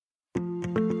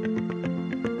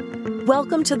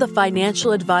Welcome to the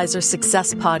Financial Advisor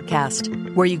Success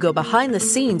Podcast, where you go behind the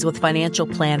scenes with financial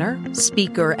planner,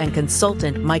 speaker, and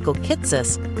consultant Michael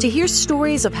Kitces to hear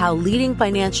stories of how leading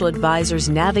financial advisors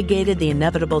navigated the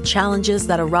inevitable challenges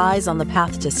that arise on the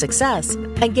path to success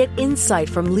and get insight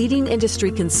from leading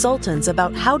industry consultants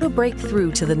about how to break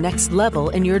through to the next level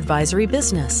in your advisory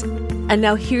business. And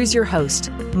now here's your host,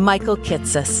 Michael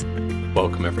Kitces.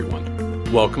 Welcome, everyone.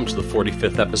 Welcome to the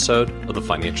 45th episode of the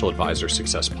Financial Advisor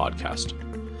Success Podcast.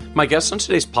 My guest on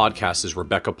today's podcast is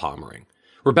Rebecca Pommering.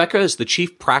 Rebecca is the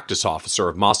Chief Practice Officer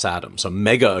of Moss Adams, a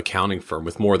mega accounting firm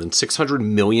with more than $600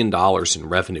 million in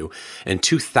revenue and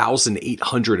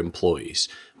 2,800 employees,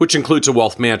 which includes a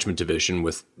wealth management division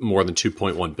with more than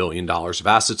 $2.1 billion of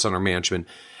assets under management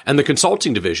and the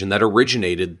consulting division that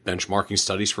originated benchmarking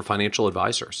studies for financial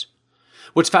advisors.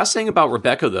 What's fascinating about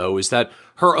Rebecca, though, is that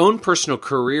her own personal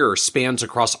career spans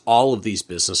across all of these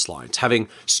business lines, having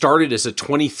started as a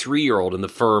 23-year-old in the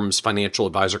firm's financial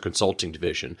advisor consulting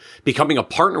division, becoming a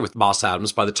partner with Moss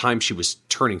Adams by the time she was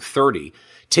turning 30,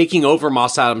 taking over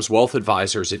Moss Adams Wealth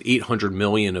Advisors at $800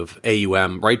 million of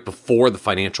AUM right before the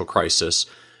financial crisis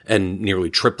and nearly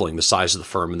tripling the size of the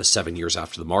firm in the 7 years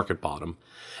after the market bottom.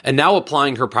 And now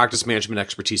applying her practice management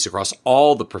expertise across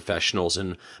all the professionals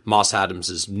in Moss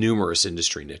Adams' numerous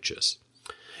industry niches.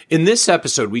 In this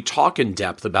episode, we talk in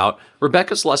depth about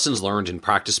Rebecca's lessons learned in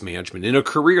practice management in a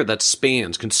career that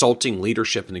spans consulting,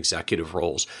 leadership, and executive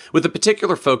roles, with a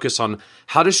particular focus on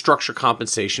how to structure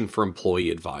compensation for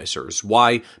employee advisors,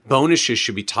 why bonuses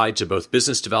should be tied to both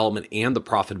business development and the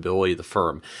profitability of the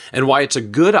firm, and why it's a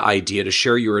good idea to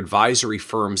share your advisory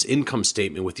firm's income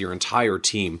statement with your entire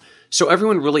team so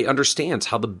everyone really understands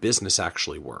how the business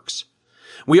actually works.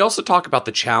 We also talk about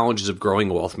the challenges of growing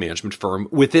a wealth management firm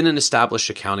within an established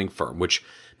accounting firm, which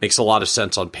makes a lot of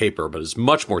sense on paper, but is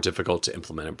much more difficult to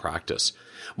implement in practice.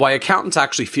 Why accountants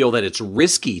actually feel that it's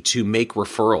risky to make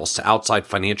referrals to outside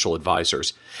financial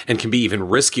advisors and can be even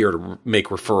riskier to make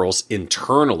referrals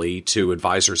internally to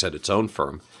advisors at its own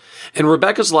firm. And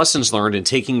Rebecca's lessons learned in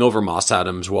taking over Moss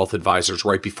Adams Wealth Advisors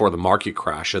right before the market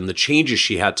crash and the changes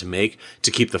she had to make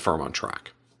to keep the firm on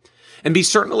track. And be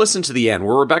certain to listen to the end,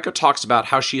 where Rebecca talks about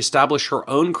how she established her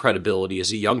own credibility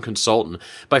as a young consultant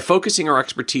by focusing her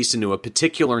expertise into a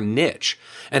particular niche,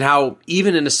 and how,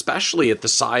 even and especially at the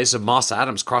size of Moss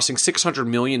Adams crossing $600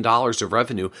 million of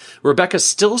revenue, Rebecca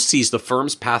still sees the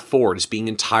firm's path forward as being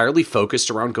entirely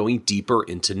focused around going deeper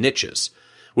into niches,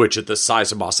 which at the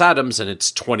size of Moss Adams and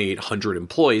its 2,800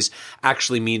 employees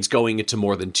actually means going into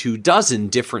more than 24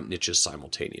 different niches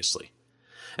simultaneously.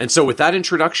 And so with that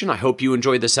introduction, I hope you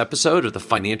enjoy this episode of the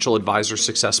Financial Advisor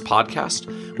Success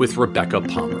Podcast with Rebecca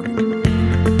Pommering.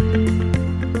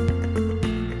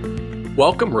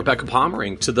 Welcome, Rebecca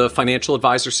Pommering, to the Financial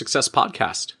Advisor Success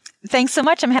Podcast. Thanks so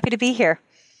much. I'm happy to be here.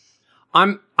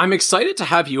 I'm excited to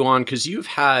have you on because you've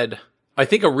had, I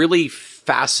think, a really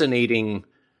fascinating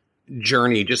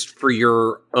journey just for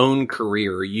your own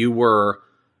career. You were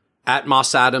at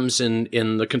Moss Adams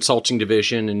in the consulting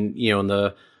division, and in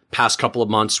the past couple of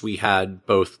months we had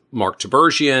both Mark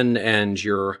Tibergien and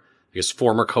your,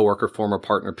 former coworker, former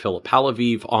partner Philip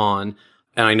Palaviv on,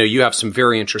 and I know you have some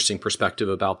very interesting perspective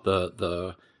about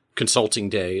the consulting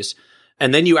days.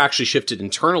 And then you actually shifted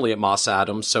internally at Moss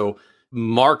Adams. So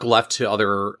Mark left to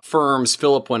other firms,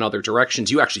 Philip went other directions.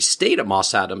 You actually stayed at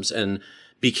Moss Adams and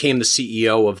became the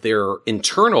CEO of their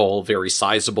internal, very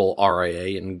sizable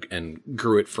RIA and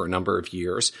grew it for a number of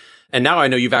years. And now I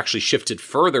know you've actually shifted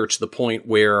further to the point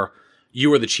where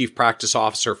you are the chief practice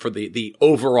officer for the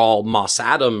overall Moss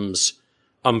Adams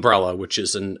umbrella, which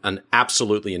is an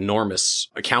absolutely enormous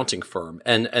accounting firm.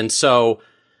 And so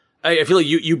I feel like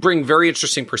you bring very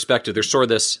interesting perspective. There's sort of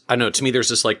this, I don't know, to me, there's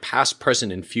this like past,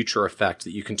 present, and future effect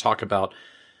that you can talk about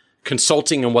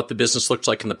consulting and what the business looked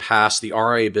like in the past, the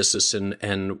RIA business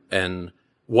and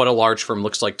what a large firm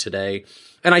looks like today.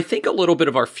 And I think a little bit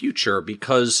of our future,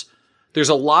 because there's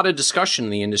a lot of discussion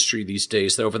in the industry these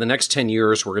days that over the next 10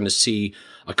 years, we're going to see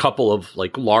a couple of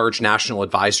like large national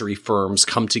advisory firms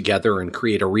come together and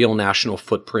create a real national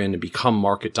footprint and become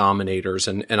market dominators.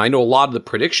 And I know a lot of the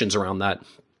predictions around that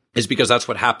is because that's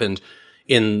what happened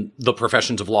in the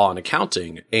professions of law and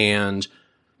accounting. And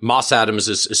Moss Adams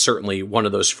is certainly one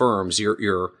of those firms.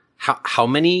 How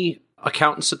many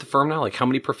accountants at the firm now? Like how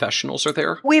many professionals are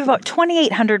there? We have about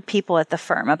 2,800 people at the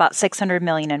firm, about $600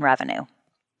 million in revenue.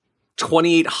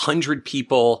 2,800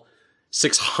 people,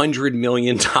 $600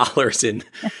 million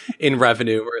in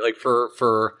revenue, or like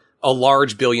for a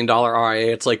large $1 billion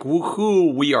RIA, it's like,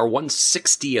 woohoo, we are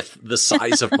 1/60th the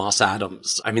size of Moss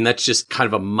Adams. I mean, that's just kind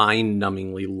of a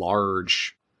mind-numbingly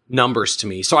large numbers to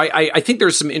me. So I think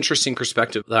there's some interesting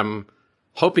perspective that I'm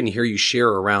hoping to hear you share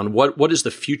around what does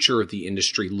the future of the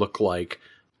industry look like?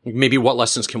 Maybe what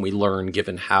lessons can we learn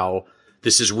given how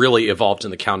this has really evolved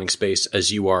in the accounting space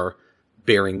as you are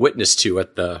bearing witness to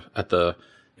at the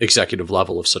executive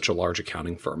level of such a large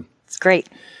accounting firm. It's great.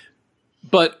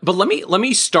 But let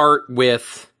me start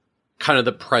with kind of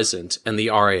the present and the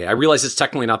RIA. I realize it's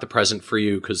technically not the present for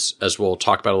you because, as we'll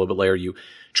talk about a little bit later, you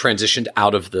transitioned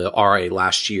out of the RIA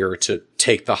last year to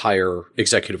take the higher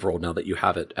executive role now that you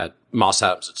have it at Moss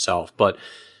Adams itself. But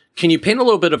can you paint a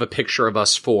little bit of a picture of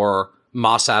us for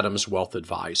Moss Adams Wealth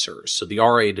Advisors? So the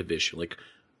RIA division, like,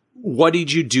 what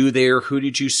did you do there? Who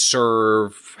did you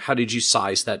serve? How did you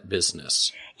size that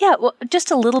business? Yeah, well,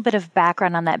 just a little bit of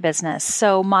background on that business.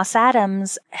 So Moss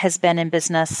Adams has been in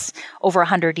business over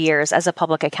 100 years as a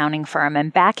public accounting firm.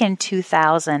 And back in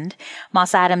 2000,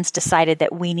 Moss Adams decided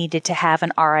that we needed to have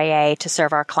an RIA to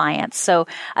serve our clients. So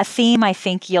a theme I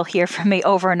think you'll hear from me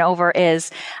over and over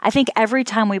is, I think every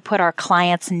time we put our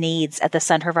clients' needs at the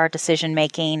center of our decision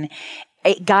making,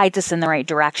 it guides us in the right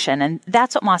direction. And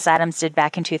that's what Moss Adams did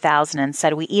back in 2000 and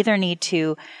said we either need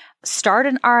to start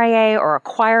an RIA or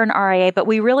acquire an RIA, but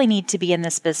we really need to be in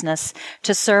this business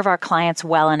to serve our clients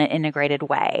well in an integrated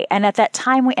way. And at that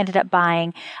time, we ended up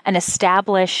buying an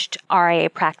established RIA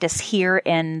practice here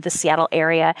in the Seattle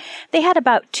area. They had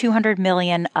about $200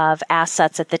 million of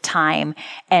assets at the time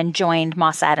and joined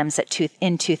Moss Adams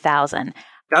in 2000.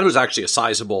 That was actually a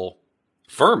sizable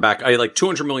firm back. Like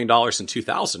 $200 million in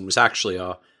 2000 was actually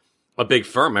a big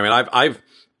firm. I mean,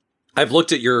 I've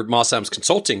looked at your Moss Adams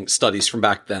consulting studies from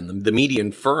back then. The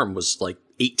median firm was like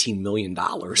 $18 million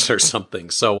or something.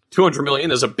 So $200 million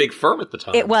is a big firm at the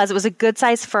time. It was a good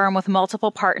sized firm with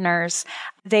multiple partners.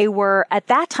 They were at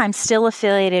that time still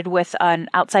affiliated with an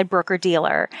outside broker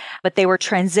dealer, but they were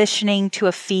transitioning to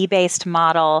a fee-based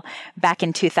model back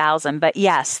in 2000. But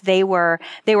yes, they were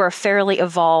a fairly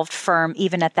evolved firm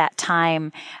even at that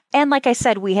time. And like I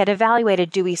said, we had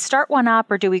evaluated, do we start one up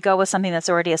or do we go with something that's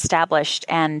already established?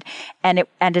 And it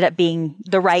ended up being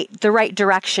the right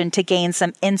direction to gain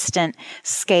some instant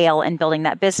scale in building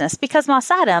that business, because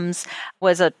Moss Adams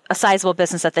was a sizable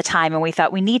business at the time. And we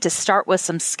thought we need to start with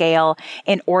some scale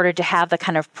in order to have the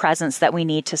kind of presence that we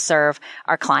need to serve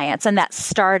our clients. And that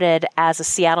started as a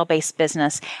Seattle-based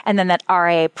business. And then that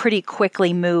RIA pretty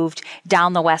quickly moved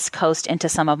down the West Coast into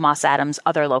some of Moss Adams'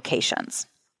 other locations.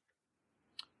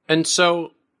 And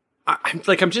so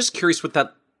I'm just curious what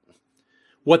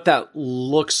that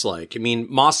looks like. I mean,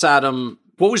 Moss Adams,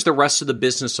 what was the rest of the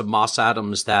business of Moss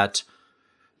Adams that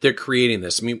they're creating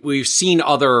this? I mean, we've seen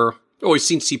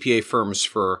CPA firms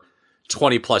for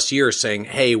 20 plus years saying,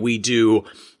 hey, we do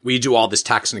all this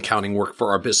tax and accounting work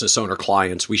for our business owner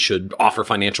clients. We should offer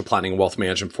financial planning and wealth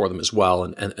management for them as well.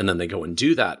 And then they go and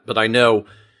do that. But I know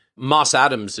Moss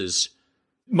Adams is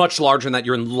much larger than that.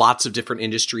 You're in lots of different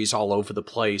industries all over the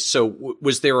place. So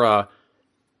was there a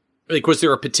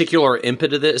particular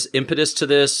impetus to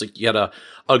this? Like you had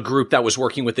a group that was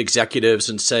working with executives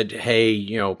and said,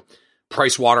 hey,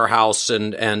 Price Waterhouse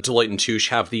and Deloitte & Touche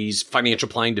have these financial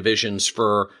planning divisions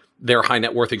for their high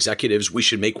net worth executives. We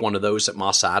should make one of those at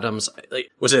Moss Adams.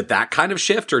 Like, was it that kind of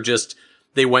shift, or just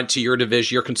they went to your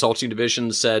division, your consulting division,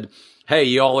 and said, hey,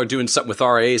 y'all are doing something with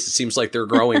RIAs. It seems like they're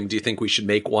growing. Do you think we should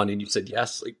make one? And you said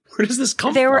yes. Like, where does this come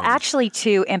from? There were actually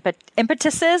two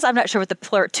impetuses. I'm not sure what the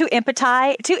plural, two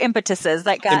impetuses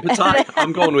that got.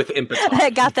 I'm going with impetus.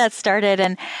 That got that started.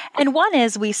 And one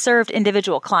is we served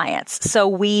individual clients. So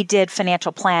we did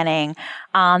financial planning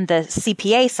on the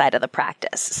CPA side of the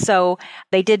practice. So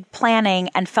they did planning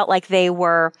and felt like they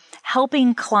were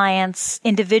helping clients,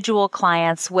 individual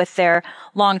clients, with their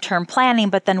long-term planning,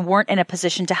 but then weren't in a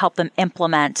position to help them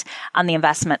implement on the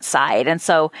investment side. And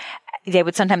so they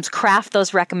would sometimes craft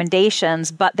those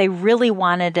recommendations, but they really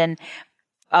wanted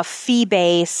a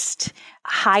fee-based,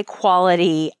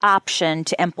 high-quality option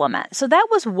to implement. So that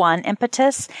was one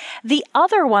impetus. The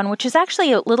other one, which is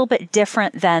actually a little bit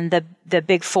different than the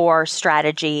Big Four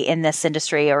strategy in this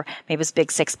industry, or maybe it was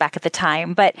Big Six back at the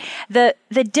time, but the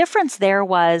difference there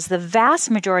was the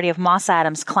vast majority of Moss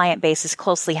Adams' client base is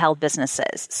closely held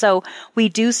businesses. So we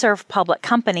do serve public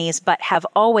companies, but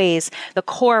the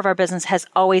core of our business has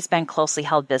always been closely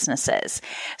held businesses.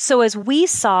 So as we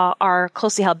saw our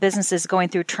closely held businesses going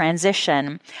through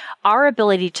transition, our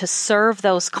ability to serve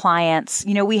those clients,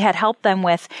 we had helped them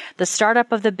with the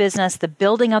startup of the business, the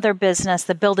building of their business,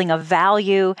 the building of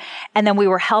value, and then we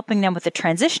were helping them with the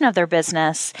transition of their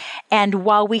business. And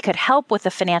while we could help with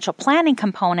the financial planning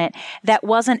component, that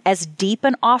wasn't as deep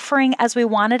an offering as we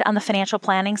wanted on the financial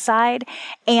planning side.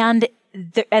 And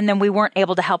then we weren't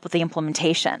able to help with the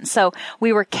implementation. So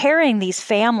we were carrying these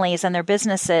families and their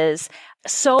businesses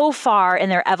so far in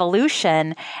their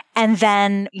evolution. And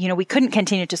then, we couldn't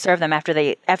continue to serve them after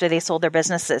they sold their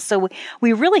businesses. So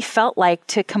we really felt like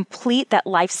to complete that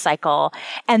life cycle.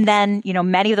 And then,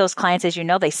 many of those clients, as you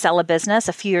know, they sell a business.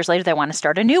 A few years later, they want to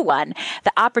start a new one.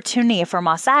 The opportunity for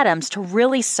Moss Adams to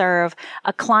really serve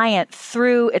a client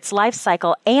through its life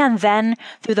cycle and then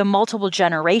through the multiple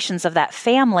generations of that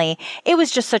family, it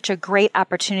was just such a great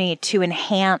opportunity to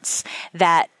enhance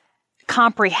that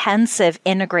comprehensive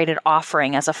integrated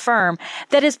offering as a firm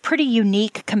that is pretty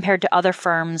unique compared to other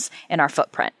firms in our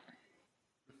footprint.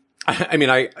 I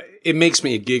mean, it makes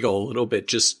me giggle a little bit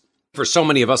just for so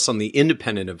many of us on the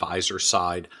independent advisor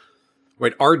side,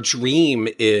 right? Our dream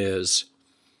is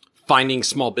finding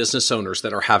small business owners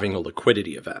that are having a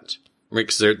liquidity event, right?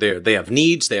 Because they have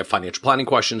needs, they have financial planning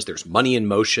questions, there's money in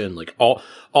motion, like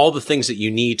all the things that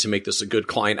you need to make this a good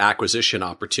client acquisition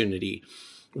opportunity.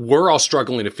 We're all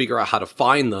struggling to figure out how to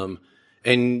find them.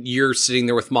 And you're sitting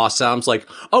there with Moss Adams like,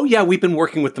 oh yeah, we've been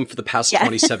working with them for the past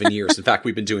 27 years. In fact,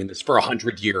 we've been doing this for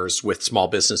 100 years with small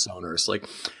business owners. Like,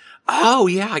 oh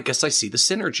yeah, I guess I see the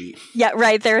synergy. Yeah,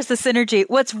 right. There's the synergy.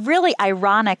 What's really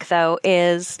ironic though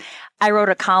is I wrote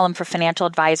a column for Financial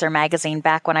Advisor magazine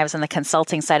back when I was in the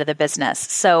consulting side of the business.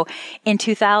 So in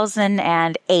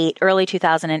 2008, early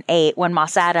 2008, when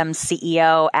Moss Adams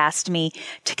CEO asked me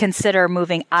to consider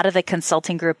moving out of the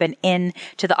consulting group and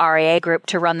into the RIA group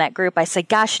to run that group, I said,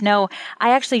 gosh, no,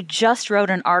 I actually just wrote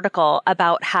an article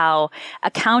about how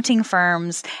accounting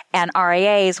firms and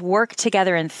RIAs work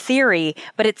together in theory,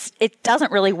 but it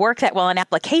doesn't really work that well in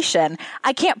application.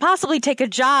 I can't possibly take a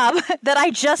job that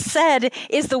I just said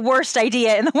is the worst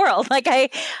idea in the world. Like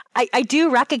I do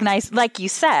recognize, like you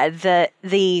said,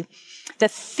 the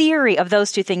theory of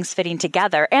those two things fitting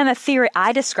together and the theory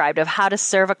I described of how to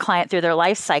serve a client through their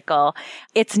life cycle.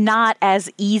 It's not as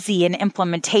easy in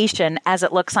implementation as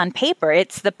it looks on paper.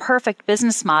 It's the perfect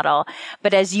business model.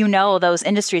 But as you know, those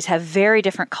industries have very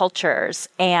different cultures.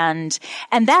 And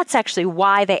that's actually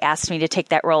why they asked me to take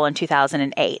that role in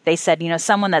 2008. They said,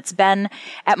 someone that's been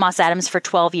at Moss Adams for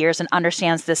 12 years and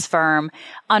understands this firm,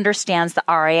 understands the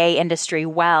RIA industry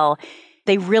well.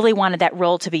 They really wanted that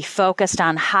role to be focused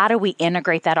on how do we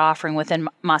integrate that offering within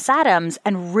Moss Adams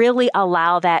and really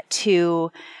allow that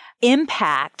to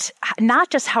impact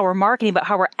not just how we're marketing, but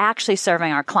how we're actually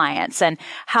serving our clients, and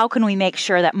how can we make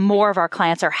sure that more of our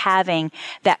clients are having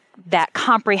that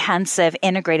comprehensive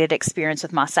integrated experience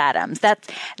with Moss Adams.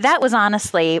 That was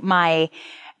honestly my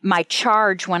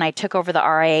charge when I took over the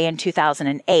RIA in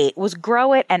 2008 was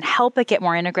grow it and help it get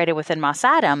more integrated within Moss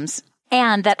Adams.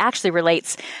 And that actually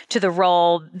relates to the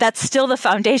role that's still the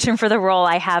foundation for the role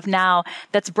I have now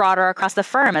that's broader across the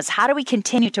firm, is how do we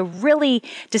continue to really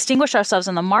distinguish ourselves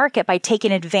in the market by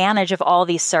taking advantage of all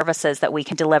these services that we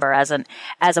can deliver as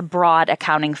a broad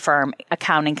accounting firm,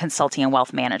 accounting, consulting, and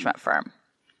wealth management firm.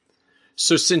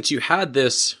 So since you had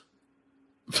this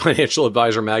Financial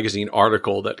Advisor magazine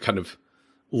article that kind of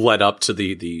led up to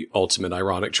the ultimate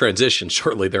ironic transition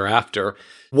shortly thereafter,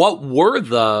 what were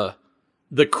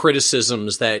the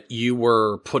criticisms that you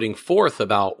were putting forth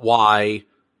about why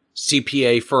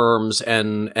CPA firms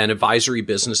and advisory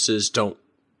businesses don't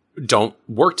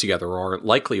work together or aren't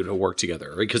likely to work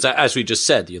together? Because as we just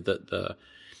said, the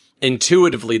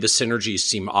intuitively the synergies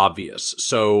seem obvious.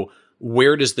 So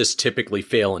where does this typically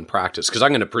fail in practice? Because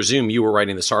I'm going to presume you were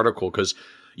writing this article because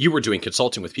you were doing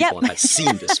consulting with people and had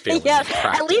seen this fail in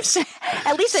practice.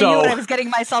 At least I knew what I was getting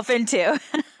myself into.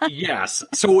 Yes.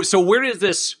 So where does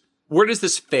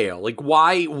this fail? Like,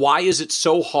 why is it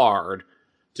so hard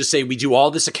to say we do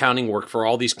all this accounting work for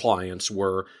all these clients?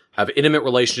 Have intimate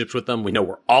relationships with them. We know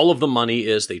where all of the money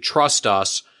is. They trust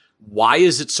us. Why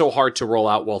is it so hard to roll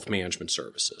out wealth management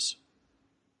services?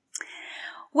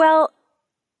 Well,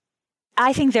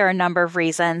 I think there are a number of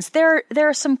reasons. There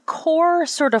are some core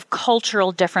sort of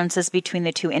cultural differences between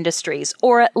the two industries,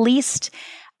 or at least,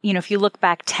 if you look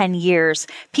back 10 years,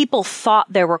 people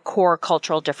thought there were core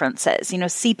cultural differences.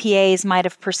 CPAs might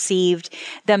have perceived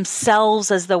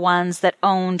themselves as the ones that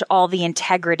owned all the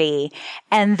integrity.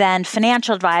 And then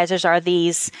financial advisors are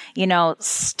these,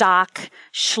 stock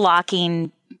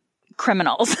schlocking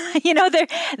criminals.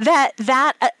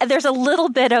 There's a little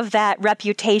bit of that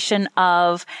reputation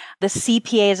of the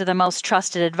CPAs are the most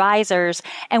trusted advisors,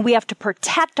 and we have to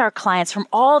protect our clients from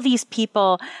all these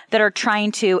people that are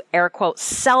trying to, air quotes,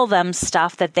 sell them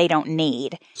stuff that they don't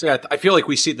need. So yeah, I feel like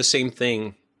we see the same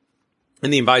thing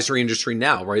in the advisory industry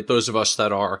now, right? Those of us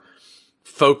that are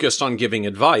focused on giving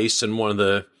advice, and one of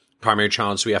the primary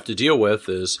challenges we have to deal with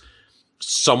is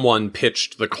someone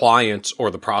pitched the client or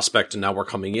the prospect, and now we're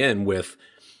coming in with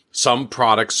some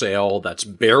product sale that's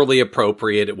barely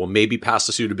appropriate. It will maybe pass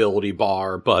the suitability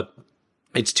bar, but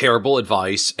It's terrible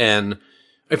advice. And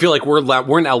I feel like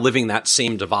we're now living that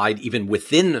same divide even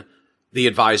within the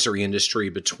advisory industry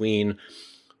between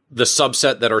the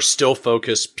subset that are still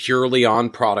focused purely on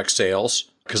product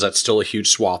sales, because that's still a huge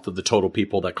swath of the total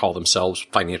people that call themselves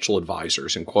financial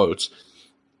advisors in quotes,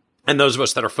 and those of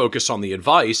us that are focused on the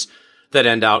advice that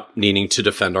end up needing to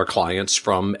defend our clients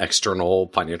from external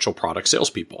financial product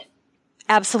salespeople.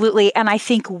 Absolutely. And I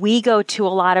think we go to a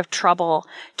lot of trouble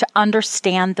to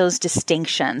understand those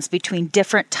distinctions between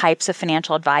different types of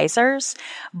financial advisors,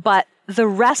 but the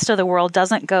rest of the world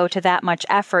doesn't go to that much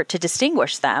effort to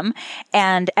distinguish them.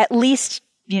 And at least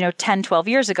 10, 12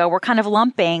 years ago, we're kind of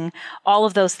lumping all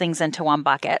of those things into one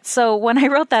bucket. So when I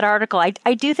wrote that article,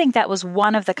 I do think that was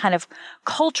one of the kind of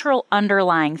cultural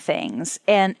underlying things.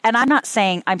 And I'm not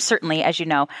saying, I'm certainly, as you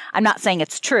know, I'm not saying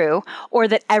it's true or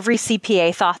that every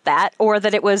CPA thought that or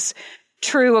that it was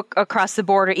true across the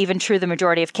board or even true the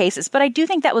majority of cases. But I do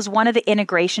think that was one of the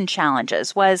integration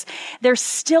challenges was there's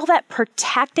still that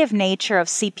protective nature of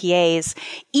CPAs,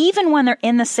 even when they're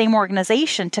in the same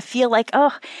organization, to feel like,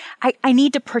 I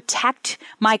need to protect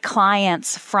my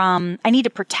clients I need to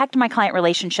protect my client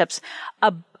relationships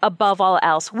above all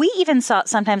else. We even saw it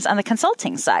sometimes on the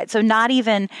consulting side. So not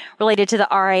even related to the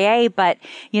RIA, but,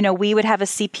 we would have a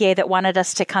CPA that wanted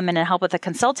us to come in and help with a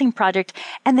consulting project,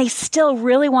 and they still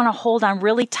really want to hold on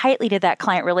really tightly to that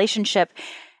client relationship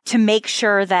to make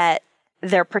sure that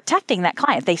they're protecting that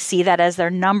client. They see that as their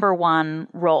number one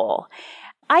role.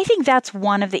 I think that's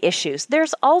one of the issues.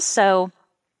 There's also,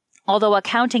 although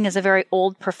accounting is a very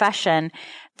old profession,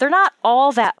 they're not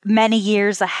all that many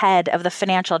years ahead of the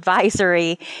financial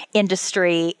advisory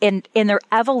industry in their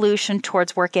evolution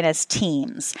towards working as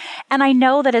teams. And I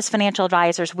know that as financial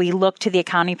advisors, we look to the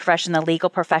accounting profession, the legal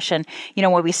profession,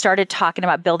 when we started talking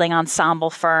about building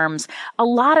ensemble firms, a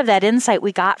lot of that insight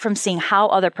we got from seeing how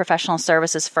other professional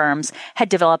services firms had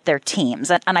developed their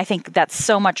teams. And I think that's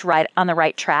so much right on the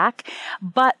right track.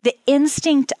 But the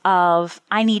instinct of,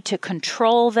 I need to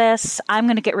control this, I'm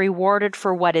going to get rewarded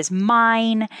for what is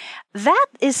mine, that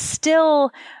is still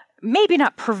maybe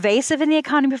not pervasive in the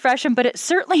accounting profession, but it's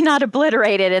certainly not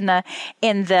obliterated in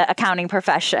the accounting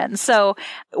profession. So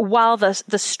while the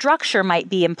structure might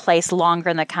be in place longer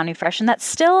in the accounting profession, that's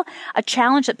still a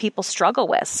challenge that people struggle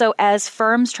with. So as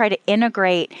firms try to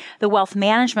integrate the wealth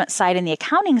management side and the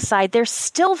accounting side, there's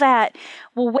still that,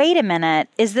 well, wait a minute,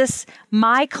 is this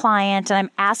my client and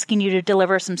I'm asking you to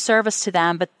deliver some service to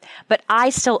them, but I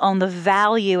still own the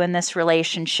value in this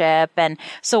relationship. And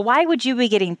so why would you be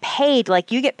getting paid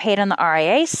like you get paid on the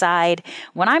RIA side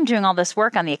when I'm doing all this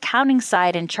work on the accounting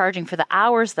side and charging for the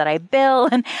hours that I bill?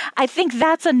 And I think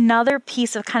that's another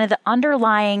piece of kind of the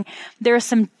underlying, there are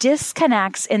some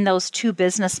disconnects in those two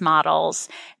business models.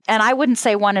 And I wouldn't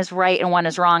say one is right and one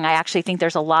is wrong. I actually think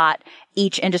there's a lot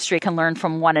each industry can learn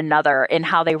from one another in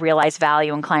how they realize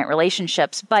value in client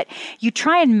relationships. But you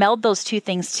try and meld those two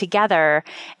things together.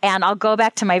 And I'll go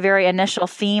back to my very initial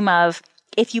theme of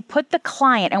if you put the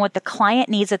client and what the client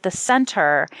needs at the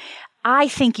center, I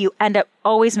think you end up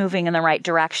always moving in the right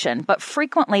direction. But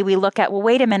frequently we look at, well,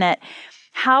 wait a minute,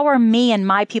 how are me and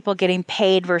my people getting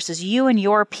paid versus you and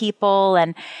your people?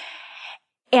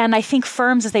 And I think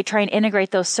firms, as they try and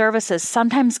integrate those services,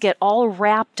 sometimes get all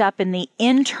wrapped up in the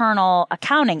internal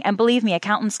accounting. And believe me,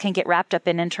 accountants can get wrapped up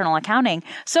in internal accounting.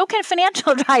 So can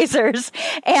financial advisors.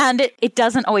 And it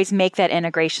doesn't always make that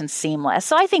integration seamless.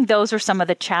 So I think those are some of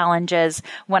the challenges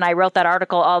when I wrote that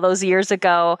article all those years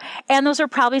ago. And those are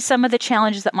probably some of the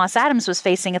challenges that Moss Adams was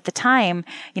facing at the time.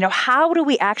 How do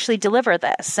we actually deliver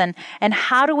this? And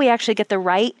how do we actually get the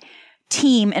right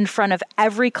team in front of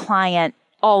every client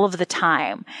all of the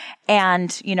time?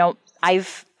 And,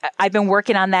 I've been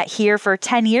working on that here for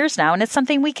 10 years now, and it's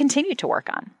something we continue to work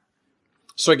on.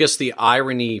 So I guess the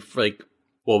irony,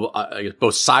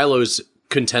 both silos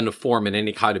can tend to form in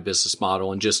any kind of business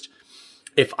model. And just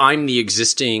if I'm the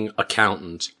existing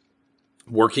accountant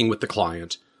working with the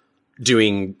client,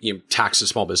 doing tax and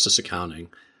small business accounting,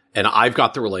 and I've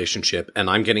got the relationship and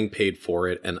I'm getting paid for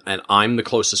it, and I'm the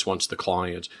closest one to the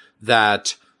client,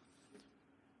 that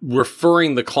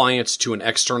referring the clients to an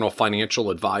external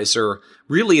financial advisor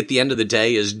really at the end of the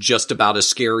day is just about as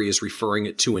scary as referring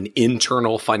it to an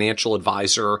internal financial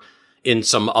advisor in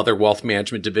some other wealth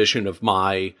management division of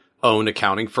my own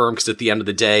accounting firm. Because at the end of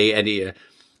the day,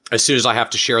 as soon as I have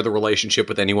to share the relationship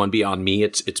with anyone beyond me,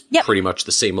 it's Yep. pretty much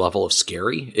the same level of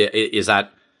scary. Is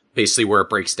that basically where it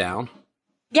breaks down?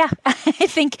 Yeah, I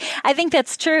think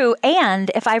that's true. And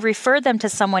if I refer them to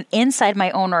someone inside my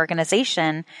own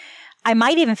organization, I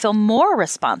might even feel more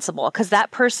responsible because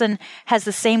that person has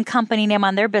the same company name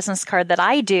on their business card that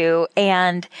I do.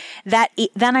 And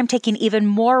then I'm taking even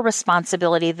more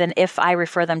responsibility than if I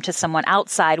refer them to someone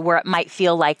outside where it might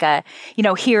feel like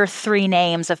here are 3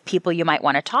 names of people you might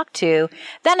want to talk to.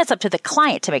 Then it's up to the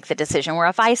client to make the decision, where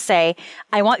if I say,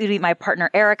 I want you to meet my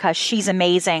partner, Erica, she's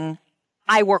amazing.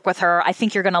 I work with her. I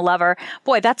think you're going to love her.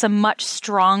 Boy, that's a much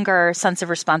stronger sense of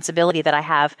responsibility that I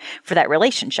have for that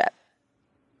relationship.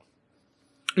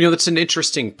 That's an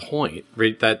interesting point,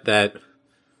 right? That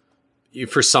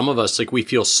for some of us, like, we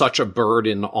feel such a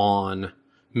burden on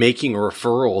making a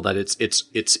referral that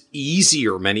it's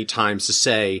easier many times to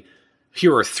say,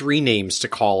 here are 3 names to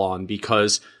call on,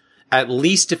 because at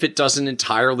least if it doesn't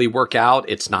entirely work out,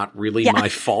 it's not really my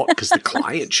fault because the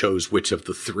client chose which of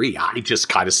the 3. I just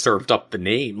kind of served up the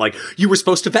name. Like, you were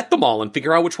supposed to vet them all and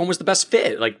figure out which one was the best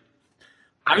fit. Like,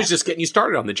 I was just getting you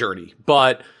started on the journey.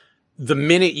 But the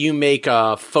minute you make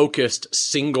a focused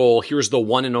single, here's the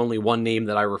one and only one name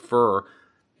that I refer,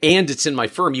 and it's in my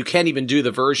firm, you can't even do the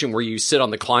version where you sit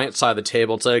on the client side of the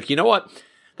table. It's like, you know what?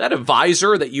 That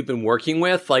advisor that you've been working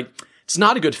with, like, it's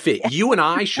not a good fit. You and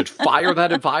I should fire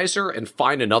that advisor and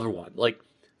find another one. Like,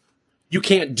 you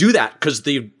can't do that because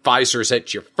the advisor's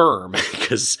at your firm,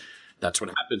 because that's what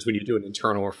happens when you do an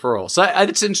internal referral. So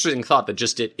it's an interesting thought that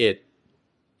just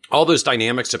all those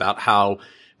dynamics about how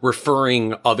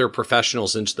referring other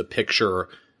professionals into the picture,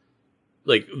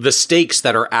 like the stakes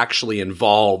that are actually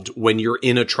involved when you're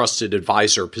in a trusted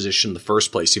advisor position in the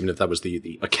first place, even if that was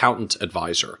the accountant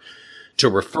advisor, to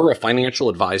refer a financial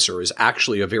advisor is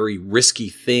actually a very risky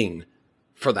thing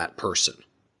for that person.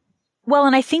 Well,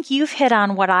 and I think you've hit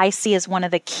on what I see as one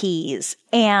of the keys.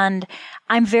 And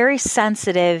I'm very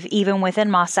sensitive, even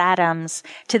within Moss Adams,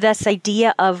 to this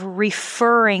idea of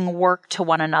referring work to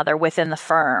one another within the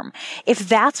firm. If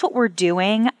that's what we're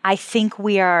doing, I think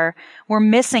we're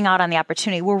missing out on the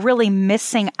opportunity. We're really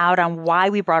missing out on why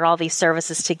we brought all these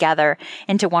services together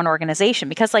into one organization.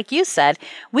 Because like you said,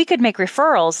 we could make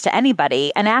referrals to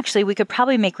anybody. And actually, we could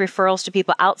probably make referrals to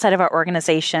people outside of our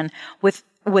organization with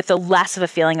a less of a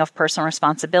feeling of personal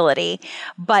responsibility.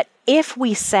 But if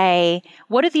we say,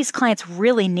 what do these clients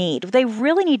really need? They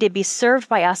really need to be served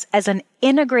by us as an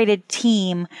integrated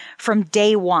team from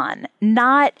day one.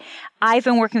 Not, I've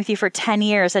been working with you for 10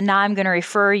 years and now I'm going to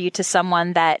refer you to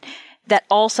someone that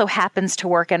also happens to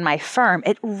work in my firm.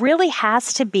 It really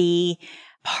has to be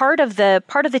part of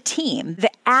the team.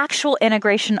 The actual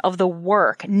integration of the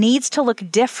work needs to look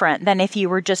different than if you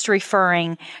were just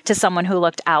referring to someone who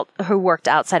worked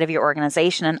outside of your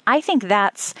organization. And I think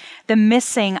that's the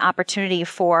missing opportunity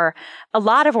for a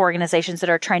lot of organizations that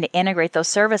are trying to integrate those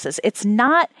services. It's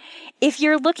not, if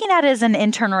you're looking at it as an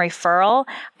internal referral,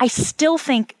 I still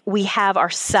think we have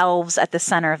ourselves at the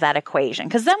center of that equation.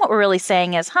 Because then what we're really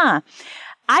saying is,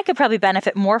 I could probably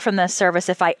benefit more from this service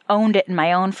if I owned it in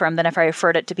my own firm than if I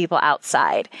referred it to people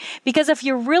outside. Because if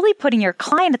you're really putting your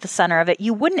client at the center of it,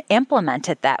 you wouldn't implement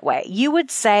it that way. You would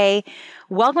say,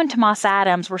 welcome to Moss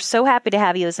Adams. We're so happy to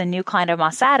have you as a new client of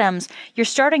Moss Adams. You're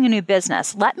starting a new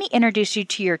business. Let me introduce you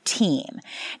to your team.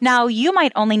 Now, you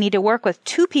might only need to work with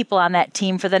 2 people on that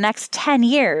team for the next 10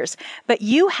 years, but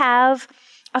you have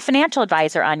a financial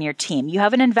advisor on your team. You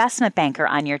have an investment banker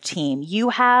on your team. You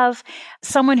have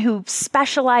someone who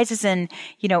specializes in,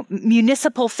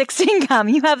 municipal fixed income.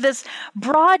 You have this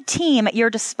broad team at your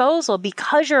disposal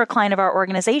because you're a client of our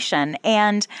organization.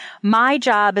 And my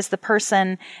job as the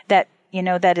person that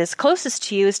is closest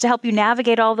to you is to help you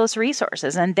navigate all those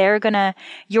resources. And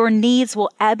your needs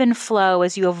will ebb and flow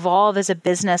as you evolve as a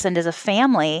business and as a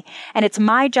family. And it's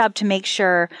my job to make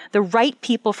sure the right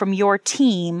people from your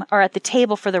team are at the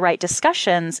table for the right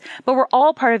discussions, but we're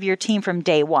all part of your team from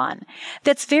day one.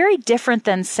 That's very different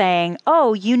than saying,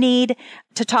 oh, you need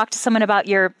to talk to someone about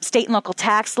your state and local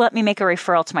tax. Let me make a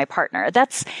referral to my partner.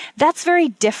 That's very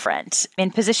different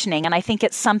in positioning. And I think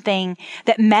it's something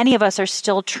that many of us are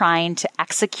still trying to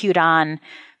execute on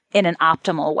in an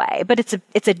optimal way. But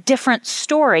it's a different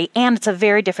story and it's a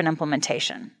very different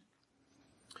implementation.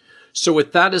 So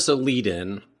with that as a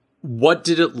lead-in, what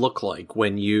did it look like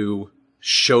when you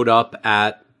showed up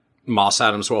at Moss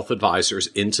Adams Wealth Advisors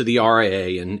into the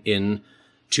RIA in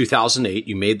 2008,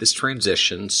 you made this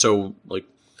transition. So, like,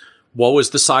 what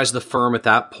was the size of the firm at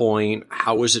that point?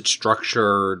 How was it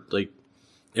structured? Like,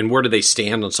 and where do they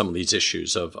stand on some of these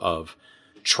issues of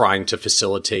trying to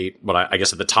facilitate what I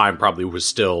guess at the time probably was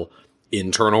still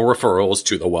internal referrals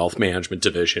to the wealth management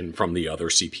division from the other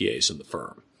CPAs in the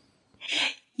firm?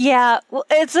 Yeah, well,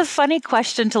 it's a funny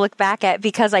question to look back at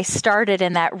because I started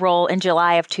in that role in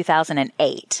July of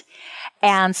 2008.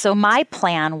 And so my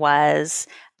plan was,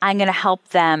 I'm going to help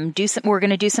them we're going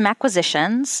to do some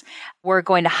acquisitions. We're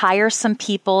going to hire some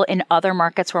people in other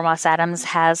markets where Moss Adams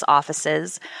has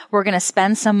offices. We're going to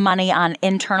spend some money on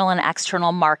internal and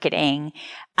external marketing.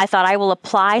 I thought I will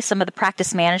apply some of the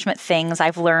practice management things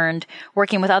I've learned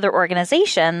working with other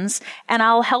organizations, and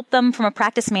I'll help them from a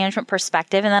practice management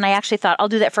perspective. And then I actually thought I'll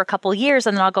do that for a couple of years,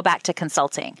 and then I'll go back to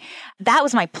consulting. That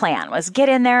was my plan, was get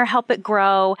in there, help it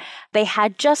grow. They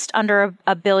had just under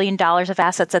 $1 billion of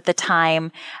assets at the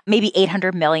time, maybe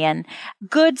 800 million.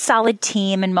 Good, solid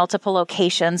team in multiple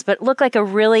locations, but looked like a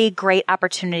really great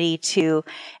opportunity to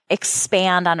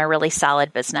expand on a really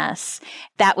solid business.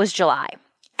 That was July.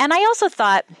 And I also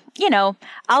thought,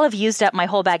 I'll have used up my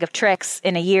whole bag of tricks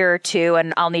in a year or two,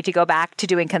 and I'll need to go back to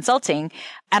doing consulting.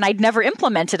 And I'd never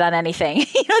implemented on anything,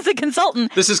 as a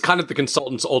consultant. This is kind of the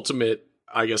consultant's ultimate,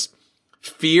 I guess,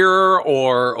 fear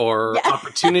or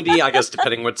opportunity, I guess,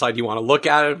 depending what side you want to look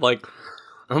at it. Like,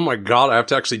 oh my God, I have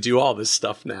to actually do all this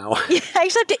stuff now. Yeah, I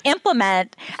just have to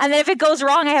implement. And then if it goes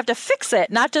wrong, I have to fix it,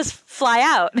 not just fly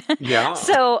out. Yeah.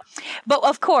 But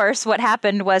of course, what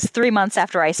happened was 3 months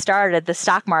after I started, the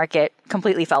stock market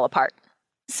completely fell apart.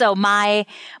 So my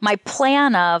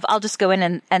plan of I'll just go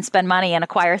in and spend money and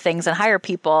acquire things and hire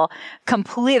people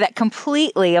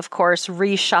completely, of course,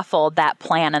 reshuffled that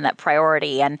plan and that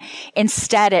priority. And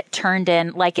instead it turned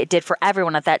in, like it did for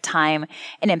everyone at that time,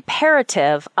 an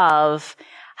imperative of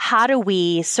how do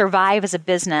we survive as a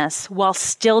business while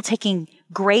still taking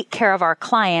great care of our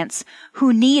clients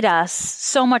who need us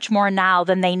so much more now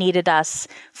than they needed us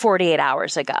 48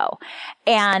 hours ago.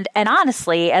 And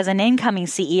honestly, as an incoming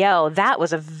CEO,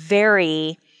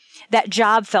 that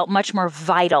job felt much more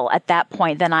vital at that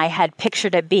point than I had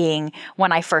pictured it being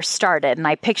when I first started. And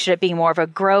I pictured it being more of a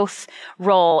growth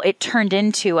role. It turned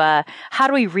into how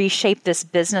do we reshape this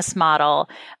business model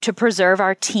to preserve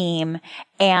our team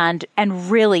and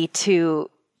really to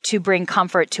bring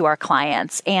comfort to our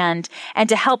clients and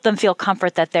to help them feel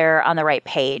comfort that they're on the right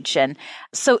page. And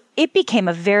so it became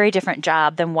a very different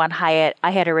job than what I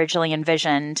had originally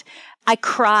envisioned. I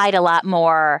cried a lot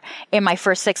more in my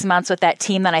first 6 months with that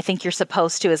team than I think you're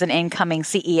supposed to as an incoming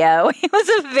CEO.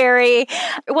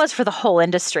 It was for the whole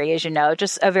industry, as you know,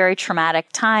 just a very traumatic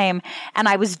time. And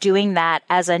I was doing that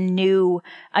as a new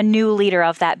leader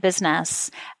of that business.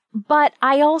 But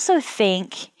I also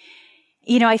think,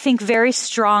 I think very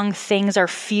strong things are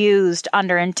fused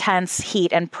under intense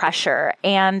heat and pressure.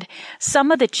 And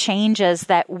some of the changes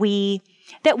that we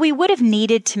would have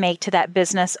needed to make to that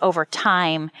business over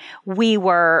time, we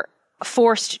were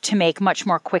forced to make much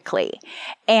more quickly.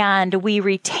 And we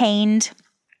retained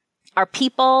our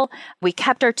people. We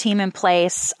kept our team in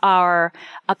place. Our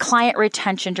client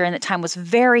retention during that time was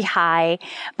very high,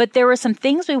 but there were some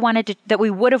things that we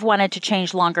would have wanted to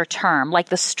change longer term, like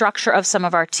the structure of some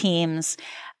of our teams,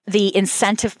 the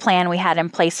incentive plan we had in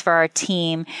place for our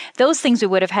team. Those things we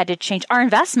would have had to change. Our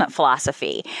investment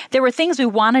philosophy. There were things we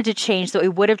wanted to change that we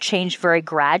would have changed very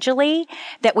gradually,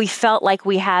 that we felt like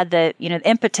we had the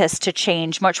impetus to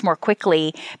change much more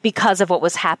quickly because of what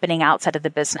was happening outside of the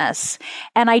business.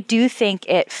 And I do think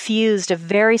it fused a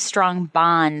very strong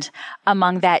bond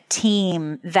among that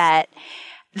team that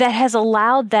has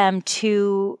allowed them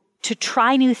to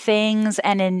try new things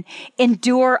and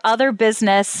endure other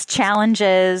business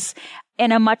challenges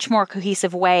in a much more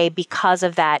cohesive way because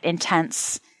of that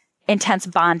intense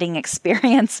bonding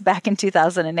experience back in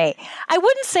 2008. I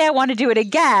wouldn't say I want to do it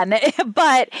again,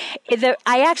 but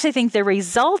I actually think the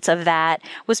result of that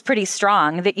was pretty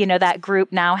strong. That, that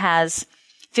group now has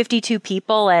 52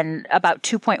 people and about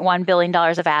 $2.1 billion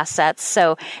of assets.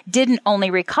 So didn't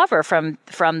only recover from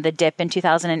the dip in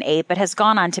 2008, but has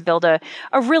gone on to build a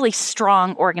really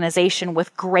strong organization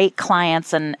with great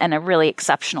clients and a really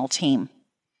exceptional team.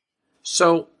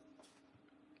 So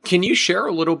can you share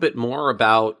a little bit more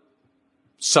about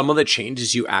some of the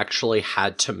changes you actually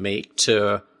had to make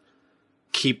to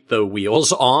keep the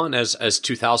wheels on as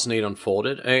 2008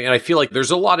 unfolded? And I feel like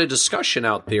there's a lot of discussion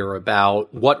out there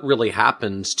about what really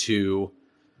happens to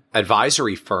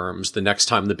advisory firms the next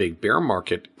time the big bear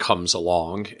market comes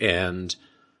along, and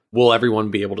will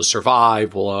everyone be able to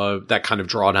survive? Will that kind of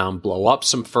drawdown blow up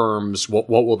some firms? What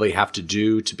will they have to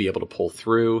do to be able to pull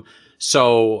through?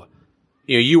 So,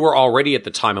 you were already at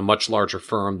the time a much larger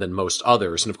firm than most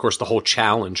others. And of course, the whole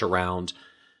challenge around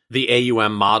the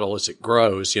AUM model as it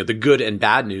grows, the good and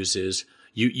bad news is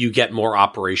you get more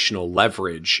operational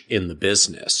leverage in the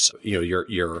business.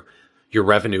 Your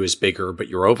revenue is bigger, but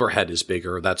your overhead is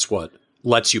bigger. That's what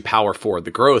lets you power forward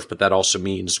the growth. But that also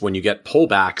means when you get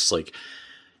pullbacks, like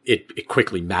it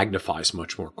quickly magnifies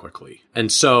much more quickly.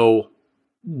 And so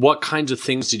what kinds of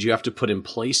things did you have to put in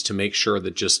place to make sure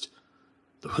that just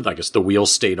I guess the wheel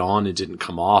stayed on and didn't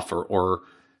come off, or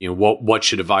what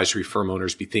should advisory firm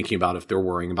owners be thinking about if they're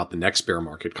worrying about the next bear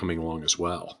market coming along as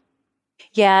well?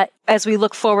 Yeah, as we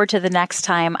look forward to the next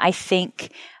time, I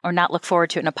think, or not look forward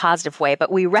to it in a positive way,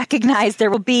 but we recognize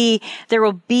there will be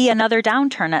another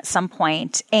downturn at some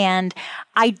point. And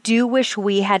I do wish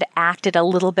we had acted a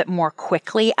little bit more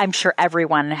quickly. I'm sure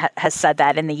everyone has said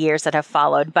that in the years that have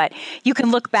followed, but you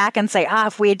can look back and say,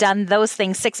 if we had done those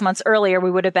things 6 months earlier,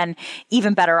 we would have been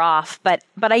even better off. But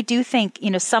I do think,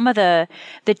 some of the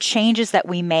changes that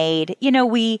we made,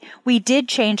 we did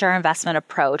change our investment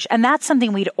approach, and that's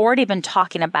something we'd already been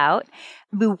talking about.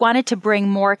 We wanted to bring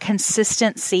more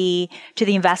consistency to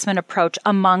the investment approach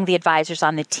among the advisors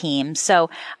on the team. So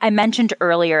I mentioned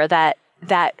earlier that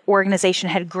organization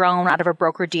had grown out of a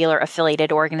broker-dealer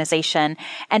affiliated organization.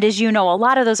 And as you know, a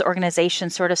lot of those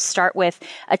organizations sort of start with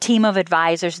a team of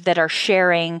advisors that are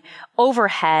sharing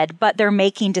overhead, but they're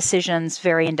making decisions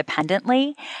very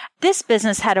independently. This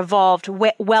business had evolved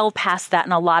well past that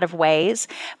in a lot of ways,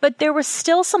 but there was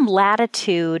still some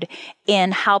latitude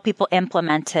in how people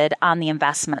implemented on the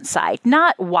investment side.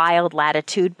 Not wild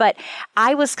latitude, but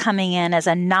I was coming in as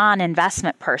a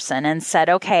non-investment person and said,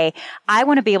 okay, I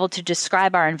want to be able to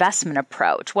describe our investment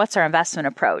approach. What's our investment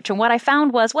approach? And what I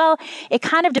found was, it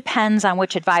kind of depends on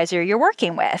which advisor you're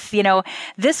working with.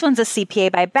 This one's a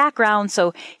CPA by background,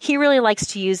 so he really likes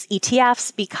to use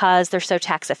ETFs because they're so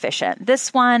tax efficient.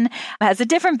 This one has a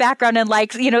different background and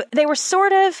they were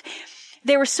sort of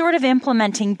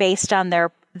implementing based on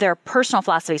their personal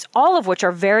philosophies, all of which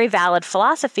are very valid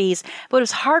philosophies, but it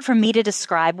was hard for me to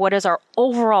describe what is our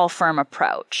overall firm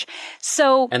approach.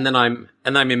 So, and then I'm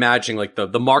imagining like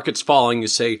the market's falling. You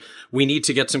say, we need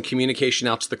to get some communication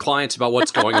out to the clients about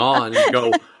what's going on. And you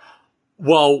go,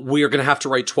 well, we are going to have to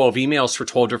write 12 emails for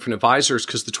 12 different advisors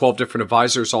because the 12 different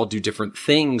advisors all do different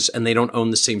things and they don't own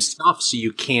the same stuff. So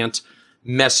you can't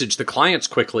message the clients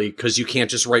quickly because you can't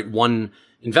just write one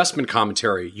investment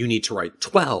commentary. You need to write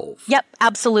 12. Yep,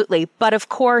 absolutely. But of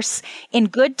course, in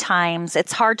good times,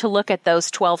 it's hard to look at those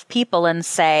 12 people and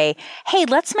say, hey,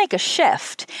 let's make a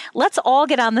shift. Let's all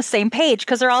get on the same page,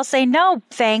 because they're all saying, no,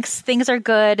 thanks. Things are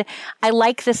good. I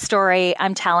like this story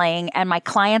I'm telling and my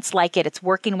clients like it. It's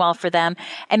working well for them.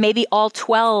 And maybe all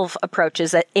 12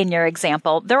 approaches in your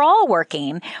example, they're all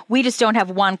working. We just don't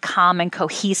have one common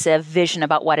cohesive vision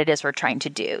about what it is we're trying to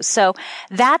do. So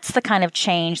that's the kind of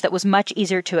change that was much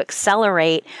easier to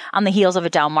accelerate on the heels of a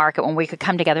down market, when we could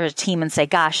come together as a team and say,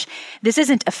 gosh, this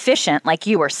isn't efficient, like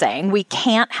you were saying. We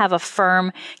can't have a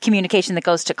firm communication that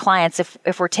goes to clients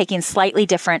if we're taking slightly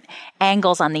different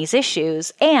angles on these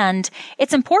issues. And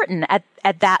it's important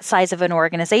at that size of an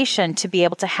organization to be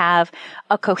able to have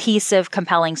a cohesive,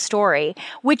 compelling story,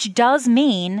 which does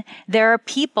mean there are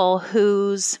people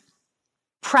whose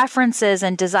preferences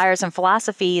and desires and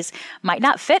philosophies might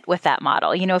not fit with that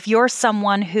model. If you're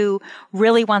someone who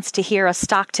really wants to hear a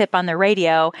stock tip on the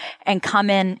radio and come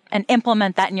in and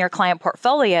implement that in your client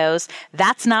portfolios,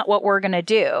 that's not what we're going to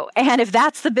do. And if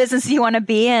that's the business you want to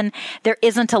be in, there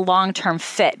isn't a long-term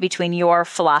fit between your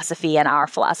philosophy and our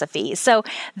philosophy. So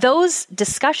those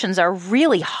discussions are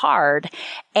really hard.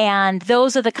 And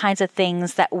those are the kinds of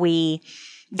things that we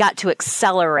got to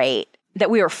accelerate, that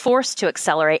we were forced to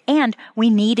accelerate, and we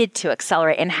needed to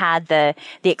accelerate and had the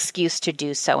excuse to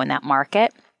do so in that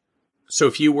market.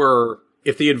 So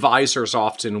if the advisors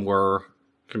often were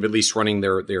kind of at least running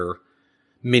their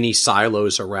mini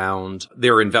silos around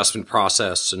their investment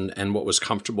process and what was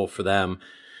comfortable for them,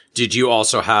 did you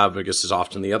also have, I guess is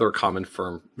often the other common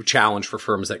challenge for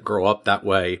firms that grow up that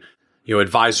way,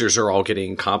 advisors are all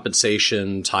getting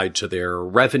compensation tied to their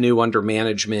revenue under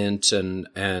management,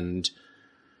 and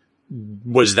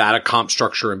was that a comp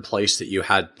structure in place that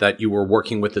you were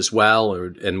working with as well?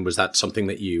 And was that something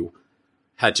that you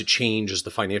had to change as the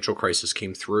financial crisis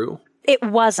came through? It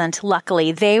wasn't,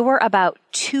 luckily. They were about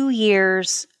 2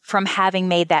 years from having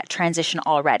made that transition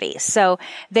already. So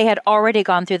they had already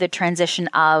gone through the transition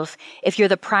of, if you're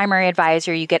the primary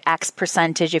advisor, you get X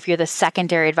percentage. If you're the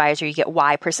secondary advisor, you get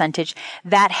Y percentage.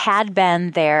 That had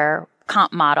been their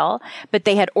comp model, but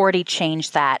they had already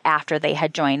changed that after they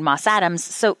had joined Moss Adams.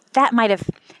 So they might have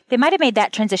made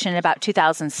that transition in about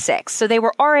 2006. So they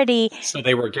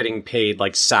were getting paid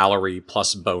like salary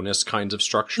plus bonus kinds of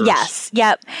structures. Yes.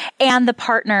 Yep. And the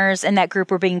partners in that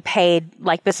group were being paid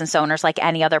like business owners, like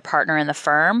any other partner in the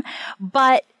firm.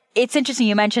 But it's interesting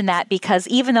you mentioned that, because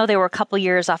even though they were a couple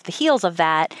years off the heels of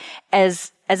that,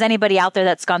 as anybody out there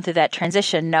that's gone through that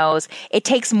transition knows, it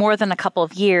takes more than a couple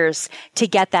of years to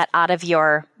get that out of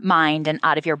your mind and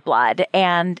out of your blood,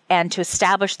 and to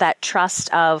establish that trust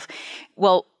of,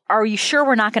 well, are you sure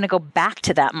we're not going to go back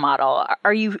to that model?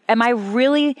 Am I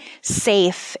really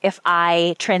safe if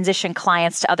I transition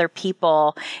clients to other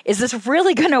people? Is this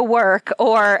really going to work?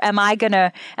 Or am I going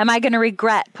to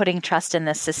regret putting trust in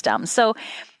this system? So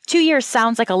 2 years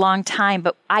sounds like a long time,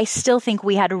 but I still think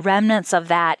we had remnants of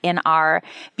that in our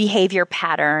behavior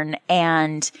pattern.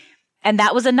 And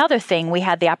that was another thing we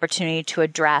had the opportunity to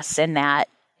address in that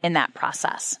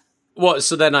process. Well,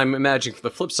 so then I'm imagining for the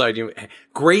flip side,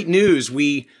 great news.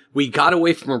 We got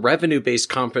away from a revenue-based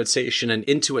compensation and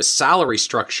into a salary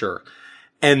structure.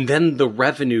 And then the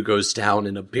revenue goes down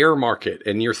in a bear market.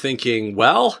 And you're thinking,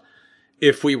 well,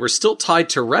 if we were still tied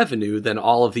to revenue, then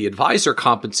all of the advisor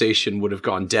compensation would have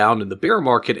gone down in the bear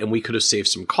market and we could have saved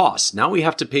some costs. Now we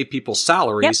have to pay people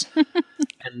salaries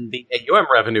and the AUM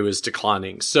revenue is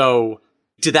declining. So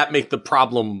did that make the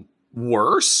problem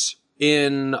worse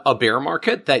in a bear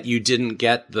market that you didn't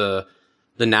get the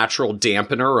natural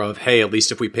dampener of, hey, at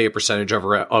least if we pay a percentage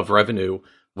of revenue,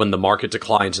 when the market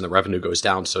declines and the revenue goes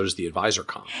down, so does the advisor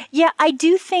comp? Yeah, I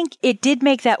do think it did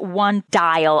make that one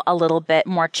dial a little bit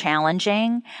more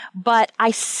challenging, but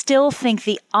I still think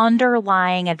the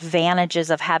underlying advantages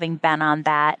of having been on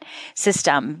that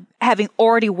system, having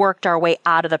already worked our way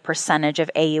out of the percentage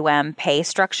of AUM pay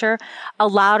structure,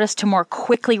 allowed us to more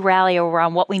quickly rally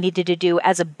around what we needed to do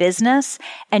as a business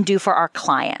and do for our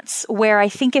clients. Where I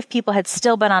think if people had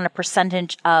still been on a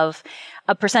percentage of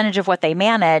what they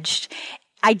managed,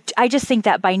 I just think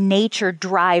that by nature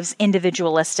drives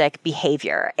individualistic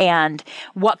behavior. And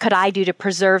what could I do to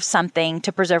preserve something,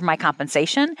 to preserve my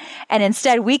compensation? And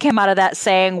instead, we came out of that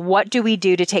saying, what do we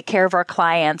do to take care of our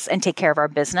clients and take care of our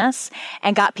business?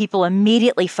 And got people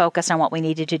immediately focused on what we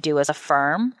needed to do as a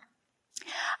firm.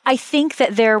 I think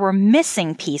that there were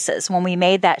missing pieces when we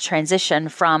made that transition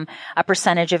from a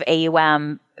percentage of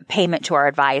AUM payment to our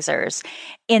advisors,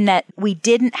 in that we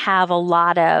didn't have a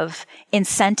lot of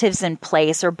incentives in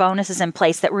place or bonuses in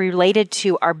place that were related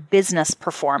to our business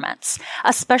performance,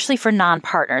 especially for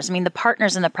non-partners. I mean, the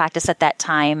partners in the practice at that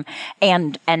time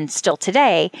and still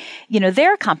today,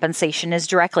 their compensation is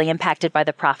directly impacted by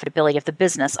the profitability of the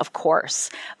business, of course.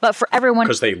 But for everyone,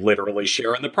 because they literally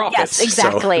share in the profits. Yes,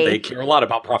 exactly. So they care a lot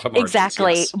about profit margins.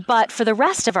 Exactly. Yes. But for the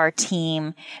rest of our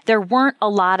team, there weren't a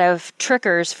lot of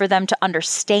triggers for them to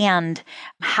understand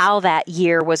how that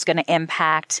year was going to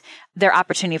impact their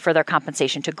opportunity for their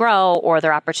compensation to grow or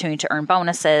their opportunity to earn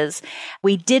bonuses.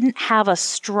 We didn't have a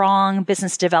strong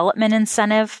business development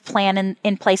incentive plan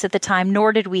in place at the time,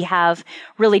 nor did we have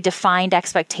really defined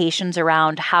expectations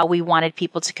around how we wanted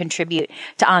people to contribute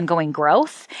to ongoing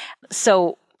growth.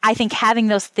 So I think having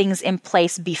those things in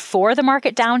place before the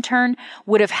market downturn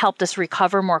would have helped us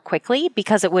recover more quickly,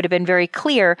 because it would have been very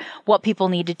clear what people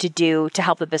needed to do to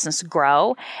help the business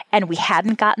grow. And we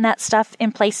hadn't gotten that stuff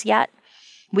in place yet.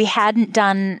 We hadn't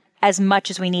done as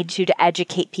much as we needed to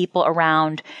educate people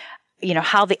around,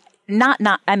 how the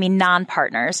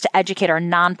non-partners, to educate our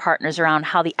non-partners around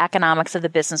how the economics of the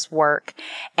business work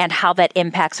and how that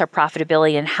impacts our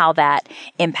profitability and how that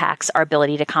impacts our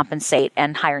ability to compensate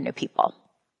and hire new people.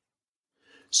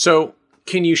 So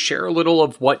can you share a little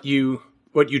of what you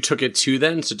took it to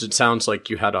then? Since it sounds like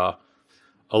you had a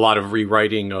lot of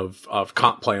rewriting of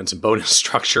comp plans and bonus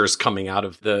structures coming out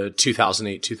of the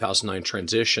 2008-2009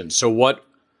 transition. So what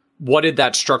did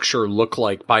that structure look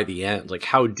like by the end? Like,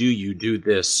 how do you do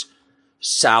this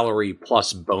salary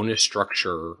plus bonus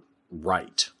structure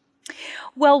right?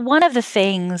 Well, one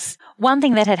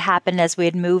thing that had happened as we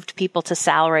had moved people to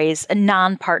salaries,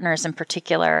 non-partners in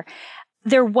particular,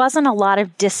 there wasn't a lot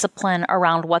of discipline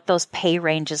around what those pay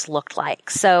ranges looked like.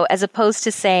 So as opposed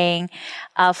to saying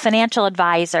a financial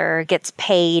advisor gets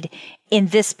paid in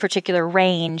this particular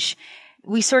range,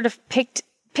 we sort of picked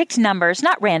numbers,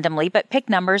 not randomly, but picked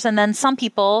numbers. And then some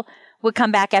people would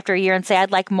come back after a year and say,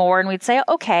 I'd like more. And we'd say,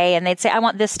 okay. And they'd say, I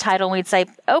want this title. And we'd say,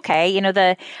 okay.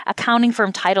 The accounting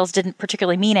firm titles didn't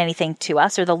particularly mean anything to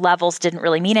us, or the levels didn't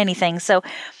really mean anything. So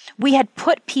we had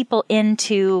put people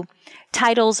into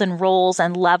titles and roles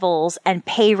and levels and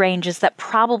pay ranges that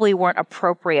probably weren't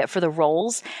appropriate for the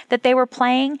roles that they were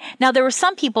playing. Now, there were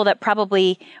some people that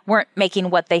probably weren't making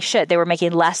what they should. They were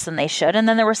making less than they should. And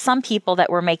then there were some people that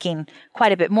were making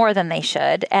quite a bit more than they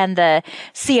should. And the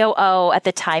COO at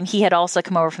the time, he had also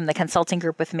come over from the consulting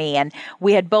group with me. And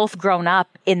we had both grown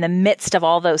up in the midst of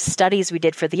all those studies we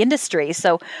did for the industry.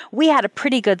 So we had a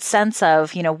pretty good sense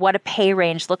of, what a pay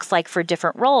range looks like for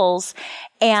different roles.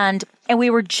 And And we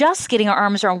were just getting our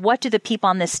arms around what do the people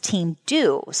on this team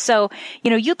do? So,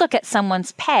 you'd look at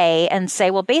someone's pay and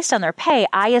say, well, based on their pay,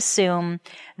 I assume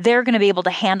they're going to be able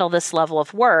to handle this level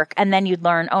of work. And then you'd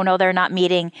learn, oh no, they're not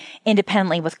meeting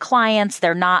independently with clients.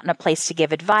 They're not in a place to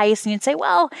give advice. And you'd say,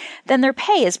 well, then their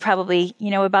pay is probably,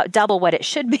 about double what it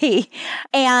should be.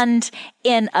 And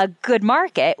in a good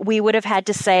market, we would have had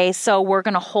to say, so we're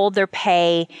going to hold their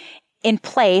pay in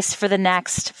place for the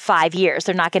next 5 years.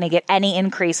 They're not going to get any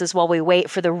increases while we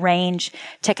wait for the range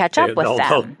to catch up with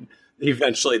them.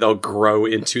 Eventually, they'll grow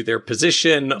into their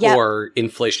position, or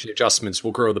inflation adjustments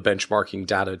will grow the benchmarking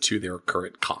data to their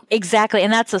current comp. Exactly.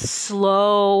 And that's a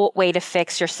slow way to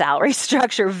fix your salary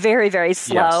structure. Very, very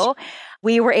slow. Yes.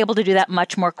 We were able to do that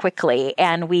much more quickly.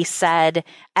 And we said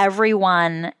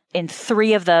everyone in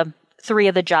three of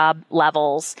the job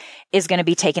levels is going to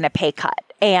be taking a pay cut.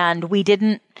 And we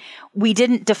didn't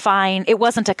define, it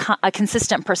wasn't a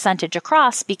consistent percentage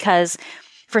across, because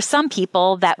for some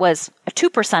people that was a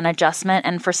 2% adjustment,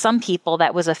 and for some people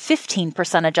that was a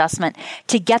 15% adjustment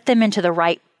to get them into the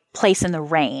right place in the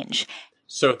range.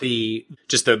 So the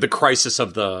crisis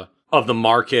of the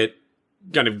market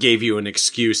kind of gave you an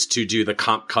excuse to do the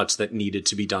comp cuts that needed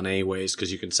to be done anyways,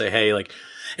 because you can say, hey, like,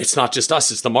 it's not just us,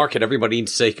 it's the market. Everybody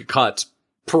needs to take a cut.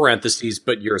 Parentheses,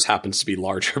 but yours happens to be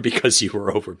larger because you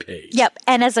were overpaid. Yep.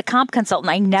 And as a comp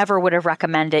consultant, I never would have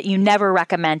recommended, you never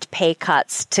recommend pay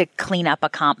cuts to clean up a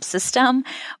comp system.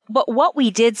 But what we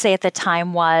did say at the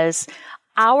time was,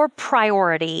 our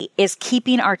priority is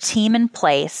keeping our team in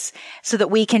place so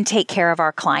that we can take care of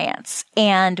our clients.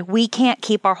 And we can't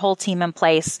keep our whole team in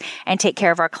place and take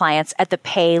care of our clients at the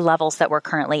pay levels that we're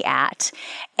currently at.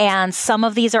 And some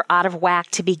of these are out of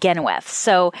whack to begin with.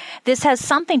 So this has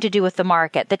something to do with the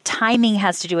market. The timing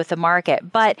has to do with the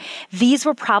market. But these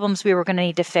were problems we were going to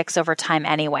need to fix over time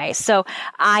anyway. So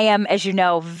I am, as you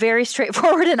know, very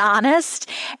straightforward and honest,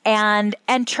 and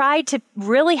tried to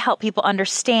really help people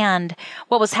understand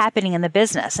what was happening in the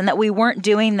business, and that we weren't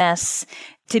doing this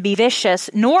to be vicious,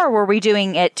 nor were we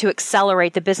doing it to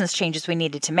accelerate the business changes we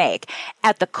needed to make.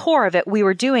 At the core of it, we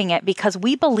were doing it because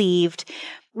we believed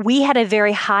we had a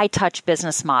very high touch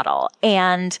business model.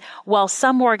 And while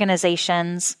some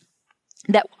organizations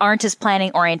that aren't as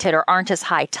planning oriented or aren't as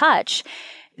high touch,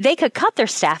 they could cut their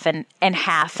staff in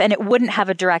half and it wouldn't have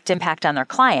a direct impact on their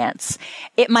clients.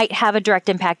 It might have a direct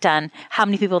impact on how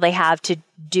many people they have to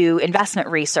do investment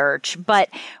research, but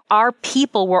our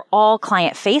people were all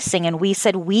client facing, and we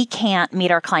said we can't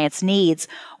meet our clients' needs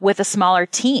with a smaller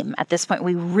team. At this point,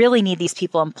 we really need these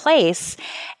people in place,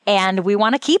 and we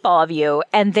want to keep all of you,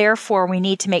 and therefore we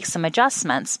need to make some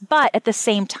adjustments. But at the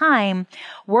same time,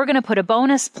 we're going to put a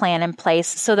bonus plan in place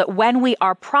so that when we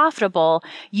are profitable,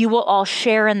 you will all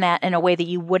share in that in a way that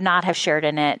you would not have shared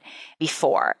in it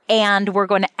before. And we're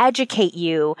going to educate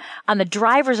you on the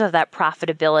drivers of that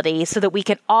profitability so that we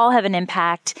can all have an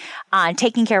impact on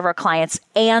taking care of our clients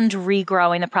and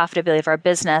regrowing the profitability of our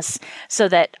business so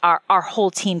that our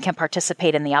whole team can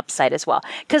participate in the upside as well.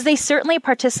 Because they certainly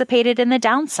participated in the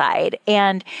downside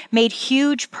and made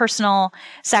huge personal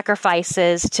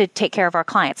sacrifices to take care of our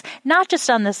clients, not just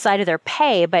on the side of their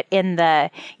pay, but in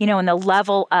the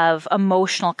level of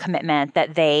emotional commitment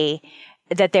that they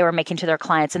were making to their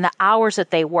clients and the hours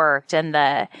that they worked. And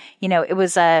it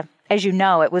was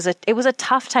a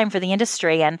tough time for the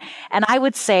industry. And I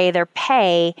would say their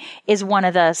pay is one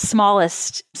of the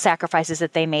smallest sacrifices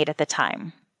that they made at the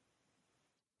time.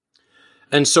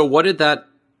 And so what did that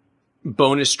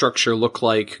bonus structure look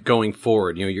like going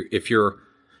forward? If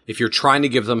you're trying to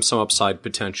give them some upside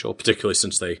potential, particularly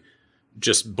since they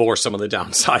just bore some of the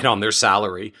downside on their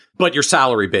salary, but you're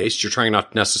salary based, you're trying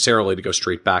not necessarily to go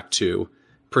straight back to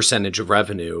percentage of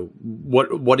revenue.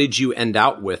 What did you end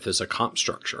out with as a comp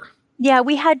structure? Yeah,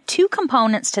 we had two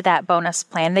components to that bonus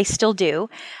plan. They still do.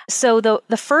 So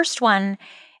the first one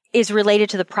is related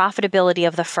to the profitability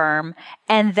of the firm,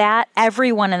 and that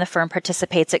everyone in the firm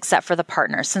participates except for the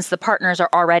partners. Since the partners are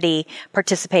already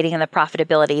participating in the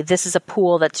profitability, this is a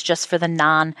pool that's just for the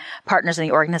non-partners in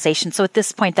the organization. So at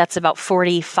this point, that's about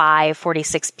 45,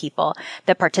 46 people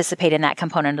that participate in that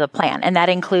component of the plan. And that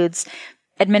includes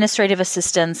administrative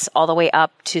assistants all the way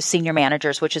up to senior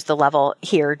managers, which is the level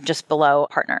here just below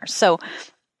partners. So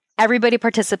everybody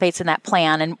participates in that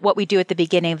plan. And what we do at the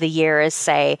beginning of the year is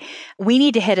say, we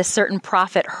need to hit a certain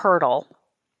profit hurdle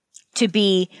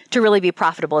to really be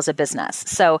profitable as a business.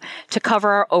 So to cover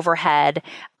our overhead,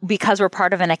 because we're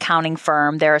part of an accounting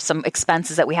firm, there are some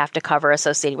expenses that we have to cover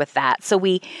associated with that. So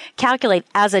we calculate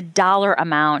as a dollar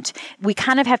amount, we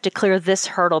kind of have to clear this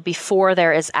hurdle before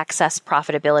there is excess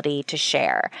profitability to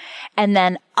share. And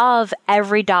then of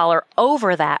every dollar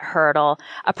over that hurdle,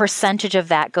 a percentage of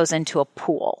that goes into a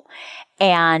pool,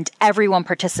 and everyone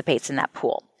participates in that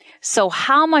pool. So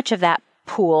how much of that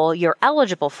pool you're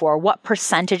eligible for, what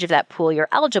percentage of that pool you're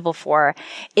eligible for,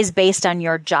 is based on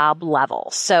your job level.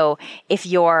 So if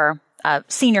you're a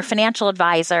senior financial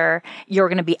advisor, you're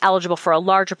going to be eligible for a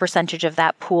larger percentage of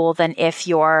that pool than if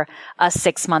you're a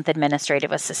 6-month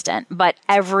administrative assistant. But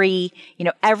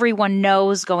everyone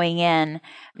knows going in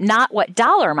not what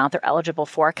dollar amount they're eligible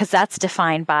for, because that's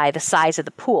defined by the size of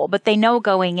the pool, but they know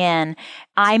going in,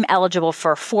 I'm eligible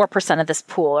for 4% of this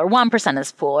pool, or 1% of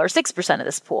this pool, or 6% of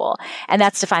this pool. And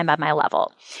that's defined by my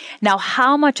level. Now,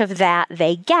 how much of that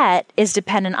they get is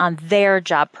dependent on their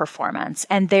job performance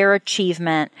and their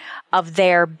achievement of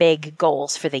their big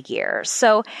goals for the year.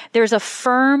 So there's a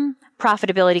firm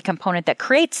profitability component that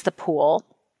creates the pool.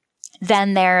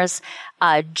 Then there's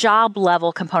a job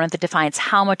level component that defines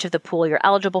how much of the pool you're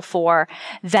eligible for.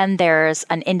 Then there's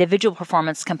an individual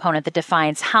performance component that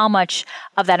defines how much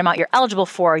of that amount you're eligible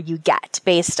for you get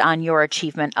based on your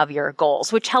achievement of your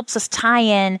goals, which helps us tie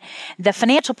in the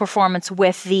financial performance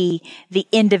with the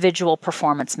individual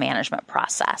performance management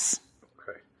process.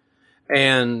 Okay.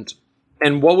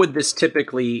 And what would this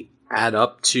typically add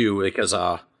up to, like, as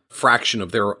a fraction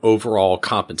of their overall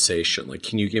compensation? Like,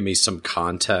 can you give me some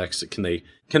context? Can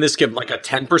this give like a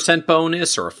 10%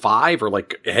 bonus or a 5%, or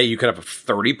like, hey, you could have a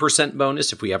 30%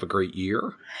 bonus if we have a great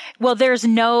year? Well,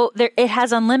 it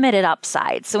has unlimited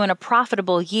upside. So in a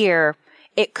profitable year,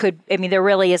 there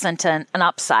really isn't an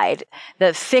upside.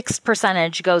 The fixed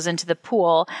percentage goes into the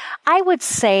pool. I would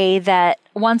say that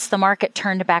once the market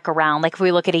turned back around, like if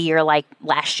we look at a year like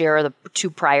last year or the 2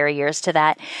 prior years to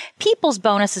that, people's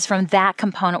bonuses from that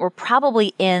component were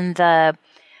probably in the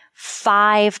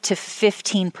 5 to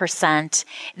 15%.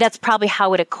 That's probably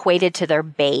how it equated to their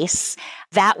base.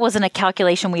 That wasn't a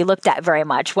calculation we looked at very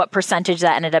much, what percentage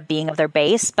that ended up being of their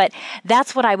base. But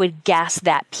that's what I would guess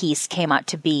that piece came out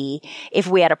to be if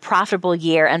we had a profitable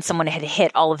year and someone had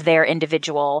hit all of their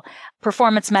individual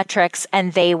performance metrics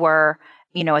and they were,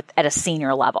 at a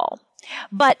senior level.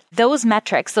 But those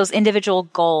metrics, those individual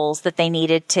goals that they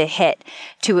needed to hit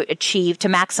to achieve, to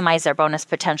maximize their bonus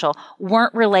potential,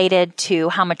 weren't related to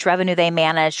how much revenue they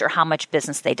managed or how much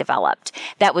business they developed.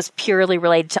 That was purely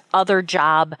related to other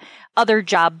job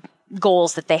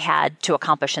goals that they had to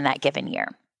accomplish in that given year.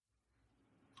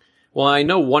 Well, I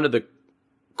know one of the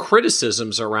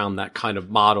criticisms around that kind of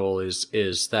model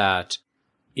is that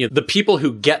the people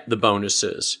who get the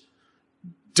bonuses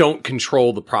don't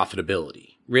control the profitability.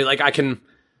 Really, like I can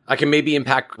maybe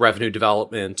impact revenue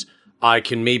development. I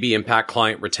can maybe impact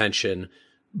client retention,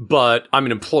 but I'm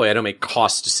an employee. I don't make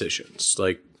cost decisions.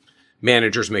 Like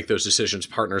managers make those decisions,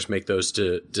 partners make those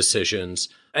decisions.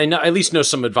 And I at least know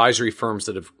some advisory firms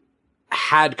that have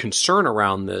had concern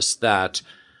around this, that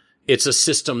it's a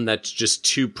system that's just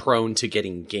too prone to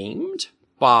getting gamed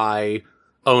by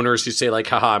owners who say like,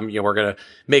 haha, we're going to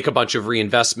make a bunch of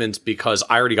reinvestments because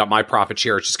I already got my profit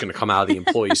share. It's just going to come out of the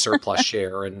employee surplus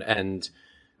share. And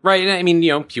right. And I mean,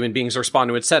 human beings respond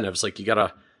to incentives. Like you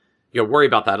got to, worry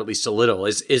about that at least a little.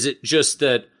 Is it just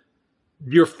that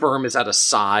your firm is at a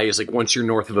size, like once you're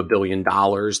north of $1 billion,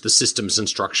 the systems and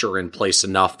structure are in place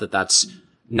enough that that's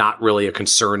not really a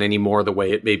concern anymore the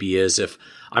way it maybe is if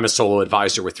I'm a solo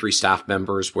advisor with 3 staff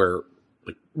members where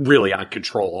like really I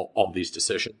control all these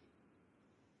decisions?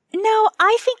 No,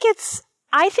 I think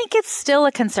it's still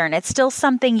a concern. It's still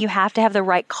something you have to have the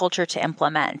right culture to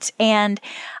implement. And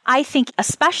I think,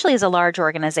 especially as a large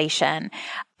organization,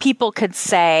 people could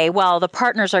say, well, the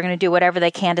partners are going to do whatever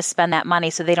they can to spend that money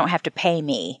so they don't have to pay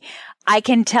me. I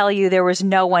can tell you there was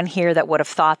no one here that would have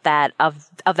thought that of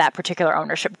that particular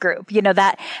ownership group.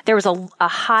 That there was a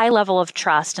high level of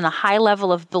trust and a high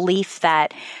level of belief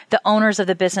that the owners of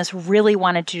the business really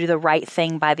wanted to do the right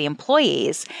thing by the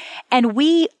employees. And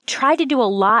we tried to do a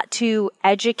lot to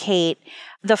educate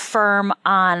the firm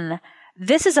on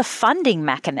this is a funding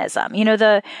mechanism.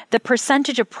 The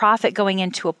percentage of profit going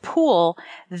into a pool,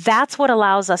 that's what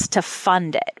allows us to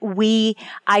fund it.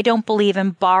 I don't believe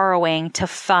in borrowing to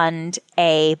fund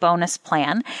a bonus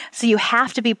plan. So you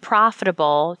have to be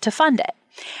profitable to fund it.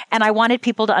 And I wanted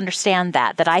people to understand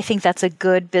that I think that's a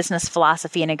good business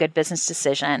philosophy and a good business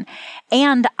decision.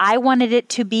 And I wanted it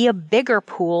to be a bigger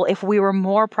pool if we were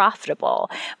more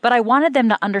profitable. But I wanted them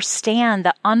to understand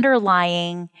the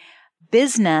underlying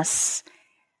business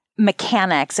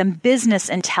mechanics and business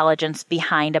intelligence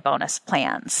behind a bonus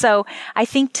plan. So I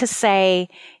think to say,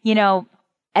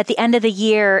 at the end of the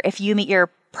year, if you meet your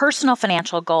personal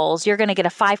financial goals, you're going to get a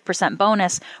 5%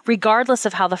 bonus, regardless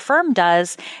of how the firm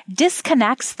does,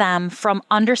 disconnects them from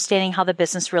understanding how the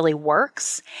business really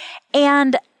works.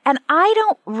 And I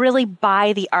don't really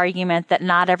buy the argument that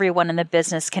not everyone in the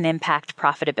business can impact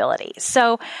profitability.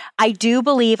 So I do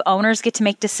believe owners get to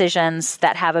make decisions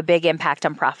that have a big impact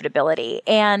on profitability.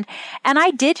 And I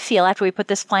did feel after we put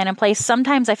this plan in place,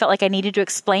 sometimes I felt like I needed to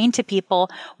explain to people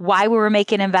why we were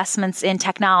making investments in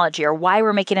technology or why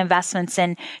we're making investments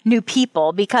in new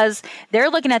people, because they're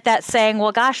looking at that saying,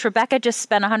 well, gosh, Rebecca just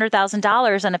spent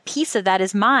 $100,000 and a piece of that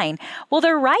is mine. Well,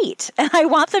 they're right. And I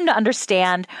want them to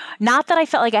understand, not that I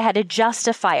felt like I had to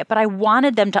justify it, but I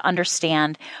wanted them to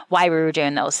understand why we were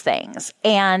doing those things.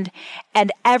 And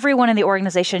everyone in the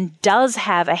organization does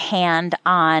have a hand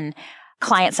on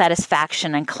client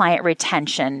satisfaction and client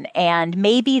retention. And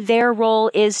maybe their role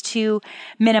is to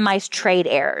minimize trade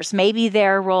errors. Maybe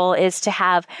their role is to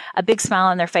have a big smile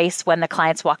on their face when the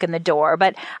clients walk in the door.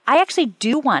 But I actually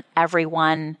do want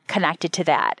everyone connected to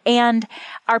that. And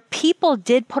our people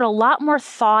did put a lot more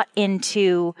thought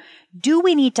into, do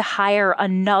we need to hire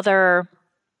another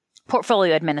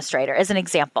portfolio administrator, as an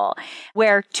example,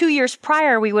 where 2 years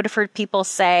prior, we would have heard people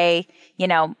say,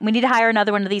 we need to hire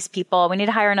another one of these people. We need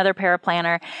to hire another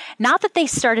paraplanner. Not that they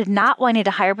started not wanting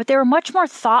to hire, but they were much more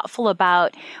thoughtful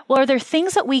about, well, are there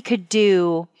things that we could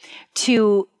do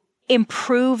to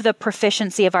improve the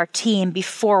proficiency of our team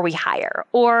before we hire?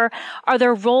 Or are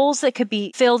there roles that could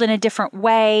be filled in a different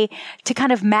way to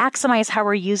kind of maximize how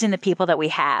we're using the people that we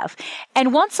have?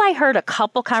 And once I heard a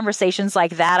couple conversations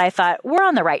like that, I thought, we're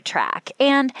on the right track.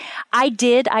 And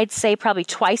I'd say probably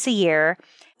twice a year,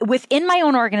 within my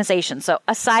own organization. So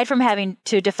aside from having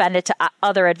to defend it to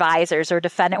other advisors or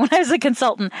defend it when I was a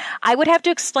consultant, I would have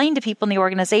to explain to people in the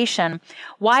organization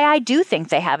why I do think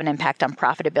they have an impact on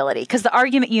profitability. Because the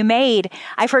argument you made,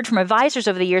 I've heard from advisors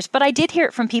over the years, but I did hear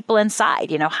it from people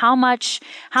inside. How much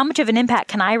of an impact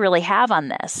can I really have on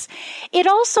this? It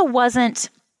also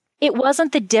wasn't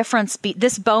the difference.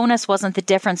 This bonus wasn't the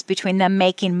difference between them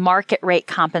making market rate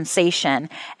compensation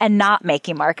and not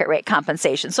making market rate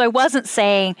compensation. So I wasn't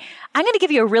saying, I'm going to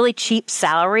give you a really cheap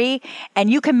salary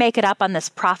and you can make it up on this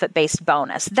profit-based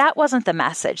bonus. That wasn't the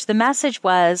message. The message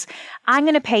was, I'm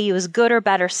going to pay you as good or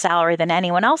better salary than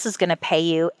anyone else is going to pay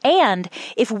you. And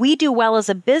if we do well as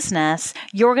a business,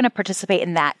 you're going to participate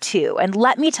in that too. And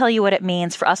let me tell you what it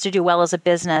means for us to do well as a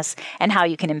business and how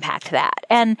you can impact that.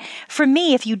 And for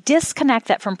me, if you disconnect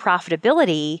that from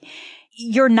profitability,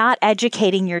 you're not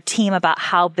educating your team about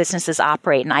how businesses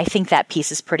operate. And I think that piece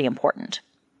is pretty important.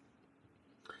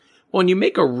 Well, and you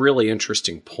make a really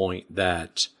interesting point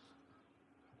that,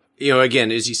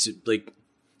 again, as you said,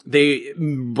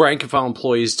 rank and file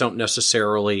employees don't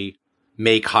necessarily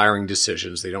make hiring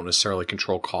decisions. They don't necessarily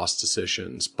control cost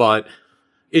decisions, but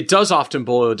it does often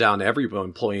boil down to every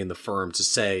employee in the firm to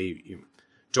say,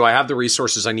 do I have the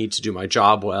resources I need to do my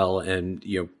job well? And,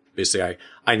 basically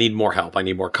I need more help. I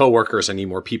need more coworkers. I need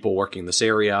more people working in this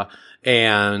area.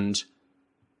 And,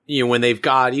 when they've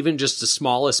got even just the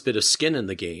smallest bit of skin in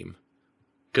the game,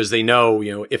 because they know,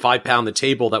 if I pound the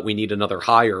table that we need another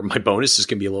hire, my bonus is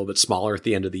going to be a little bit smaller at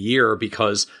the end of the year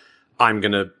because I'm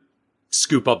going to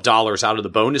scoop up dollars out of the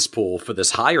bonus pool for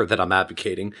this hire that I'm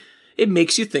advocating. It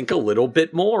makes you think a little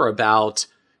bit more about,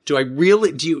 do I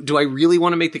really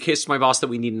want to make the case to my boss that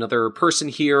we need another person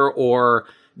here, or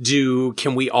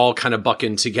can we all kind of buck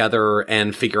in together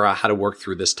and figure out how to work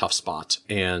through this tough spot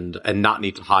and not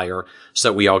need to hire so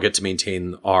that we all get to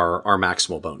maintain our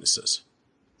maximal bonuses?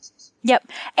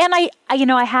 Yep. And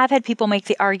I have had people make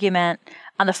the argument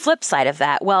on the flip side of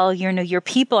that. Well, your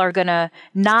people are going to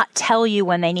not tell you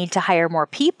when they need to hire more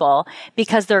people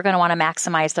because they're going to want to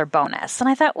maximize their bonus. And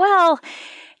I thought, well,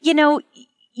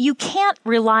 you can't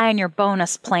rely on your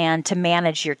bonus plan to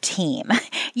manage your team.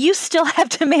 You still have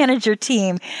to manage your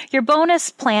team. Your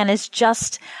bonus plan is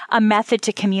just a method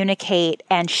to communicate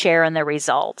and share in the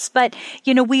results. But,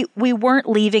 we weren't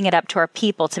leaving it up to our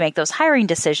people to make those hiring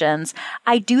decisions.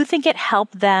 I do think it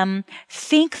helped them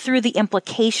think through the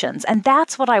implications. And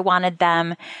that's what I wanted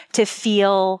them to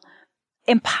feel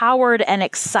empowered and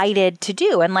excited to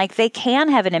do. And they can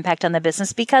have an impact on the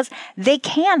business because they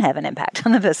can have an impact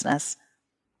on the business.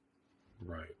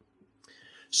 Right.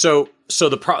 So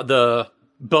the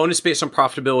bonus based on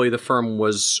profitability of the firm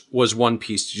was one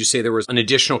piece. Did you say there was an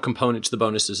additional component to the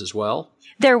bonuses as well?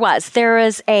 There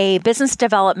is a business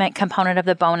development component of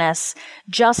the bonus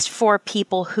just for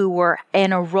people who were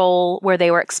in a role where they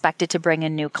were expected to bring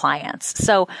in new clients.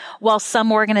 So while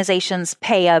some organizations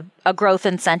pay a growth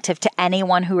incentive to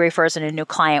anyone who refers in a new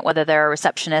client, whether they're a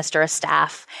receptionist or a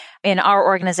staff, in our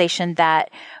organization,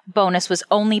 that bonus was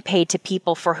only paid to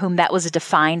people for whom that was a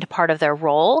defined part of their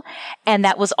role. And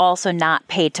that was also not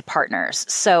paid to partners.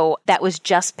 So that was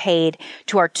just paid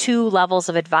to our 2 levels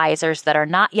of advisors that are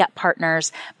not yet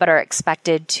partners, but are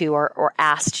expected to or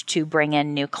asked to bring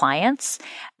in new clients.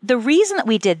 The reason that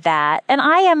we did that, and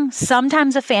I am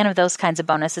sometimes a fan of those kinds of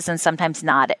bonuses and sometimes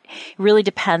not. It really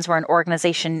depends where an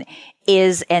organization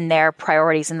is in their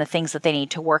priorities and the things that they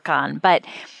need to work on. But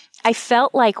I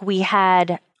felt like we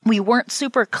weren't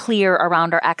super clear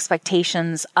around our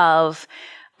expectations of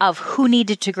who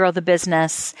needed to grow the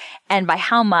business and by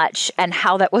how much and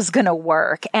how that was going to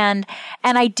work. And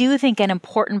I do think an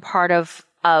important part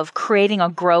of creating a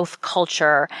growth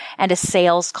culture and a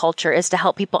sales culture is to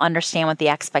help people understand what the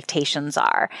expectations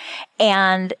are.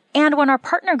 And when our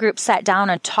partner group sat down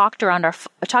and talked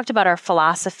about our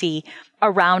philosophy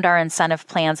around our incentive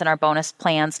plans and our bonus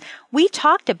plans, we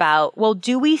talked about, well,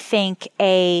 do we think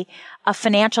a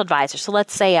financial advisor, so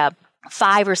let's say a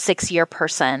 5 or 6 year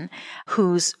person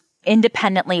who's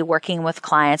independently working with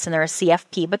clients and they're a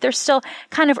CFP, but they're still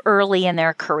kind of early in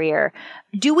their career,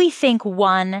 do we think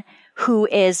one who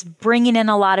is bringing in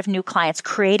a lot of new clients,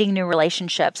 creating new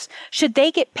relationships, should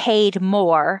they get paid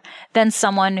more than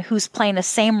someone who's playing the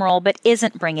same role but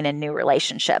isn't bringing in new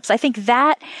relationships? I think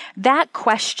that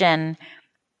question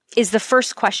is the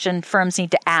first question firms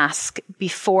need to ask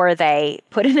before they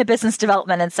put in a business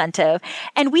development incentive.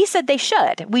 And we said they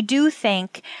should. We do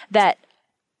think that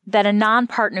a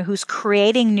non-partner who's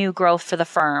creating new growth for the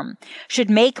firm should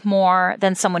make more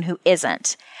than someone who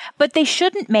isn't. But they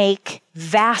shouldn't make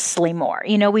vastly more.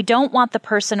 We don't want the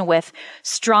person with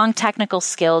strong technical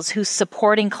skills who's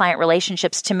supporting client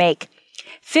relationships to make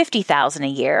 $50,000 a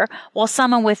year, while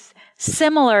someone with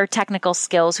similar technical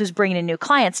skills who's bringing in new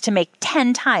clients to make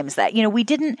 10 times that.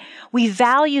 We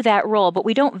value that role, but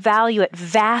we don't value it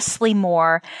vastly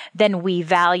more than we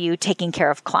value taking care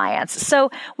of clients.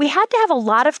 So we had to have a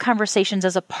lot of conversations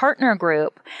as a partner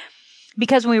group,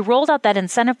 because when we rolled out that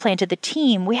incentive plan to the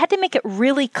team, we had to make it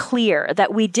really clear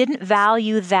that we didn't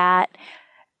value that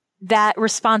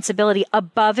responsibility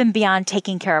above and beyond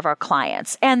taking care of our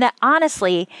clients. And that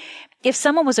honestly, if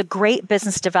someone was a great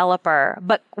business developer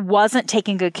but wasn't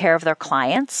taking good care of their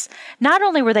clients, not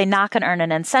only were they not going to earn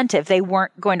an incentive, they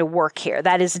weren't going to work here.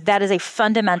 That is a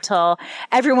fundamental.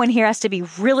 Everyone here has to be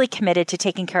really committed to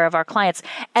taking care of our clients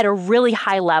at a really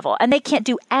high level. And they can't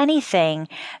do anything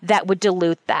that would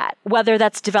dilute that, whether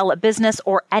that's develop business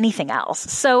or anything else.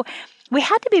 So we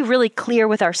had to be really clear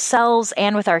with ourselves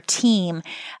and with our team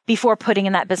before putting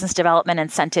in that business development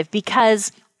incentive,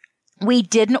 because we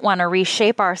didn't want to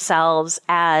reshape ourselves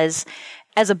as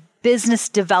a business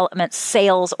development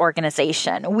sales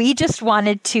organization. We just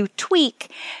wanted to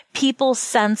tweak people's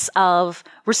sense of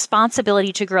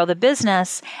responsibility to grow the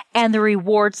business and the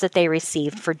rewards that they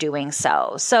received for doing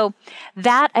so. So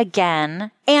that again,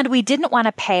 and we didn't want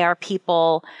to pay our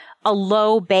people a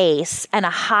low base and a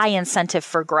high incentive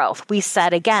for growth. We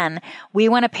said, again, we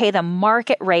want to pay them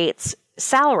market rates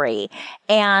salary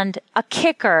and a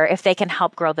kicker if they can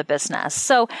help grow the business.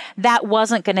 So that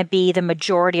wasn't going to be the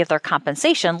majority of their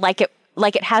compensation like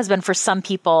it has been for some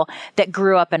people that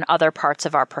grew up in other parts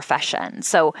of our profession.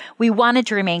 So we wanted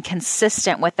to remain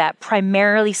consistent with that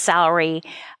primarily salary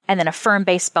and then a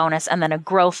firm-based bonus and then a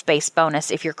growth-based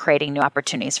bonus if you're creating new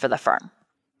opportunities for the firm.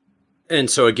 And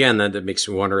so again, that makes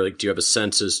me wonder, do you have a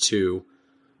sense as to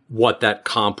what that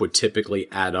comp would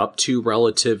typically add up to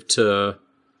relative to,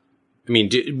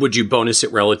 would you bonus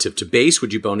it relative to base?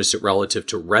 Would you bonus it relative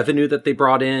to revenue that they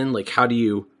brought in? How do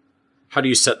you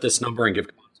set this number and give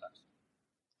context?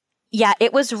 Yeah,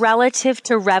 it was relative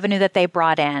to revenue that they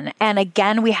brought in. And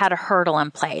again, we had a hurdle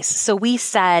in place. So we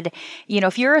said,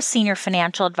 if you're a senior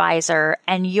financial advisor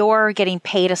and you're getting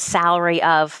paid a salary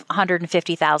of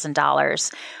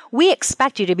 $150,000, we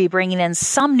expect you to be bringing in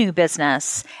some new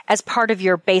business as part of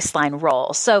your baseline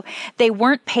role. So they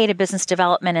weren't paid a business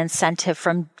development incentive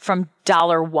from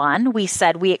dollar one. We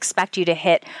said we expect you to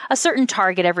hit a certain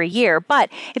target every year, but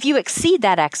if you exceed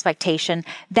that expectation,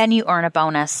 then you earn a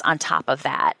bonus on top of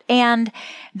that. And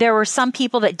there were some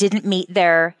people that didn't meet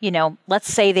their,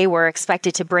 let's say they were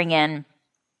expected to bring in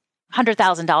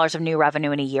 $100,000 of new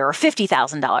revenue in a year or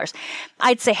 $50,000.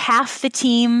 I'd say half the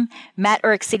team met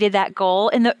or exceeded that goal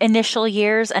in the initial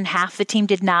years and half the team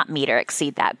did not meet or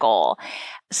exceed that goal.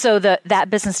 So that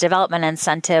business development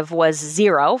incentive was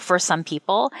zero for some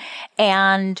people.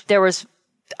 And there was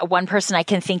One person I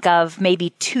can think of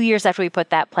maybe 2 years after we put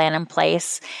that plan in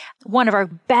place, one of our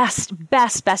best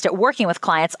at working with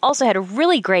clients, also had a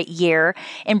really great year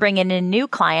in bringing in new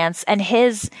clients. And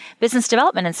his business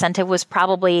development incentive was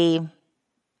probably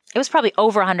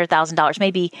over $100,000,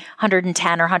 maybe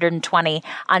 110 or 120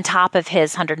 on top of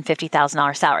his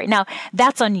 $150,000 salary. Now,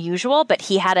 that's unusual, but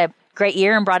he had a great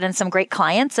year and brought in some great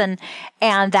clients, and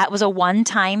that was a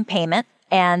one-time payment.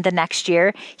 And the next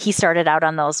year, he started out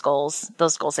on those goals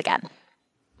again.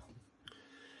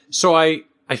 So I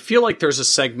feel like there's a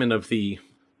segment of the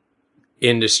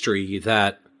industry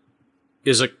that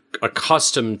is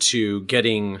accustomed to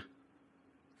getting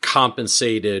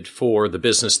compensated for the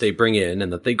business they bring in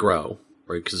and that they grow,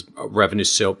 right? Because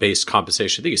revenue-based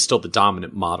compensation, I think, is still the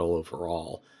dominant model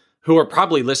overall, who are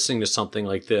probably listening to something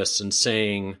like this and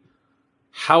saying,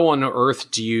 how on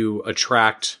earth do you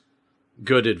attract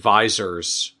good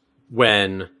advisors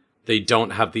when they don't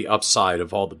have the upside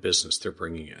of all the business they're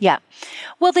bringing in? Yeah.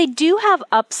 Well, they do have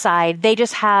upside. They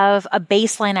just have a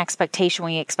baseline expectation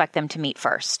when you expect them to meet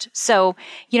first. So,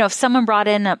 if someone brought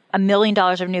in $1 million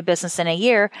of new business in a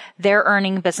year, they're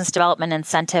earning business development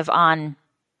incentive on,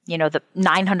 the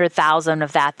 900,000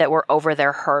 of that were over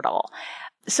their hurdle.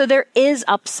 So there is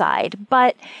upside,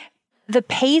 but the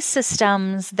pay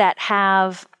systems that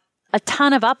have a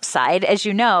ton of upside, as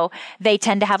you know, they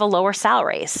tend to have a lower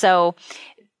salary. So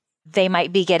they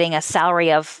might be getting a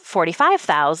salary of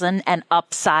 $45,000 and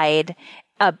upside,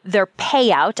 their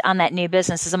payout on that new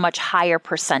business is a much higher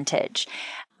percentage.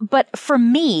 But for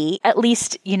me, at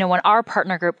least, when our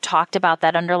partner group talked about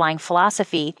that underlying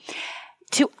philosophy,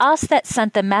 to us that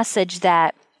sent the message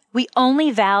that we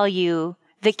only value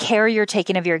the care you're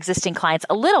taking of your existing clients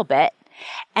a little bit,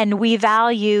 and we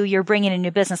value your bringing in new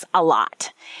business a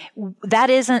lot. That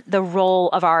isn't the role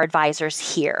of our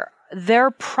advisors here.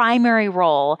 Their primary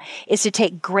role is to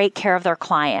take great care of their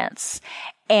clients.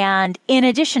 And in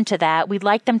addition to that, we'd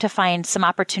like them to find some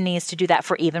opportunities to do that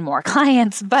for even more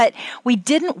clients. But we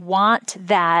didn't want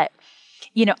that.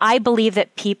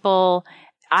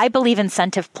 I believe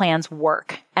incentive plans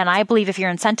work. And I believe if your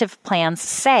incentive plans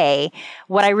say,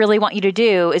 what I really want you to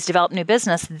do is develop new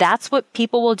business, that's what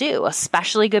people will do,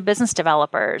 especially good business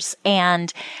developers.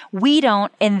 And we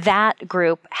don't, in that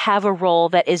group, have a role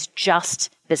that is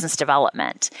just business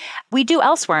development. We do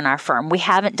elsewhere in our firm. We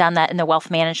haven't done that in the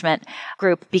wealth management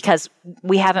group because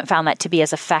we haven't found that to be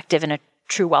as effective in a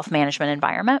true wealth management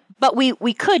environment. But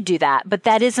we could do that, but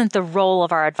that isn't the role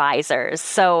of our advisors.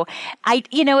 So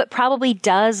it probably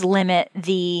does limit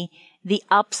the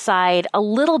upside a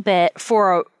little bit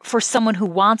for someone who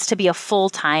wants to be a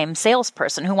full-time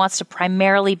salesperson, who wants to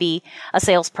primarily be a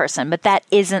salesperson, but that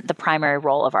isn't the primary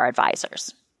role of our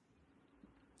advisors.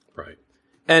 Right.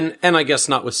 And I guess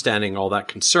notwithstanding all that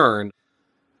concern,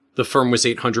 the firm was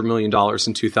 $800 million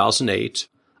in 2008.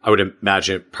 I would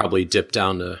imagine it probably dipped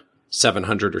down to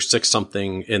 700 or 6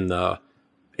 something in the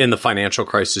financial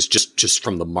crisis, just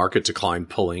from the market decline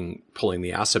pulling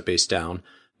the asset base down.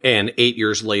 And 8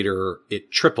 years later,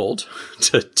 it tripled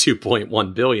to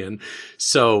 2.1 billion.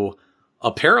 So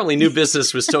apparently new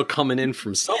business was still coming in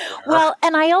from somewhere. Well,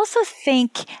 and I also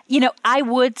think, I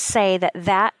would say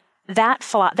that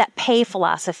pay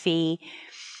philosophy,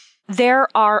 there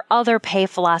are other pay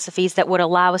philosophies that would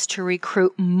allow us to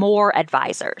recruit more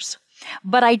advisors.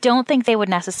 But I don't think they would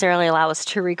necessarily allow us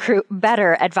to recruit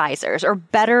better advisors or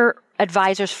better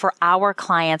advisors for our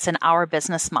clients and our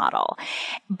business model.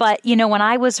 But, when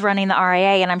I was running the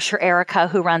RIA, and I'm sure Erica,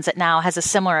 who runs it now, has a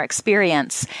similar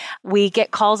experience, we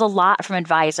get calls a lot from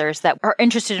advisors that are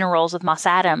interested in roles with Moss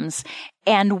Adams.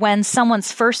 And when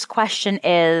someone's first question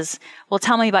is, well,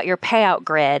 tell me about your payout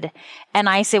grid. And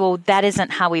I say, well, that isn't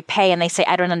how we pay. And they say,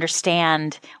 I don't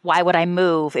understand. Why would I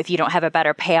move if you don't have a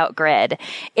better payout grid?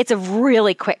 It's a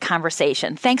really quick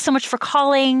conversation. Thanks so much for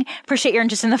calling. Appreciate your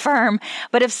interest in the firm.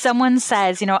 But if someone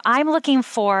says, I'm looking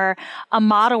for a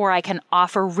model where I can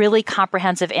offer really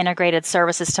comprehensive integrated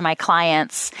services to my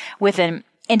clients with an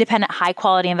independent, high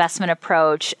quality investment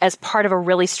approach as part of a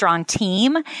really strong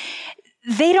team,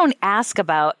 they don't ask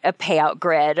about a payout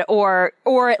grid, or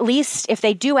at least if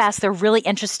they do ask, they're really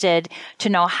interested to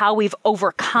know how we've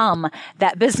overcome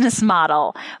that business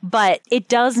model. But it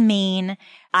does mean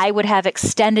I would have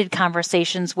extended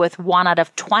conversations with 1 out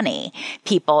of 20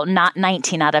 people, not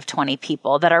 19 out of 20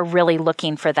 people that are really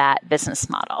looking for that business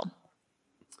model.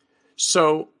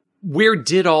 So where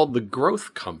did all the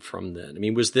growth come from then? I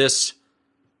mean, was this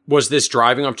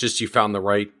driving up, just you found the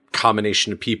right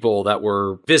combination of people that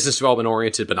were business development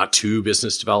oriented, but not too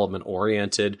business development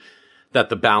oriented, that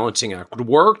the balancing act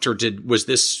worked? Or was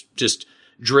this just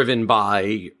driven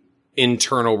by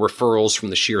internal referrals from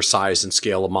the sheer size and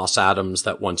scale of Moss Adams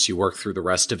that once you work through the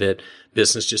rest of it,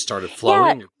 business just started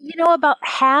flowing? Yeah, about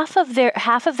half of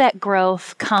that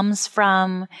growth comes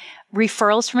from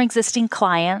referrals from existing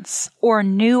clients or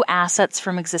new assets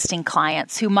from existing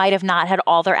clients who might have not had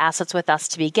all their assets with us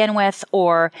to begin with,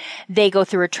 or they go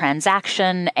through a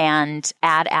transaction and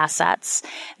add assets.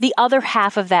 The other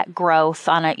half of that growth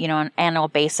on an annual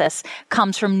basis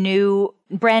comes from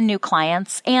brand new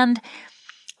clients. And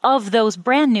of those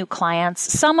brand new clients,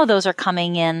 some of those are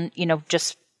coming in,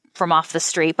 just from off the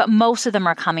street, but most of them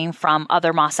are coming from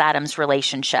other Moss Adams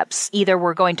relationships. Either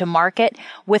we're going to market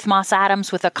with Moss Adams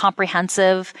with a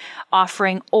comprehensive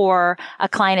offering, or a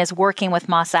client is working with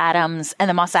Moss Adams and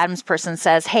the Moss Adams person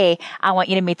says, "Hey, I want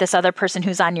you to meet this other person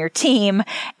who's on your team."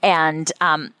 And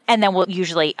then we'll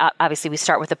usually, obviously we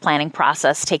start with the planning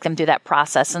process, take them through that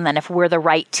process. And then if we're the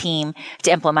right team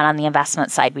to implement on the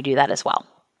investment side, we do that as well.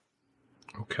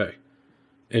 Okay.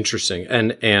 Interesting.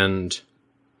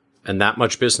 And that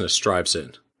much business drives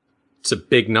in. It's a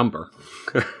big number.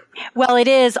 Well, it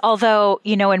is. Although,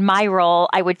 in my role,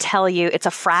 I would tell you it's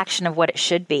a fraction of what it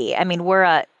should be. I mean,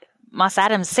 we're Moss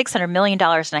Adams, $600 million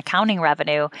in accounting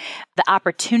revenue. The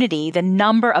opportunity, the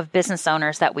number of business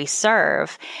owners that we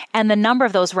serve, and the number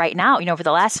of those right now, over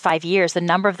the last 5 years, the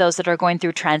number of those that are going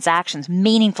through transactions,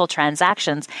 meaningful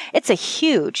transactions, it's a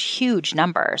huge, huge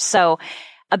number. So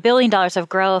 $1 billion of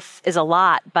growth is a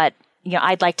lot, but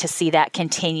I'd like to see that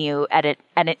continue at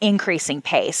an increasing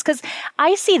pace, because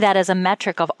I see that as a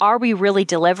metric of, are we really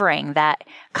delivering that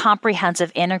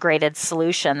comprehensive integrated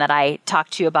solution that I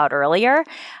talked to you about earlier?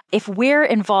 If we're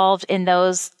involved in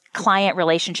those client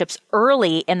relationships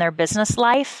early in their business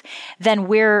life, then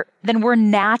we're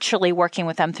naturally working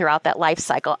with them throughout that life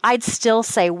cycle. I'd still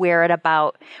say we're at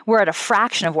a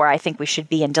fraction of where I think we should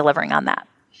be in delivering on that.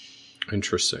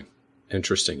 Interesting.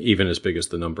 Even as big as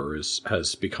the number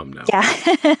has become now.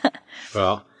 Yeah.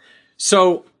 Well,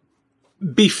 so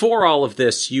before all of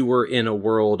this, you were in a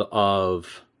world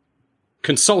of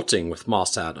consulting with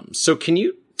Moss Adams. So can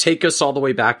you take us all the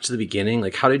way back to the beginning?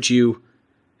 Like, how did you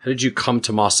come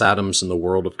to Moss Adams in the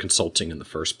world of consulting in the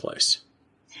first place?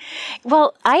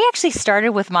 Well, I actually started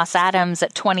with Moss Adams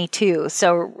at 22.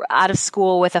 So out of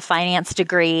school with a finance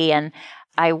degree, and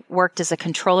I worked as a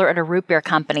controller at a root beer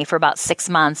company for about 6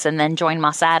 months, and then joined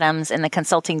Moss Adams in the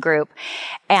consulting group.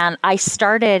 And I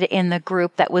started in the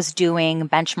group that was doing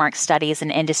benchmark studies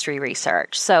and industry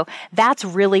research. So that's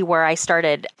really where I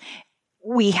started.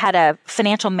 We had a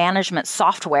financial management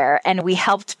software, and we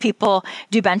helped people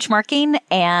do benchmarking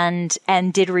and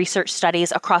did research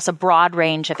studies across a broad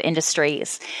range of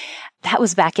industries. That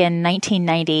was back in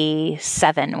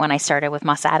 1997 when I started with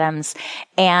Moss Adams.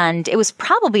 And it was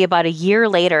probably about a year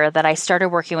later that I started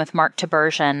working with Mark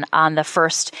Tibergien on the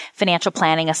first Financial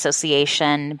Planning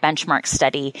Association benchmark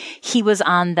study. He was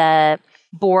on the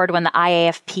board when the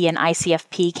IAFP and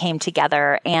ICFP came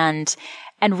together, and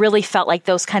really felt like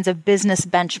those kinds of business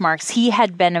benchmarks. He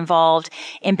had been involved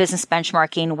in business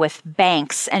benchmarking with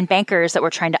banks and bankers that were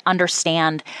trying to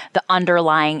understand the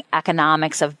underlying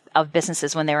economics of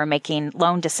businesses when they were making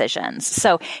loan decisions.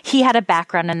 So he had a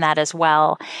background in that as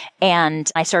well.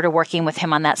 And I started working with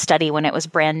him on that study when it was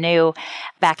brand new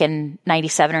back in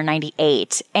 97 or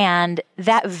 98. And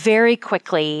that very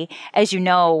quickly, as you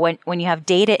know, when you have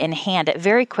data in hand, it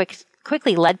very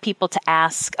quickly led people to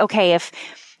ask, okay, if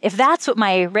that's what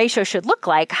my ratio should look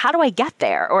like, how do I get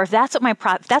there? Or if that's what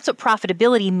that's what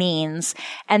profitability means,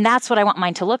 and that's what I want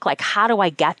mine to look like, how do I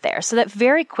get there? So that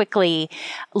very quickly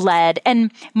led,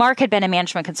 and Mark had been a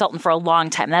management consultant for a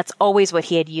long time. That's always what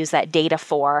he had used that data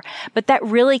for. But that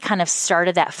really kind of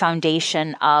started that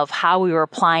foundation of how we were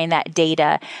applying that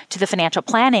data to the financial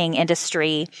planning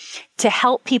industry to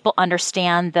help people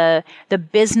understand the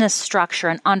business structure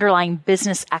and underlying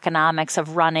business economics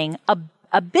of running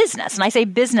a business. And I say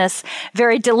business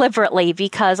very deliberately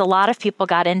because a lot of people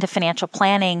got into financial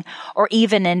planning or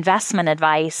even investment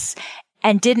advice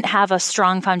and didn't have a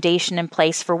strong foundation in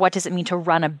place for what does it mean to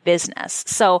run a business.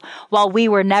 So while we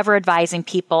were never advising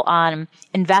people on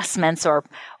investments or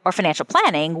financial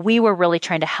planning, we were really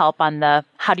trying to help on the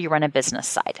how do you run a business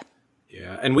side.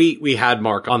 Yeah. And we had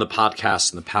Mark on the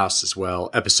podcast in the past as well,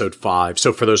 episode 5.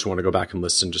 So for those who want to go back and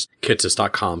listen, just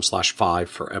kitces.com/5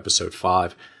 for episode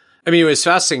 5. I mean, it was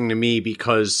fascinating to me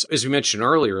because, as we mentioned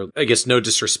earlier, I guess no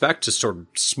disrespect to sort of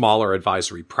smaller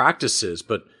advisory practices,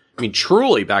 but I mean,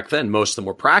 truly back then, most of them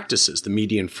were practices. The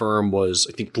median firm was,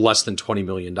 I think, less than $20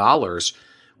 million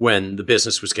when the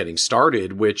business was getting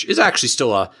started, which is actually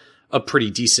still a a pretty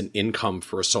decent income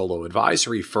for a solo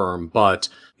advisory firm. But,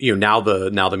 now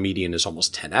the median is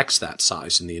almost 10x that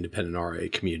size in the independent RIA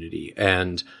community.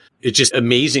 And it's just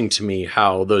amazing to me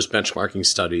how those benchmarking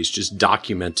studies just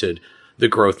documented the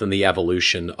growth and the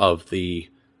evolution of the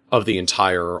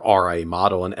entire RIA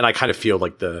model. And I kind of feel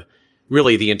like the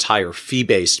entire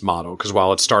fee-based model, because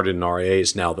while it started in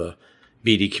RIAs, now the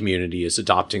BD community is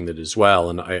adopting that as well.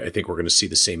 And I think we're going to see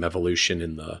the same evolution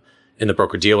in the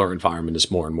broker-dealer environment as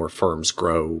more and more firms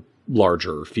grow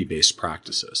larger fee-based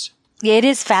practices. Yeah, it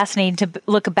is fascinating to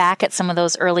look back at some of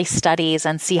those early studies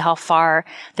and see how far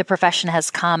the profession has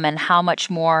come and how much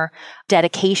more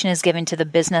dedication is given to the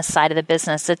business side of the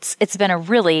business. It's been a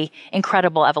really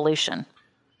incredible evolution.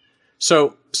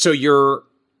 So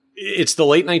it's the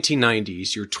late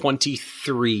 1990s. You're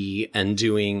 23 and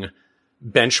doing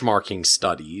benchmarking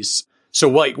studies. So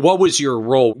what was your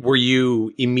role? Were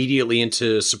you immediately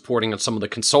into supporting on some of the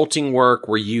consulting work?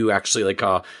 Were you actually like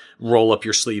roll up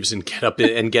your sleeves and get up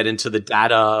and get into the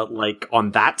data, like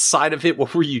on that side of it?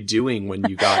 What were you doing when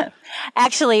you got?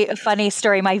 Actually, a funny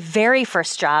story. My very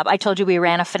first job, I told you we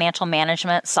ran a financial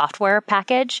management software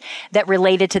package that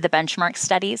related to the benchmark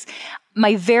studies.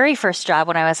 My very first job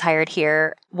when I was hired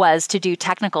here was to do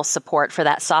technical support for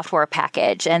that software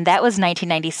package. And that was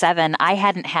 1997. I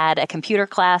hadn't had a computer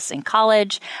class in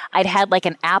college. I'd had like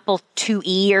an Apple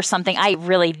IIe or something. I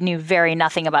really knew very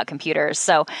nothing about computers.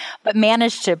 But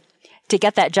managed to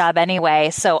get that job anyway.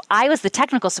 So I was the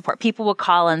technical support. People would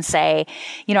call and say,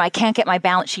 I can't get my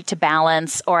balance sheet to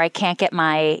balance, or I can't get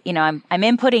my, I'm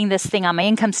inputting this thing on my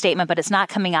income statement, but it's not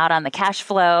coming out on the cash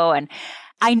flow. And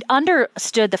I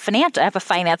understood I have a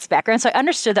finance background, so I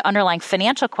understood the underlying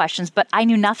financial questions, but I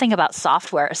knew nothing about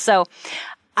software. So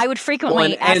I would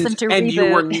frequently ask them to reboot. And you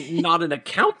were not an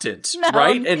accountant, no.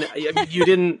 Right?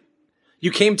 And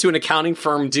you came to an accounting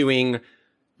firm doing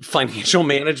financial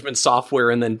management software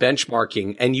and then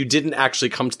benchmarking, and you didn't actually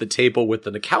come to the table with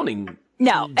an accounting.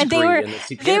 No, and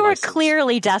they were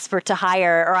clearly desperate to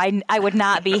hire, or I would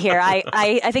not be here.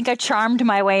 I think I charmed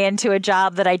my way into a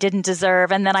job that I didn't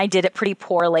deserve, and then I did it pretty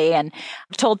poorly and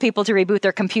told people to reboot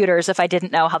their computers if I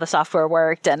didn't know how the software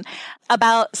worked. And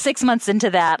about 6 months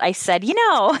into that, I said,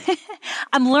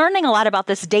 I'm learning a lot about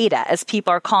this data as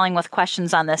people are calling with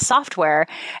questions on this software,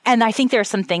 and I think there are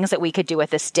some things that we could do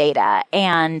with this data.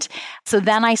 And so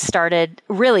then I started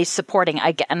really supporting,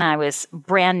 again, I was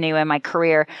brand new in my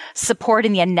career, supporting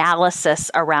the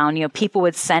analysis around, people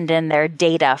would send in their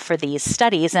data for these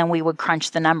studies and we would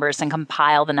crunch the numbers and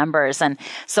compile the numbers. And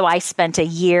so I spent a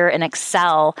year in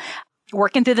Excel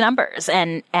working through the numbers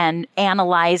and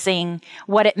analyzing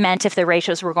what it meant if the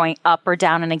ratios were going up or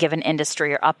down in a given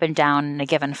industry or up and down in a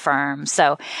given firm.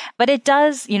 So, but it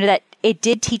does, that it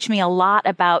did teach me a lot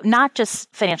about not just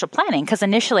financial planning, because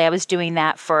initially I was doing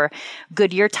that for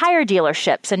Goodyear tire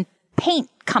dealerships and paint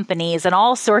companies and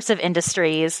all sorts of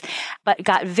industries, but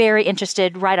got very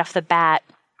interested right off the bat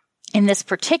in this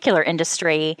particular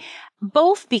industry,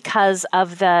 both because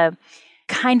of the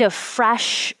kind of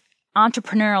fresh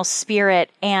entrepreneurial spirit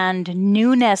and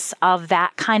newness of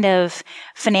that kind of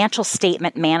financial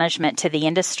statement management to the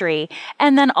industry.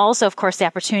 And then also, of course, the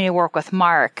opportunity to work with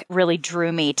Mark really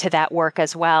drew me to that work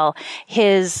as well.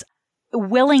 His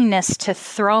willingness to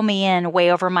throw me in way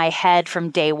over my head from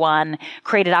day one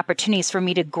created opportunities for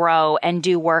me to grow and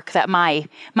do work that my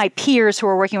peers who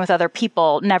were working with other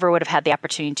people never would have had the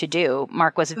opportunity to do.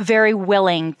 Mark was very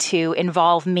willing to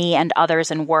involve me and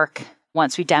others in work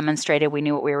once we demonstrated we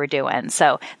knew what we were doing.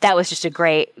 So that was just a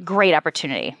great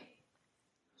opportunity.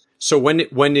 So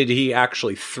when did he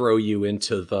actually throw you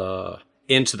into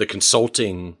the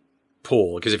consulting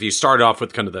pool? Because if you started off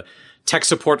with kind of the tech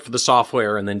support for the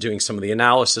software and then doing some of the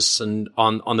analysis and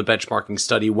on the benchmarking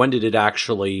study, when did it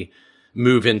actually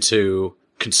move into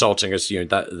consulting as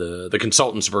the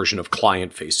consultant's version of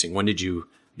client facing? When did you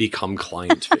become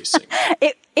client facing?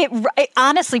 It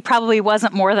honestly probably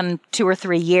wasn't more than 2 or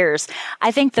 3 years.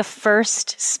 I think the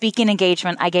first speaking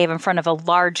engagement I gave in front of a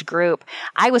large group,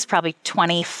 I was probably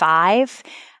 25,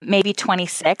 maybe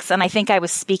 26. And I think I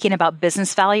was speaking about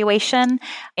business valuation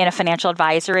in a financial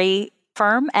advisory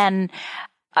firm. And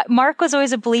Mark was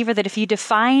always a believer that if you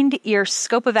defined your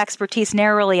scope of expertise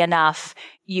narrowly enough,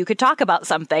 you could talk about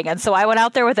something. And so I went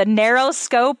out there with a narrow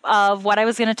scope of what I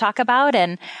was going to talk about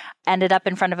and ended up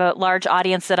in front of a large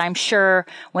audience that I'm sure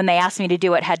when they asked me to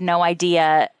do it had no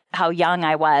idea how young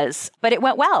I was, but it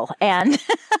went well. And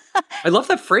I love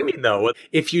that framing though.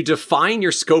 If you define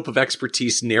your scope of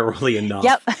expertise narrowly enough,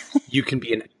 yep. You can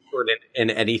be an expert in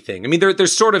anything. I mean,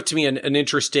 there's sort of to me an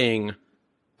interesting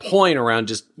point around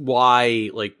just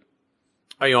why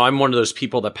I'm one of those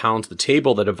people that pounds the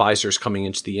table that advisors coming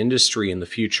into the industry in the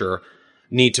future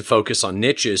need to focus on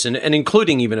niches, and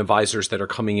including even advisors that are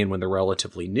coming in when they're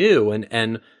relatively new.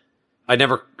 And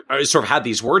I sort of had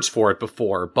these words for it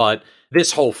before, but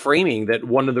this whole framing that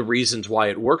one of the reasons why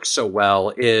it works so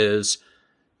well is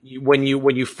when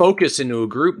you focus into a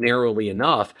group narrowly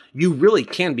enough, you really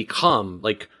can become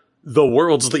like the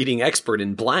world's leading expert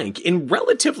in blank in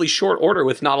relatively short order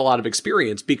with not a lot of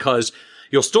experience, because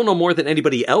you'll still know more than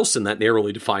anybody else in that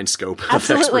narrowly defined scope of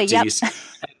expertise. Yep.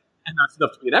 And that's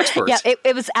enough to be an expert. Yeah,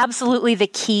 it was absolutely the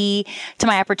key to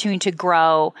my opportunity to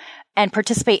grow and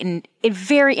participate in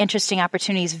very interesting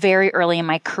opportunities very early in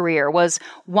my career. Was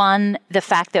one, the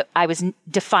fact that I was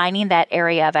defining that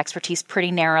area of expertise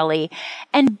pretty narrowly,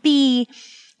 and B,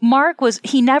 Mark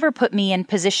he never put me in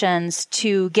positions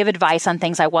to give advice on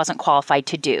things I wasn't qualified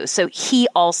to do. So he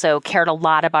also cared a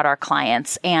lot about our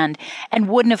clients and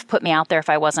wouldn't have put me out there if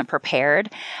I wasn't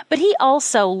prepared. But he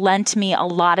also lent me a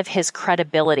lot of his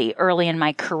credibility early in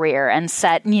my career and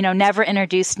said, never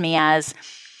introduced me as,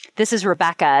 this is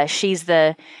Rebecca. She's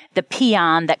the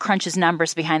peon that crunches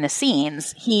numbers behind the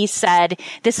scenes. He said,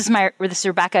 this is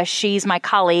Rebecca. She's my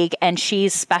colleague and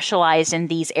she's specialized in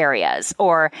these areas.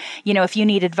 Or, if you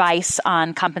need advice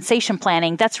on compensation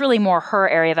planning, that's really more her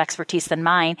area of expertise than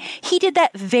mine. He did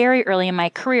that very early in my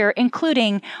career,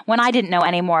 including when I didn't know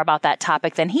any more about that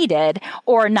topic than he did,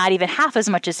 or not even half as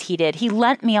much as he did. He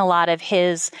lent me a lot of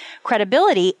his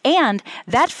credibility, and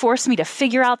that forced me to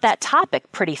figure out that topic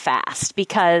pretty fast,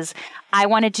 because I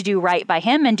wanted to do right by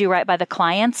him and do right by the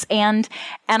clients. And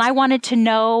I wanted to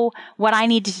know what I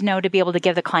needed to know to be able to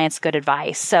give the clients good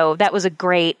advice. So that was a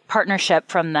great partnership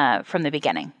from the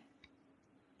beginning.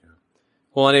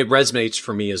 Well, and it resonates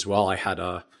for me as well. I had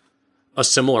a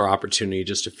similar opportunity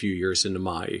just a few years into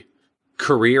my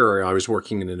career. I was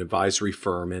working in an advisory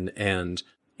firm, and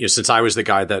since I was the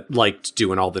guy that liked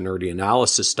doing all the nerdy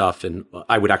analysis stuff, and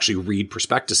I would actually read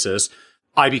prospectuses,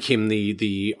 I became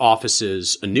the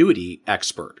office's annuity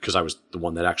expert because I was the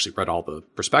one that actually read all the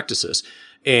prospectuses.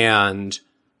 And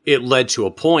it led to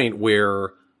a point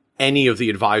where any of the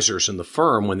advisors in the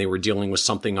firm, when they were dealing with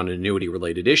something on an annuity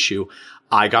related issue,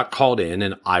 I got called in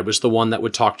and I was the one that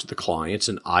would talk to the clients,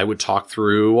 and I would talk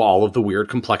through all of the weird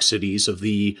complexities of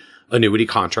the annuity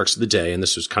contracts of the day. And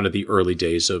this was kind of the early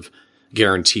days of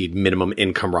guaranteed minimum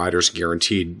income riders,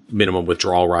 guaranteed minimum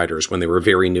withdrawal riders, when they were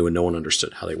very new and no one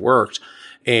understood how they worked.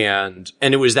 And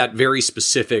it was that very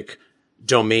specific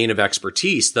domain of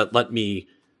expertise that let me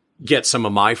get some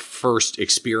of my first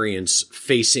experience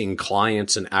facing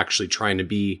clients and actually trying to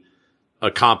be a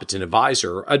competent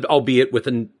advisor, albeit with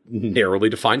a narrowly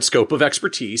defined scope of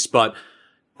expertise. But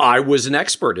I was an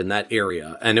expert in that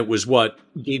area, and it was what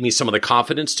gave me some of the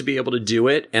confidence to be able to do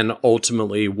it, and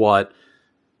ultimately what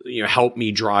helped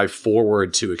me drive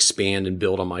forward to expand and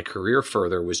build on my career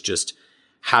further, was just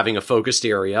having a focused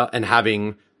area and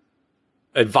having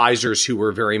advisors who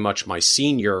were very much my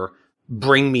senior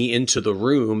bring me into the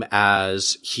room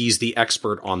as he's the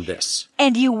expert on this.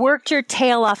 And you worked your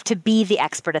tail off to be the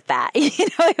expert at that.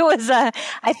 It was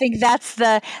I think that's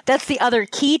the other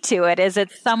key to it, is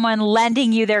it's someone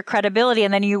lending you their credibility,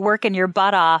 and then you working your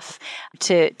butt off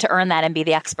to earn that and be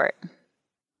the expert.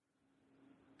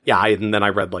 Yeah, and then I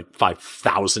read like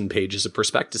 5,000 pages of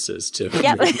prospectuses to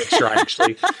make sure I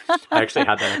actually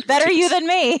had that expertise. Better you than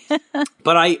me.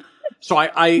 But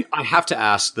I have to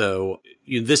ask though,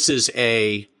 this is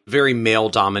a very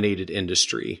male-dominated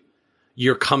industry.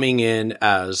 You're coming in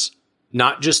as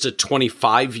not just a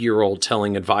 25-year-old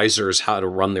telling advisors how to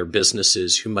run their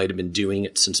businesses who might have been doing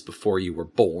it since before you were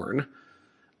born,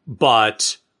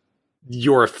 but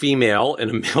you're a female in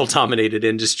a male-dominated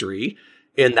industry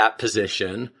in that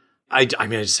position. I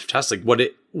just have to ask, like,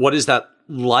 what is that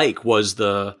like?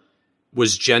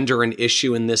 Was gender an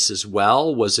issue in this as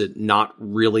well? Was it not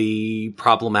really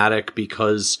problematic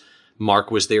because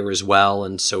Mark was there as well,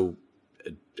 and so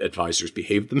advisors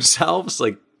behaved themselves?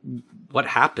 Like, what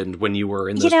happened when you were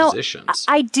in those positions?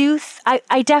 I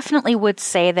definitely would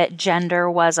say that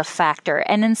gender was a factor,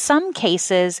 and in some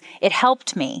cases it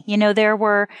helped me. There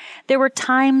were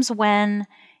times when,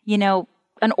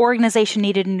 an organization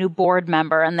needed a new board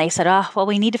member and they said,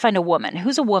 we need to find a woman.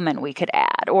 Who's a woman we could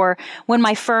add? Or when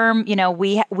my firm,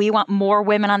 we want more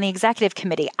women on the executive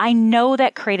committee. I know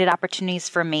that created opportunities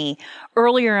for me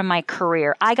earlier in my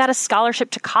career. I got a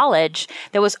scholarship to college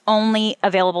that was only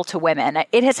available to women.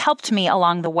 It has helped me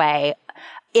along the way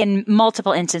in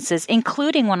multiple instances,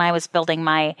 including when I was building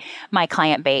my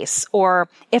client base, or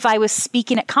if I was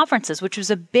speaking at conferences, which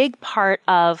was a big part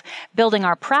of building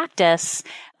our practice.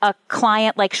 A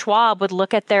client like Schwab would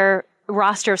look at their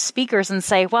roster of speakers and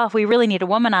say, well, if we really need a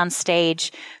woman on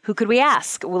stage, who could we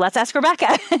ask? Well, let's ask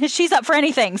Rebecca. She's up for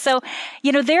anything. So,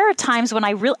 there are times when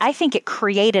I think it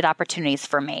created opportunities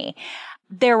for me.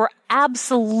 There were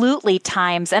absolutely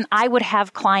times, and I would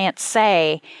have clients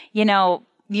say,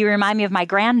 you remind me of my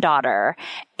granddaughter.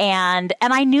 And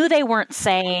I knew they weren't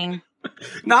saying...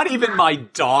 Not even my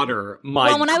daughter,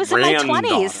 my when I was in my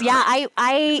 20s, yeah,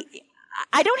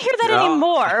 I don't hear that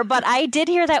anymore, but I did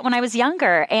hear that when I was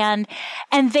younger. And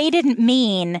they didn't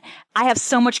mean, I have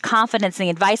so much confidence in the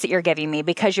advice that you're giving me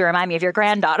because you remind me of your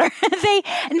granddaughter.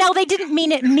 They didn't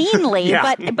mean it meanly,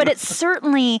 but it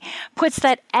certainly puts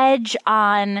that edge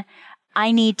on,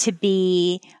 I need to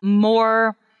be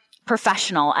more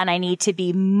professional and I need to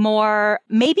be more,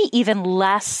 maybe even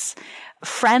less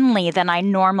friendly than I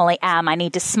normally am. I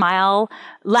need to smile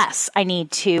less. I need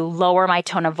to lower my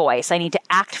tone of voice. I need to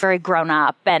act very grown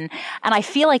up. And I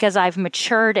feel like as I've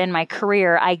matured in my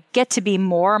career, I get to be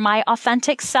more my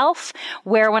authentic self,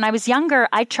 where when I was younger,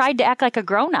 I tried to act like a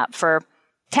grown up for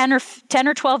 10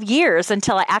 or 12 years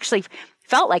until I actually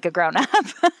felt like a grown up.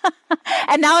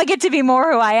 And now I get to be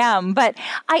more who I am. But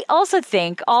I also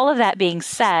think, all of that being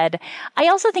said, I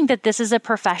also think that this is a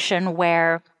profession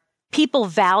where people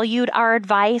valued our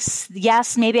advice.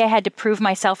 Yes, maybe I had to prove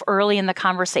myself early in the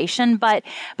conversation, but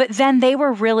then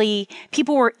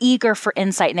people were eager for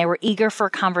insight and they were eager for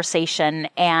conversation,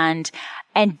 and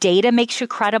data makes you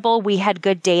credible. We had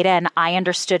good data and I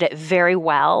understood it very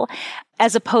well,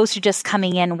 as opposed to just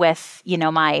coming in with,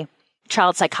 my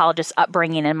child psychologist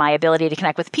upbringing and my ability to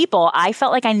connect with people. I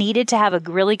felt like I needed to have a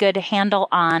really good handle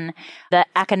on the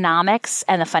economics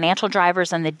and the financial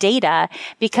drivers and the data,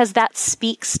 because that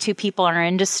speaks to people in our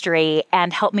industry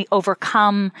and help me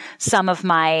overcome some of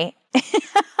my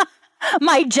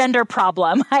my gender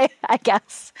problem, I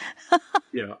guess.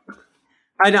 Yeah.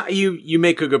 And you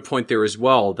make a good point there as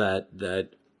well, that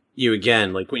you,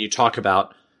 again, like when you talk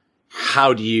about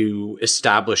how do you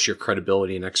establish your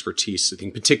credibility and expertise, I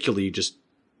think particularly just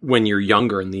when you're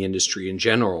younger in the industry in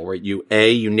general, right? You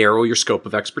narrow your scope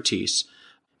of expertise,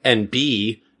 and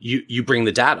B, you bring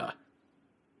the data,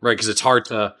 right? Because it's hard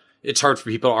for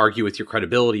people to argue with your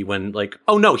credibility when, like,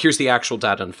 oh no, here's the actual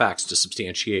data and facts to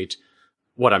substantiate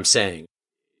what I'm saying.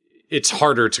 It's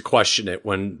harder to question it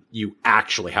when you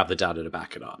actually have the data to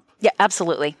back it up. Yeah,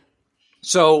 absolutely.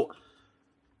 So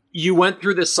you went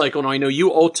through this cycle. Now, I know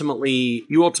you ultimately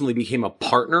became a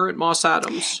partner at Moss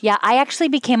Adams. Yeah, I actually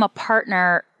became a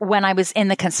partner when I was in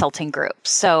the consulting group.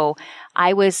 So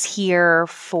I was here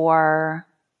for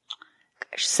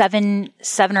 7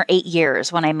 or 8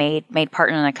 years when I made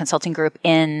partner in a consulting group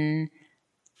in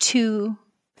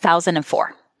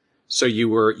 2004. So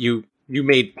you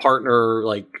made partner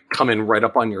like coming right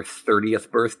up on your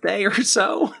 30th birthday or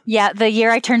so? Yeah, the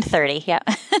year I turned 30, yeah.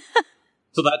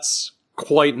 So that's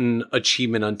quite an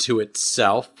achievement unto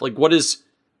itself. Like, what is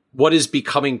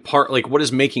becoming what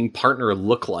does making partner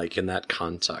look like in that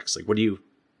context? Like, what do you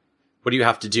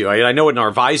have to do? I know in our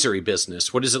advisory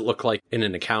business, what does it look like in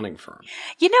an accounting firm?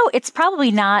 It's probably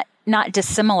not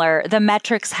dissimilar. The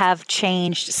metrics have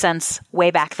changed since way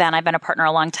back then. I've been a partner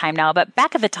a long time now, but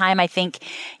back at the time, I think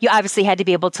you obviously had to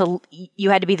be you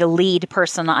had to be the lead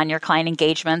person on your client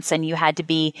engagements, and you had to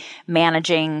be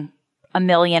managing $1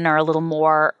 million or a little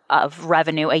more of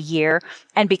revenue a year.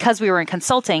 And because we were in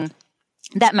consulting,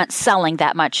 that meant selling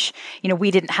that much.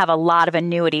 We didn't have a lot of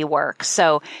annuity work.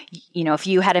 So, if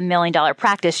you had $1 million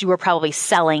practice, you were probably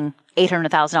selling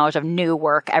 $800,000 of new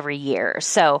work every year.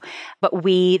 So, but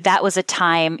that was a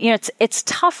time, it's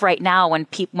tough right now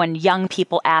when young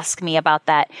people ask me about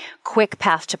that quick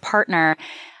path to partner.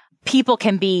 People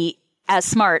can be as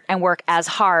smart and work as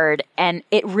hard, and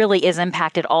it really is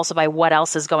impacted also by what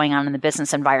else is going on in the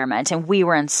business environment. And we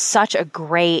were in such a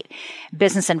great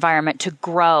business environment to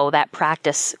grow that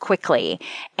practice quickly,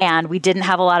 and we didn't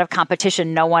have a lot of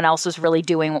competition. No one else was really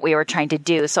doing what we were trying to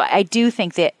do. So I do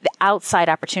think that the outside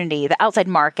opportunity, the outside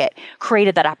market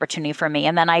created that opportunity for me.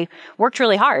 And then I worked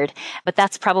really hard, but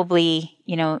that's probably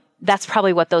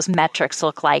what those metrics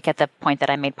look like at the point that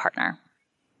I made partner.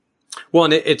 Well,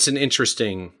 and it's an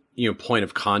interesting point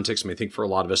of context. I think for a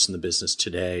lot of us in the business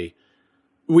today,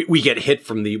 we get hit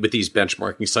with these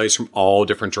benchmarking sites from all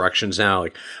different directions now.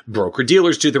 Like broker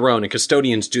dealers do their own, and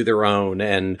custodians do their own,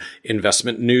 and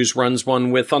Investment News runs one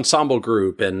with Ensemble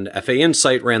Group, and FA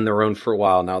Insight ran their own for a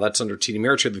while. Now that's under TD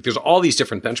Ameritrade. Like, there's all these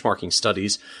different benchmarking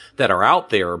studies that are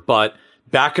out there. But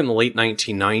back in the late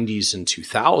 1990s and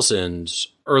 2000s,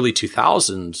 early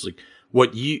 2000s, like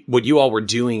what you all were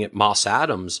doing at Moss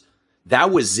Adams,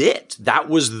 that was it. That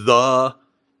was the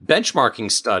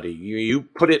benchmarking study. You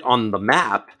put it on the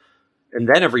map, and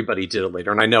then everybody did it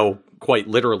later. And I know quite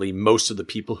literally most of the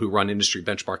people who run industry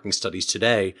benchmarking studies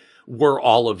today were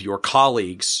all of your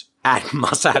colleagues at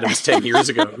Moss Adams 10 years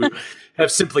ago who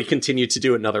have simply continued to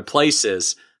do it in other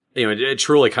places. It's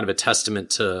truly kind of a testament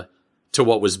to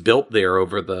what was built there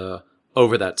over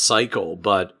that cycle.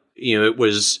 But, it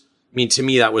was, to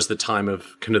me, that was the time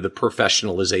of kind of the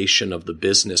professionalization of the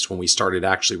business when we started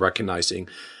actually recognizing,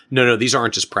 no, these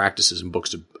aren't just practices and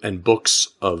books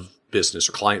of business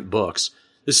or client books.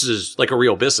 This is like a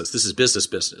real business. This is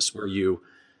business where you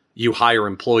hire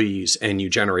employees and you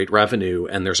generate revenue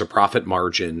and there's a profit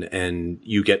margin and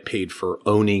you get paid for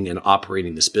owning and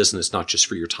operating this business, not just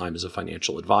for your time as a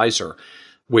financial advisor,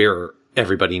 where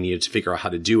everybody needed to figure out how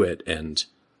to do it. And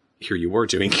here you were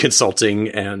doing consulting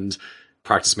and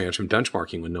practice management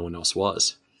benchmarking when no one else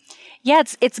was. Yeah,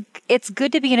 it's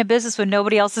good to be in a business when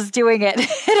nobody else is doing it.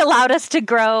 It allowed us to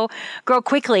grow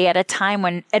quickly at a time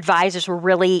when advisors were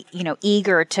really,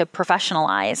 eager to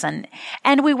professionalize,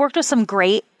 and we worked with some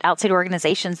great outside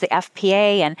organizations. The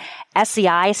FPA and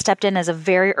SEI stepped in as a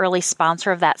very early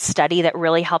sponsor of that study that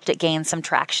really helped it gain some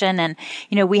traction. And,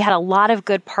 we had a lot of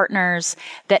good partners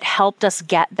that helped us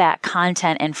get that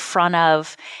content in front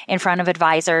of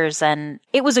advisors. And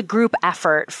it was a group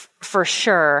effort for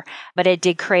sure, but it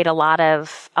did create a lot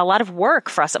of work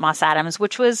for us at Moss Adams,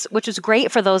 which was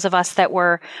great for those of us that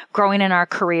were growing in our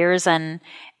careers and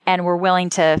were willing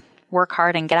to work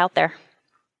hard and get out there.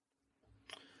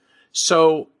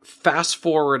 So fast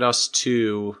forward us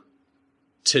to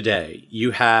today.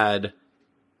 You had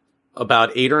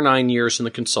about 8 or 9 years in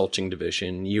the consulting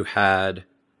division. You had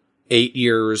 8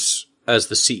 years as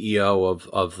the CEO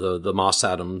of the Moss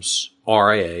Adams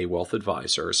RIA Wealth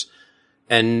Advisors.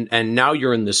 And now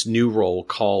you're in this new role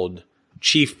called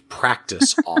Chief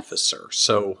Practice Officer.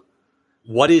 So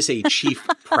what is a chief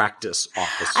practice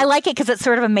officer? I like it because it's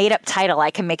sort of a made-up title. I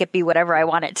can make it be whatever I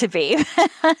want it to be.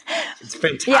 It's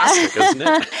fantastic, isn't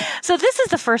it? So this is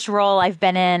the first role I've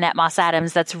been in at Moss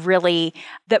Adams that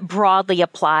broadly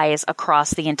applies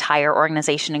across the entire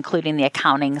organization, including the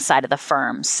accounting side of the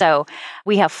firm. So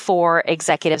we have 4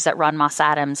 executives that run Moss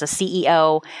Adams: a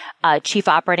CEO, a chief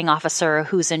operating officer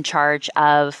who's in charge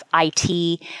of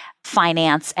IT,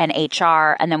 finance, and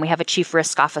HR. And then we have a chief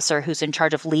risk officer who's in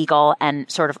charge of legal and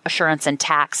sort of assurance and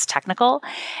tax technical.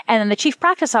 And then the chief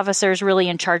practice officer is really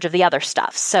in charge of the other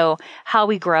stuff. So how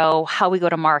we grow, how we go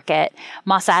to market.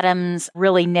 Moss Adams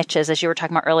really niches, as you were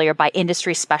talking about earlier, by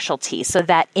industry specialty. So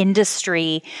that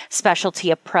industry specialty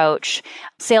approach,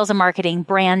 sales and marketing,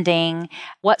 branding,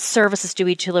 what services do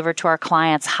we deliver to our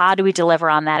clients? How do we deliver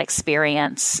on that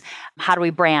experience? How do we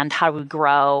brand? How do we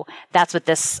grow? That's what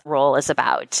this role is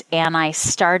about. And I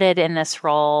started in this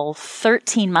role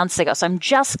 13 months ago. So I'm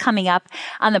just coming up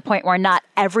on the point where not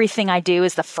everything I do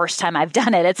is the first time I've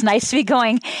done it. It's nice to be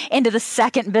going into the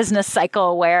second business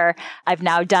cycle where I've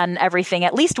now done everything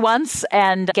at least once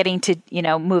and getting to,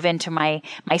 move into my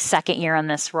second year in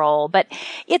this role. But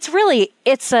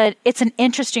it's an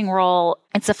interesting role.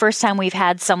 It's the first time we've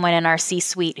had someone in our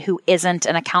C-suite who isn't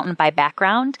an accountant by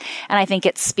background. And I think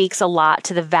it speaks a lot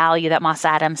to the value that Moss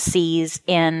Adams sees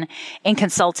in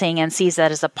consulting and sees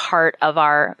that as a part of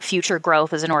our future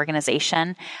growth as an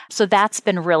organization. So that's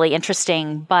been really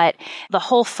interesting. But the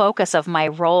whole focus of my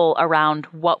role around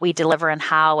what we deliver and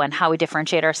how we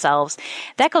differentiate ourselves,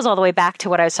 that goes all the way back to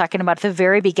what I was talking about at the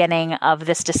very beginning of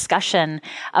this discussion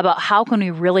about how can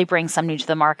we really bring something to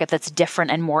the market that's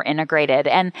different and more integrated.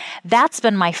 And that's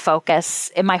been my focus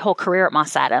in my whole career at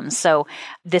Moss Adams. So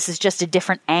this is just a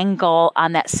different angle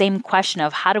on that same question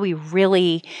of how do we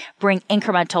really bring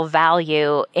incremental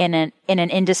value in an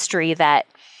industry that,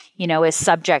 is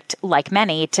subject, like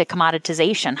many, to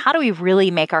commoditization. How do we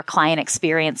really make our client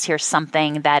experience here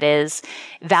something that is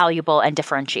valuable and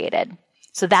differentiated?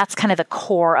 So that's kind of the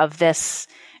core of this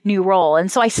new role.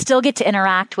 And so I still get to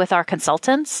interact with our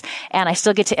consultants and I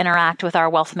still get to interact with our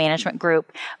wealth management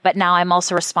group. But now I'm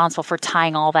also responsible for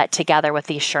tying all that together with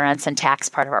the assurance and tax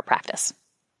part of our practice.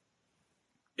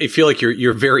 I feel like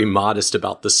you're very modest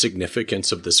about the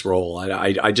significance of this role.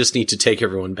 I just need to take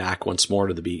everyone back once more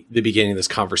to the beginning of this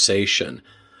conversation.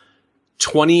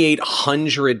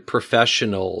 2,800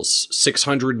 professionals,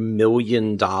 $600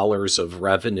 million of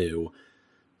revenue,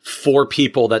 4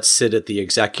 people that sit at the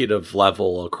executive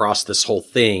level across this whole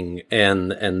thing.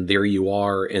 And there you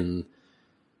are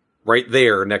right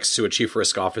there next to a chief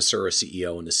risk officer, a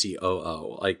CEO, and a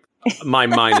COO. Like, my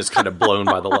mind is kind of blown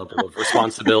by the level of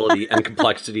responsibility and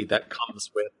complexity that comes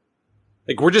with,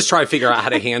 like, we're just trying to figure out how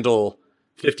to handle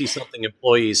 50-something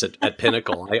employees at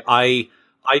Pinnacle. I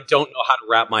don't know how to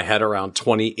wrap my head around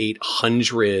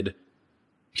 2,800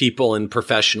 people in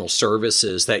professional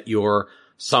services that you're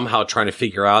somehow trying to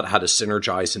figure out how to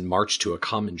synergize and march to a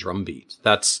common drumbeat.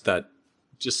 That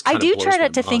just kind I do of try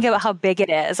blows to my think mind. about how big it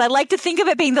is. I like to think of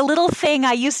it being the little thing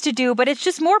I used to do, but it's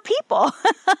just more people.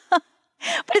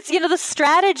 But it's,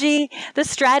 the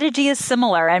strategy is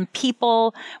similar, and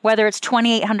people, whether it's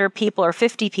 2,800 people or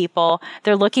 50 people,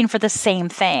 they're looking for the same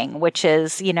thing, which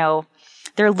is,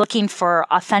 they're looking for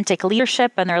authentic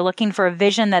leadership, and they're looking for a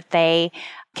vision that they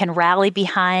can rally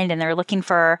behind, and they're looking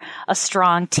for a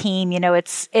strong team.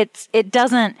 It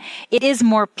is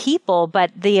more people,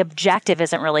 but the objective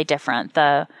isn't really different.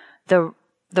 The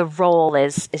role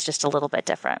is just a little bit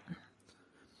different.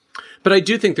 But I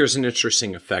do think there's an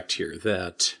interesting effect here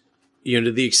that,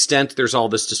 to the extent there's all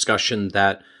this discussion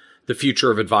that the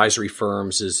future of advisory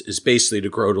firms is basically to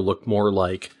grow to look more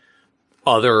like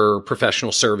other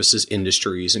professional services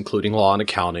industries, including law and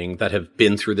accounting, that have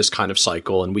been through this kind of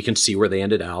cycle, and we can see where they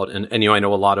ended out. And I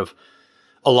know a lot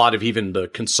of even the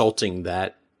consulting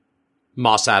that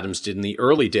Moss Adams did in the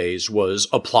early days was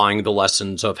applying the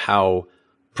lessons of how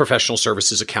professional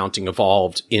services accounting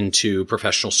evolved into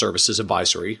professional services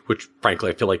advisory, which frankly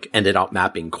I feel like ended up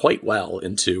mapping quite well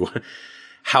into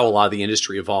how a lot of the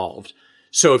industry evolved.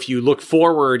 So if you look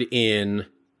forward in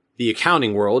the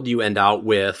accounting world, you end out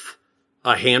with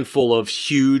a handful of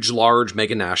huge, large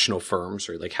mega national firms,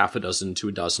 or like half a dozen to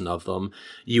a dozen of them.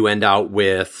 You end out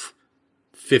with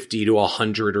 50 to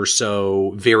 100 or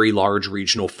so very large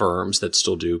regional firms that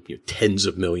still do tens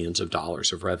of millions of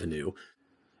dollars of revenue.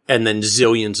 And then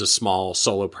zillions of small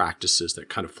solo practices that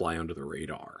kind of fly under the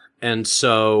radar. And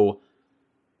so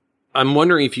I'm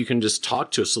wondering if you can just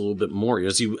talk to us a little bit more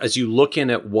as you look in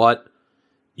at what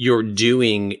you're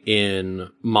doing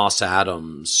in Moss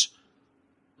Adams.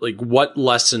 Like, what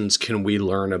lessons can we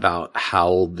learn about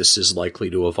how this is likely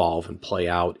to evolve and play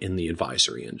out in the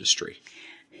advisory industry?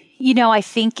 I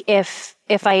think if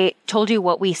I told you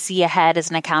what we see ahead as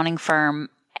an accounting firm,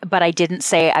 but I didn't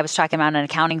say I was talking about an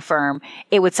accounting firm,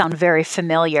 it would sound very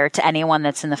familiar to anyone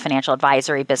that's in the financial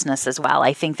advisory business as well.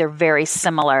 I think they're very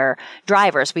similar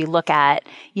drivers. We look at,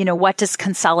 what does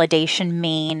consolidation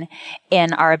mean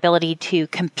in our ability to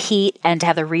compete and to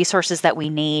have the resources that we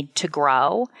need to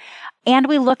grow? And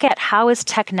we look at how is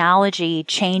technology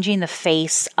changing the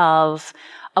face of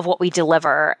what we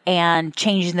deliver and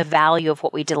changing the value of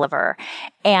what we deliver.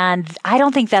 And I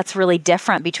don't think that's really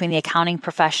different between the accounting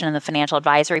profession and the financial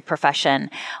advisory profession.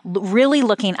 Really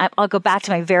looking, I'll go back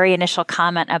to my very initial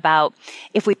comment about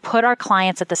if we put our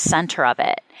clients at the center of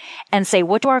it and say,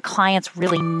 what do our clients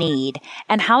really need?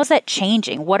 And how is that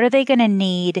changing? What are they going to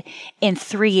need in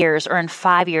 3 years or in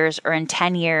 5 years or in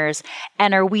 10 years?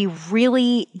 And are we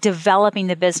really developing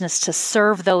the business to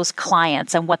serve those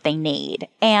clients and what they need?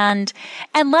 And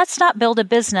let's not build a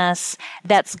business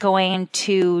that's going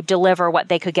to deliver what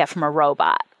they could get from a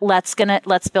robot. Let's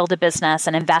build a business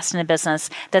and invest in a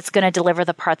business that's going to deliver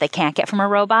the part they can't get from a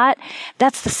robot.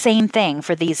 That's the same thing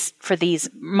for these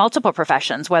multiple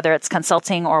professions, whether it's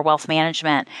consulting or wealth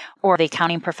management or the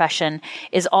accounting profession,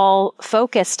 is all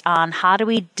focused on how do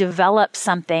we develop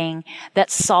something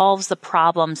that solves the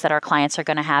problems that our clients are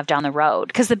going to have down the road.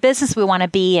 Because the business we want to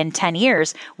be in 10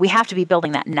 years, we have to be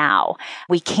building that now.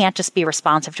 We can't just be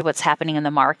responsive to what's happening in the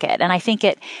market. And I think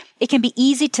it can be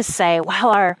easy to say,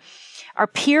 well, our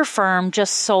peer firm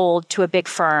just sold to a big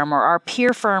firm, or our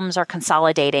peer firms are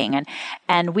consolidating,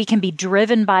 and we can be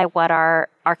driven by what our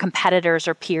competitors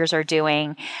or peers are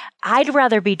doing. I'd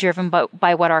rather be driven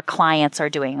by what our clients are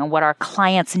doing and what our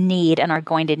clients need and are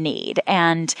going to need.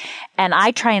 And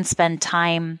I try and spend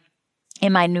time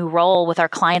in my new role with our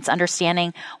clients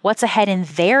understanding what's ahead in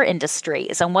their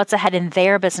industries and what's ahead in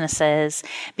their businesses,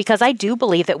 because I do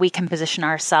believe that we can position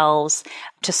ourselves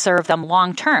to serve them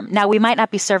long term. Now, we might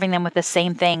not be serving them with the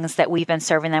same things that we've been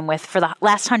serving them with for the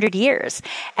last 100 years.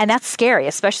 And that's scary,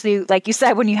 especially, like you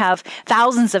said, when you have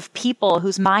thousands of people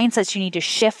whose mindsets you need to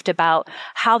shift about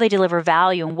how they deliver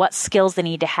value and what skills they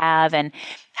need to have and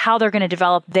how they're going to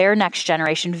develop their next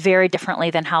generation very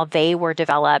differently than how they were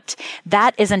developed.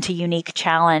 That isn't a unique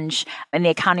challenge in the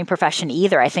accounting profession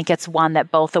either. I think it's one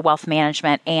that both the wealth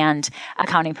management and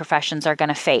accounting professions are going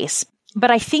to face.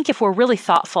 But I think if we're really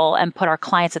thoughtful and put our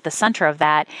clients at the center of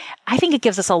that, I think it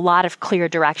gives us a lot of clear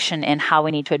direction in how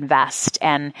we need to invest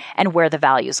and where the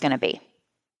value is going to be.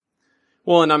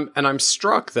 Well, and I'm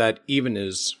struck that even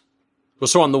as well.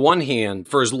 So on the one hand,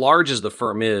 for as large as the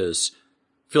firm is,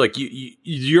 I feel like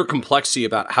your complexity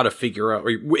about how to figure out, or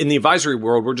in the advisory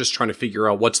world, we're just trying to figure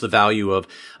out what's the value of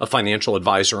a financial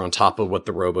advisor on top of what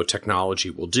the robo technology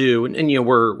will do, and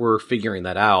we're figuring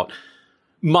that out.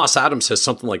 Moss Adams has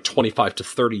something like 25 to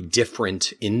 30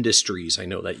 different industries I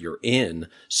know that you're in,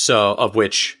 so of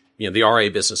which the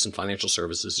RIA business and financial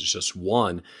services is just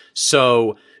one.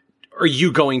 So are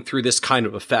you going through this kind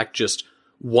of effect, just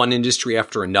one industry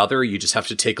after another? You just have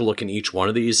to take a look in each one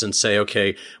of these and say,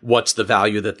 okay, what's the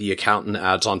value that the accountant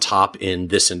adds on top in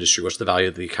this industry? What's the value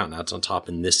that the accountant adds on top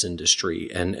in this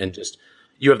industry? And just,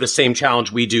 you have the same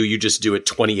challenge we do. You just do it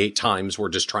 28 times. We're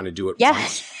just trying to do it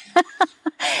once.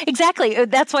 Exactly.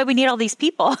 That's why we need all these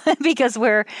people because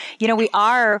we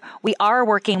are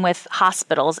working with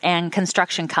hospitals and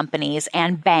construction companies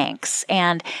and banks,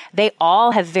 and they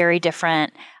all have very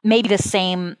different, maybe the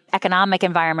same economic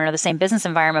environment or the same business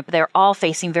environment, but they're all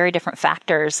facing very different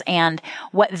factors, and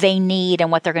what they need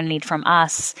and what they're going to need from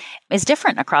us is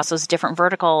different across those different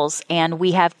verticals. And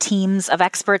we have teams of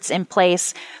experts in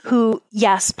place who,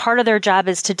 yes, part of their job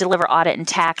is to deliver audit and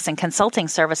tax and consulting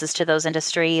services to those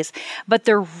industries, but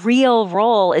their real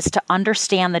role is to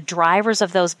understand the drivers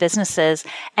of those businesses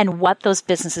and what those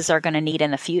businesses are going to need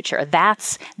in the future.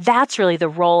 That's really the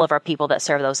role of our people that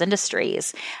serve those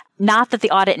industries. Not that the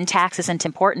audit and tax isn't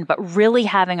important, but really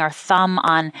having our thumb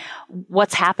on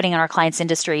what's happening in our clients'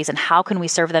 industries and how can we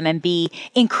serve them and be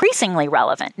increasingly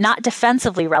relevant, not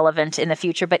defensively relevant in the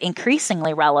future, but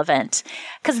increasingly relevant.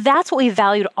 Because that's what we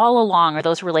valued all along, are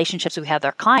those relationships we have with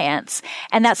our clients.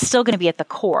 And that's still going to be at the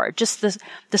core. Just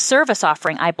the service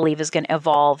offering, I believe, is going to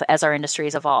evolve as our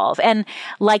industries evolve. And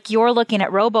like you're looking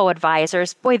at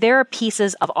robo-advisors, boy, there are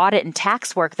pieces of audit and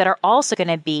tax work that are also going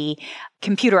to be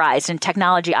computerized and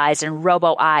technologyized and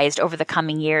roboized over the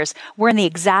coming years. We're in the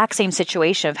exact same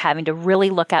situation of having to really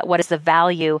look at what is the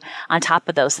value on top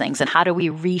of those things and how do we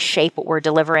reshape what we're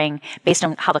delivering based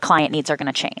on how the client needs are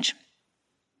going to change.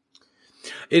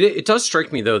 It does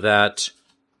strike me, though, that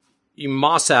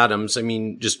Moss Adams,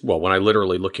 when I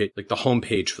literally look at like the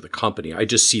homepage for the company, I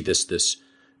just see this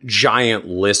giant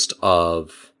list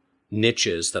of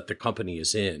niches that the company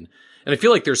is in. And I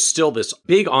feel like there's still this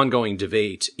big ongoing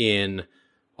debate in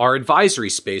our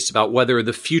advisory space about whether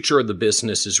the future of the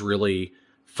business is really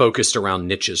focused around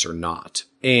niches or not.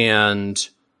 And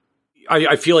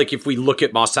I feel like if we look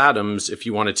at Moss Adams, if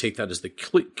you want to take that as the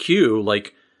cue,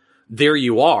 like there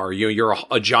you are, you're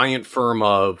a giant firm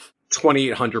of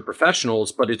 2,800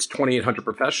 professionals, but it's 2,800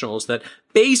 professionals that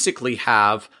basically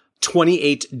have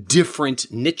 28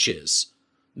 different niches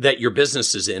that your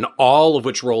business is in, all of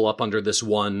which roll up under this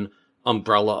one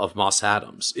umbrella of Moss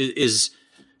Adams.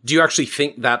 Do you actually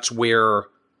think that's where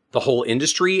the whole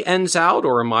industry ends out,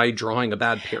 or am I drawing a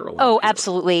bad parallel? Oh, here?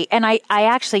 Absolutely. And I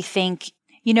actually think,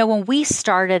 when we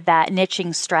started that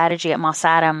niching strategy at Moss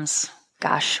Adams,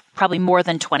 probably more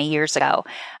than 20 years ago,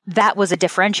 that was a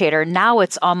differentiator. Now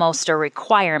it's almost a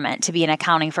requirement to be an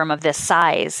accounting firm of this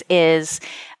size is,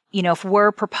 if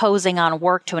we're proposing on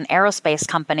work to an aerospace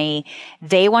company,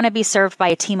 they want to be served by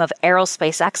a team of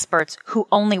aerospace experts who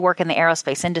only work in the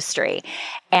aerospace industry.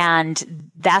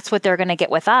 And that's what they're going to get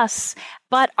with us.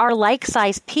 But our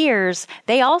like-sized peers,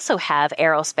 they also have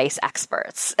aerospace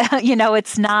experts.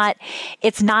 It's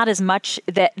not as much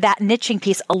that niching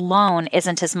piece alone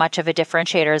isn't as much of a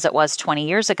differentiator as it was 20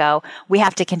 years ago. We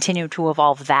have to continue to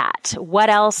evolve that. What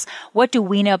else? What do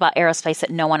we know about aerospace that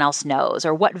no one else knows?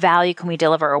 Or what value can we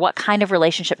deliver? Or what kind of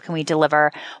relationship can we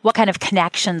deliver? What kind of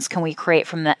connections can we create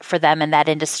for them in that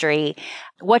industry?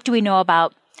 What do we know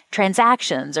about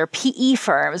transactions or PE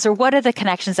firms, or what are the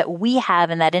connections that we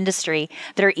have in that industry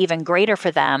that are even greater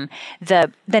for them? The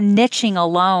niching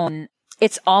alone,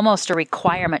 it's almost a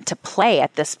requirement to play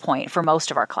at this point for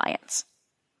most of our clients.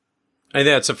 I think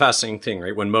that's a fascinating thing,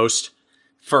 right? When most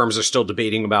firms are still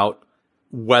debating about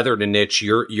whether to niche,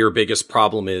 your biggest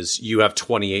problem is you have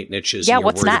 28 niches and you're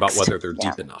worried about whether they're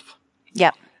deep enough.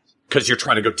 Yeah. Because you're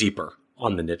trying to go deeper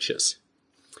on the niches.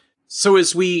 So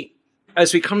as we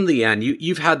come to the end,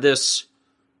 you've had this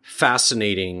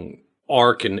fascinating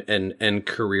arc and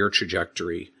career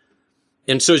trajectory.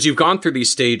 And so as you've gone through these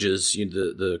stages,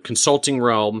 the consulting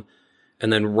realm,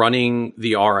 and then running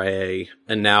the RIA,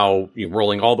 and now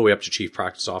rolling all the way up to chief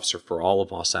practice officer for all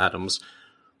of Moss Adams,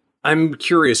 I'm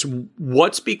curious,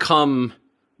 what's become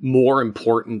more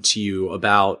important to you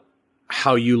about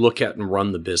how you look at and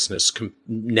run the business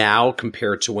now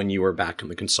compared to when you were back in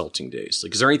the consulting days?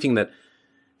 Like, is there anything that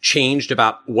changed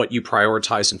about what you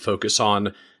prioritize and focus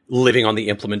on living on the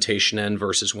implementation end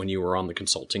versus when you were on the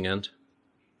consulting end?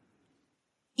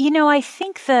 I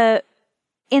think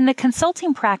in the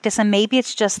consulting practice, and maybe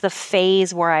it's just the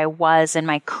phase where I was in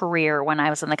my career when I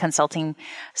was on the consulting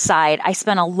side, I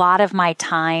spent a lot of my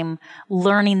time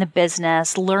learning the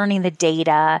business, learning the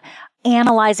data,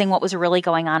 analyzing what was really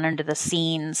going on under the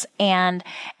scenes. And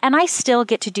I still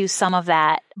get to do some of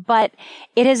that, but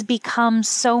it has become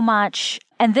so much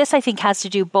And this, I think, has to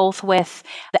do both with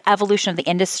the evolution of the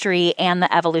industry and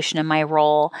the evolution of my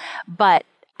role. But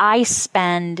I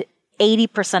spend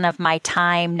 80% of my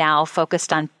time now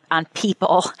focused on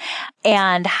people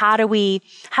and how do we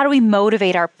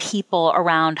motivate our people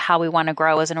around how we want to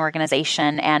grow as an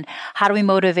organization, and how do we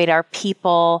motivate our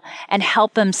people and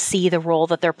help them see the role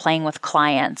that they're playing with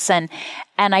clients. And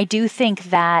I do think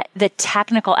that the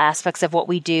technical aspects of what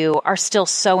we do are still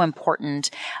so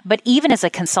important. But even as a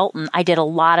consultant, I did a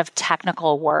lot of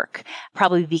technical work,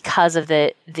 probably because of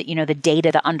the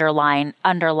data that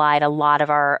underlied a lot of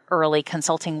our early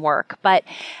consulting work. But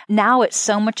now it's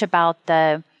so much about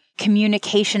the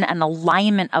communication and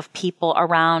alignment of people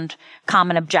around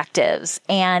common objectives,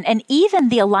 and even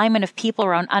the alignment of people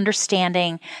around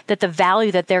understanding that the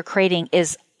value that they're creating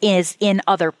is in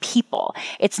other people.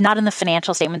 It's not in the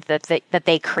financial statement that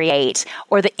they create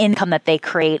or the income that they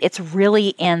create. It's really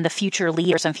in the future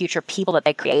leaders and future people that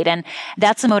they create. And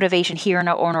that's a motivation here in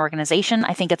our own organization.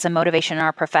 I think it's a motivation in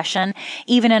our profession,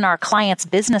 even in our clients'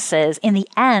 businesses. In the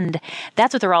end,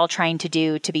 that's what they're all trying to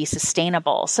do to be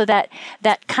sustainable. So that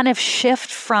kind of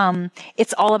shift from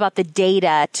it's all about the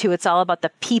data to it's all about the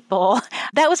people,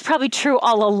 that was probably true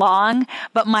all along,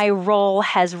 but my role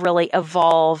has really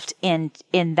evolved in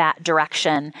that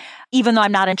direction. Even though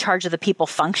I'm not in charge of the people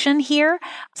function here,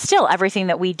 still everything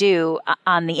that we do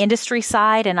on the industry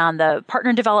side and on the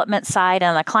partner development side and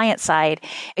on the client side,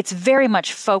 it's very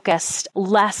much focused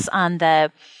less on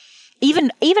the even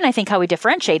I think how we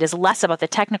differentiate is less about the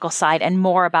technical side and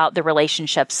more about the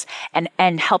relationships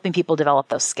and helping people develop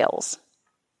those skills.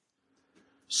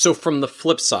 So from the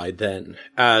flip side then,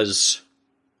 as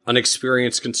an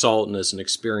experienced consultant, as an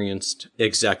experienced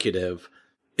executive,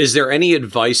 is there any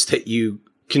advice that you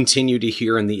continue to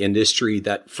hear in the industry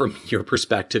that from your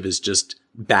perspective is just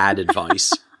bad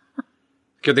advice?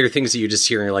 Are there things that you just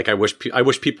hear and you're like, I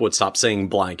wish people would stop saying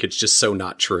blank. It's just so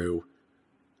not true.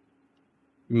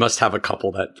 You must have a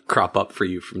couple that crop up for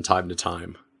you from time to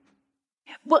time.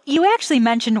 Well, you actually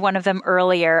mentioned one of them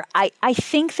earlier. I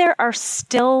think there are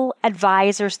still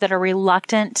advisors that are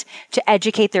reluctant to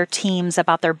educate their teams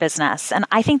about their business. And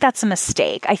I think that's a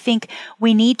mistake. I think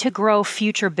we need to grow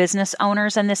future business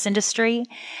owners in this industry,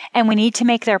 and we need to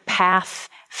make their path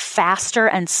faster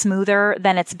and smoother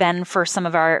than it's been for some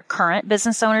of our current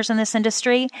business owners in this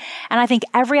industry. And I think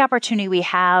every opportunity we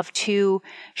have to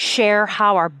share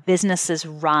how our businesses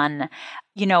run.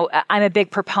 I'm a big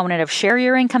proponent of share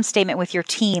your income statement with your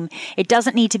team. It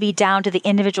doesn't need to be down to the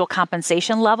individual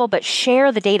compensation level, but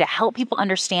share the data, help people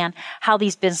understand how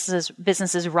these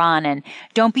businesses run, and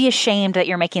don't be ashamed that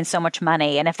you're making so much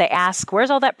money. And if they ask, where's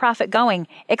all that profit going?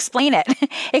 Explain it.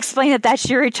 Explain that that's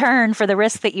your return for the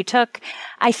risk that you took.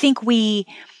 I think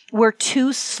we're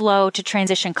too slow to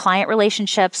transition client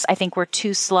relationships. I think we're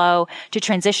too slow to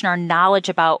transition our knowledge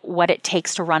about what it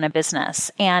takes to run a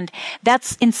business. And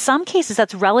in some cases,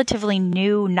 that's relatively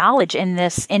new knowledge in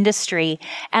this industry.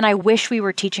 And I wish we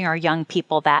were teaching our young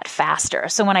people that faster.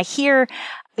 So when I hear,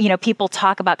 people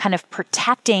talk about kind of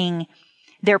protecting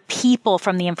their people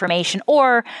from the information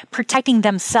or protecting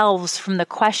themselves from the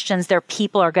questions their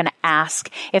people are going to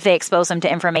ask if they expose them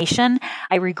to information,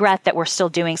 I regret that we're still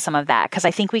doing some of that, because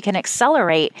I think we can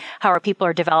accelerate how our people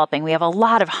are developing. We have a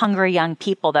lot of hungry young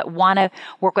people that want to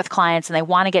work with clients and they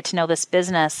want to get to know this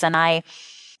business. And I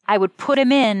would put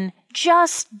them in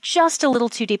just a little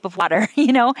too deep of water,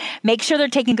 make sure they're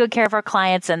taking good care of our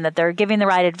clients and that they're giving the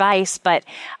right advice, but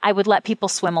I would let people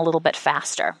swim a little bit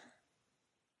faster.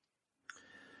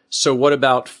 So what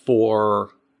about for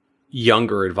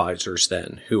younger advisors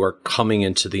then who are coming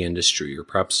into the industry, or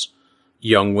perhaps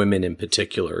young women in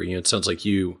particular? It sounds like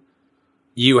you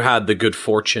had the good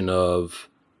fortune of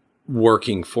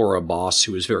working for a boss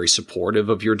who was very supportive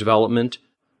of your development.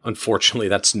 Unfortunately,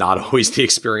 that's not always the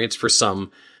experience for some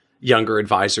younger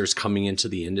advisors coming into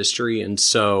the industry. And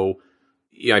so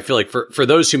I feel like for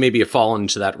those who maybe have fallen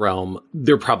into that realm,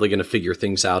 they're probably going to figure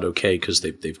things out okay because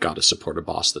they've got a supportive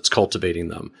boss that's cultivating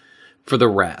them. For the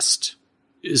rest,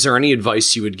 is there any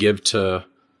advice you would give to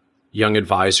young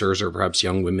advisors, or perhaps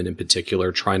young women in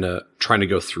particular, trying to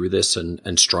go through this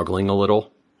and struggling a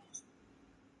little?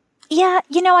 Yeah,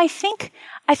 I think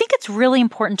it's really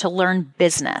important to learn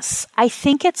business. I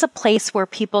think it's a place where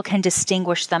people can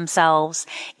distinguish themselves,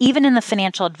 even in the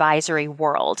financial advisory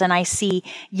world. And I see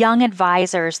young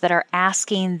advisors that are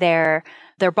asking their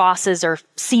bosses or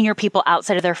senior people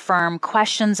outside of their firm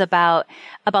questions about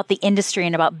the industry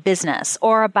and about business,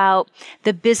 or about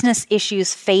the business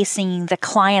issues facing the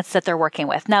clients that they're working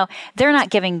with. Now, they're not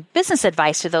giving business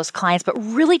advice to those clients, but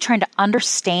really trying to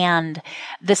understand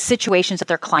the situations that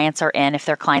their clients are in if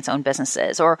their clients own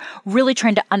businesses, or really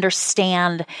trying to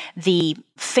understand the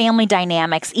family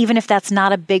dynamics, even if that's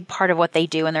not a big part of what they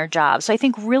do in their job. So I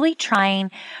think really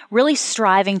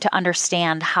striving to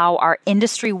understand how our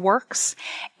industry works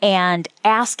and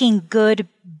asking good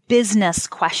business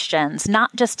questions,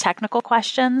 not just technical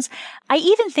questions. I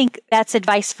even think that's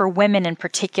advice for women in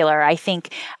particular. I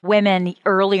think women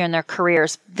earlier in their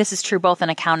careers, this is true both in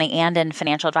accounting and in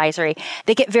financial advisory,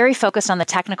 they get very focused on the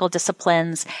technical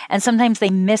disciplines, and sometimes they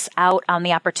miss out on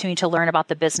the opportunity to learn about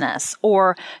the business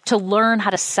or to learn how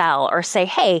to sell or say,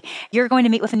 hey, you're going to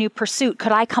meet with a new pursuit.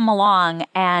 Could I come along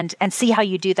and see how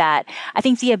you do that? I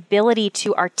think the ability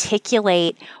to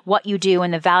articulate what you do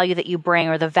and the value that you bring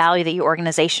or the value that your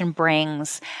organization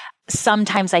brings.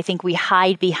 Sometimes I think we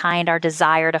hide behind our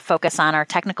desire to focus on our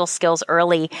technical skills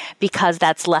early because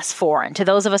that's less foreign. To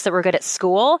those of us that were good at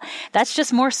school, that's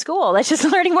just more school. That's just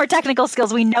learning more technical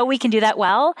skills. We know we can do that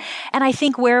well. And I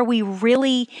think where we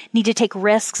really need to take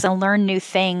risks and learn new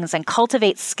things and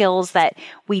cultivate skills that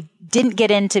we didn't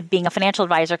get into being a financial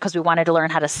advisor because we wanted to learn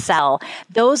how to sell.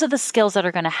 Those are the skills that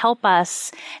are going to help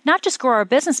us not just grow our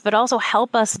business, but also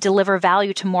help us deliver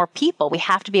value to more people. We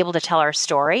have to be able to tell our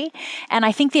story. And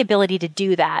I think the ability to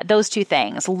do that, those two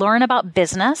things, learn about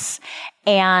business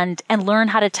and learn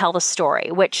how to tell the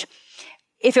story, which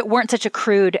if it weren't such a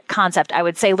crude concept, I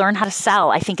would say learn how to sell.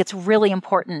 I think it's really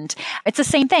important. It's the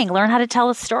same thing. Learn how to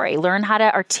tell a story. Learn how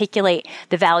to articulate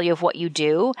the value of what you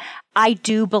do. I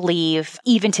do believe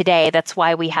even today, that's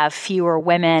why we have fewer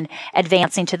women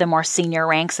advancing to the more senior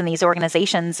ranks in these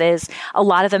organizations is a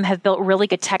lot of them have built really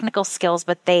good technical skills,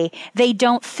 but they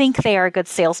don't think they are good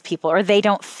salespeople or they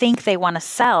don't think they want to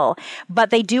sell,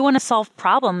 but they do want to solve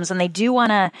problems and they do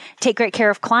want to take great care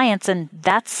of clients. And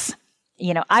that's,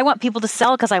 I want people to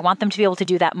sell because I want them to be able to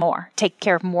do that more, take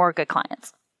care of more good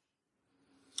clients.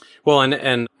 Well,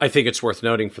 and I think it's worth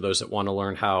noting for those that want to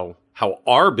learn how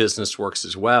our business works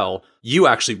as well. You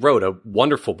actually wrote a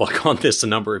wonderful book on this a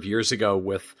number of years ago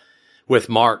with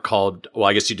Mark called, well,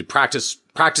 I guess you did Practice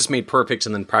Made Perfect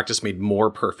and then Practice Made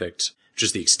More Perfect, which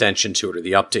is the extension to it or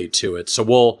the update to it. So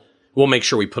we'll make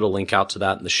sure we put a link out to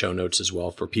that in the show notes as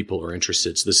well for people who are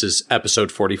interested. So this is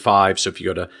episode 45. So if you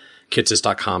go to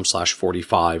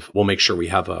kitces.com/45, we'll make sure we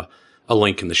have a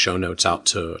link in the show notes out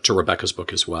to Rebecca's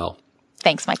book as well.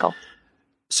 Thanks, Michael.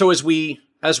 So as we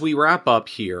wrap up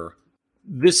here,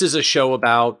 this is a show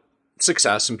about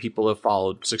success and people have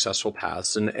followed successful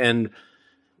paths. And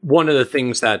one of the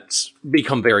things that's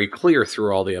become very clear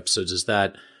through all the episodes is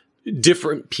that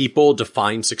different people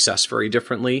define success very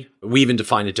differently. We even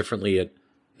define it differently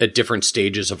at different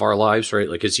stages of our lives, right?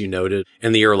 Like, as you noted,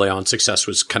 in the early on, success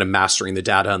was kind of mastering the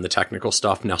data and the technical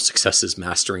stuff. Now success is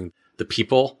mastering the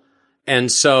people.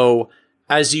 And so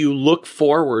as you look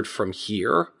forward from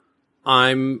here,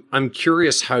 I'm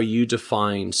curious how you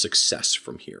define success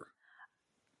from here.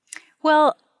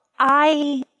 Well,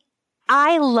 I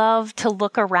love to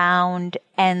look around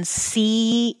and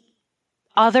see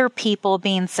other people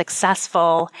being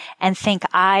successful and think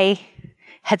I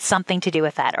had something to do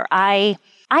with that, or I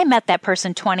met that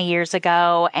person 20 years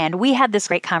ago and we had this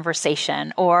great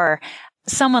conversation, or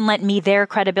someone lent me their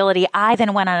credibility. I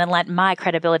then went on and lent my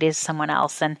credibility to someone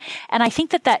else. And I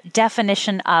think that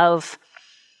definition of,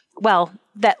 well,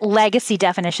 that legacy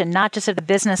definition, not just of the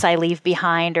business I leave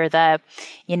behind or the,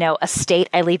 estate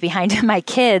I leave behind to my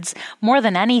kids, more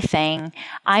than anything,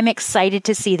 I'm excited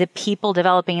to see the people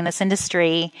developing in this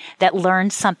industry that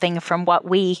learned something from what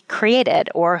we created,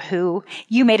 or who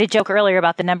you made a joke earlier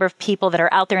about the number of people that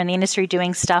are out there in the industry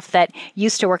doing stuff that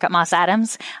used to work at Moss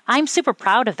Adams. I'm super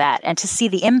proud of that. And to see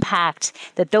the impact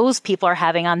that those people are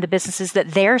having on the businesses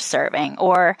that they're serving,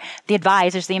 or the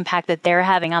advisors, the impact that they're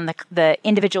having on the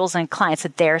individuals and clients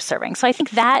that they're serving. So I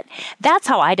think that's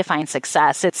how I define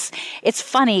success. It's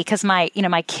funny because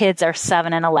my kids are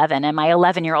 7 and 11, and my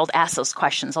 11-year-old asks those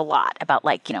questions a lot about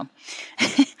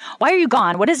why are you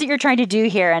gone? What is it you're trying to do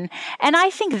here? And I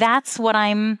think that's what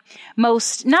I'm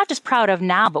most not just proud of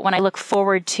now, but when I look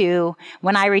forward to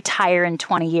when I retire in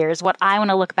 20 years, what I want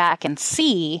to look back and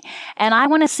see. And I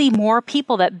want to see more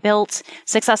people that built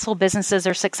successful businesses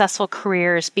or successful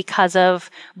careers because of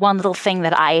one little thing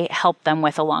that I helped them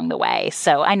with along the way.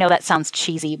 So I know that sounds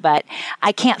cheesy, but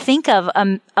I can't think of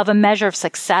a measure of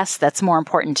success that's more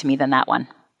important to me than that one.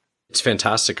 It's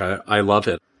fantastic. I love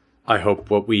it. I hope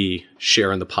what we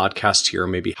share in the podcast here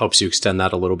maybe helps you extend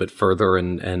that a little bit further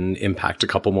and impact a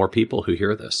couple more people who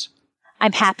hear this.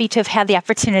 I'm happy to have had the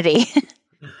opportunity.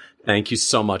 Thank you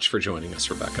so much for joining us,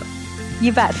 Rebecca.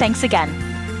 You bet. Thanks again.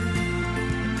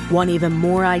 Want even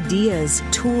more ideas,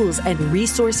 tools, and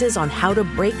resources on how to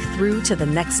break through to the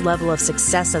next level of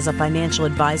success as a financial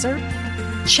advisor?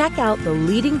 Check out the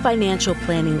leading financial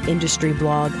planning industry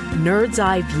blog, Nerd's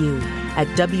Eye View, at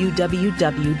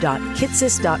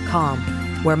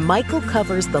www.kitces.com, where Michael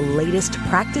covers the latest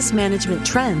practice management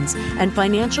trends and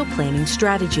financial planning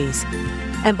strategies.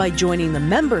 And by joining the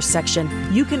members section,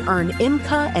 you can earn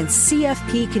IMCA and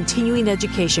CFP continuing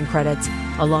education credits,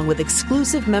 along with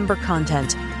exclusive member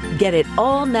content. Get it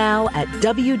all now at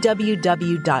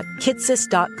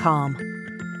www.kitces.com.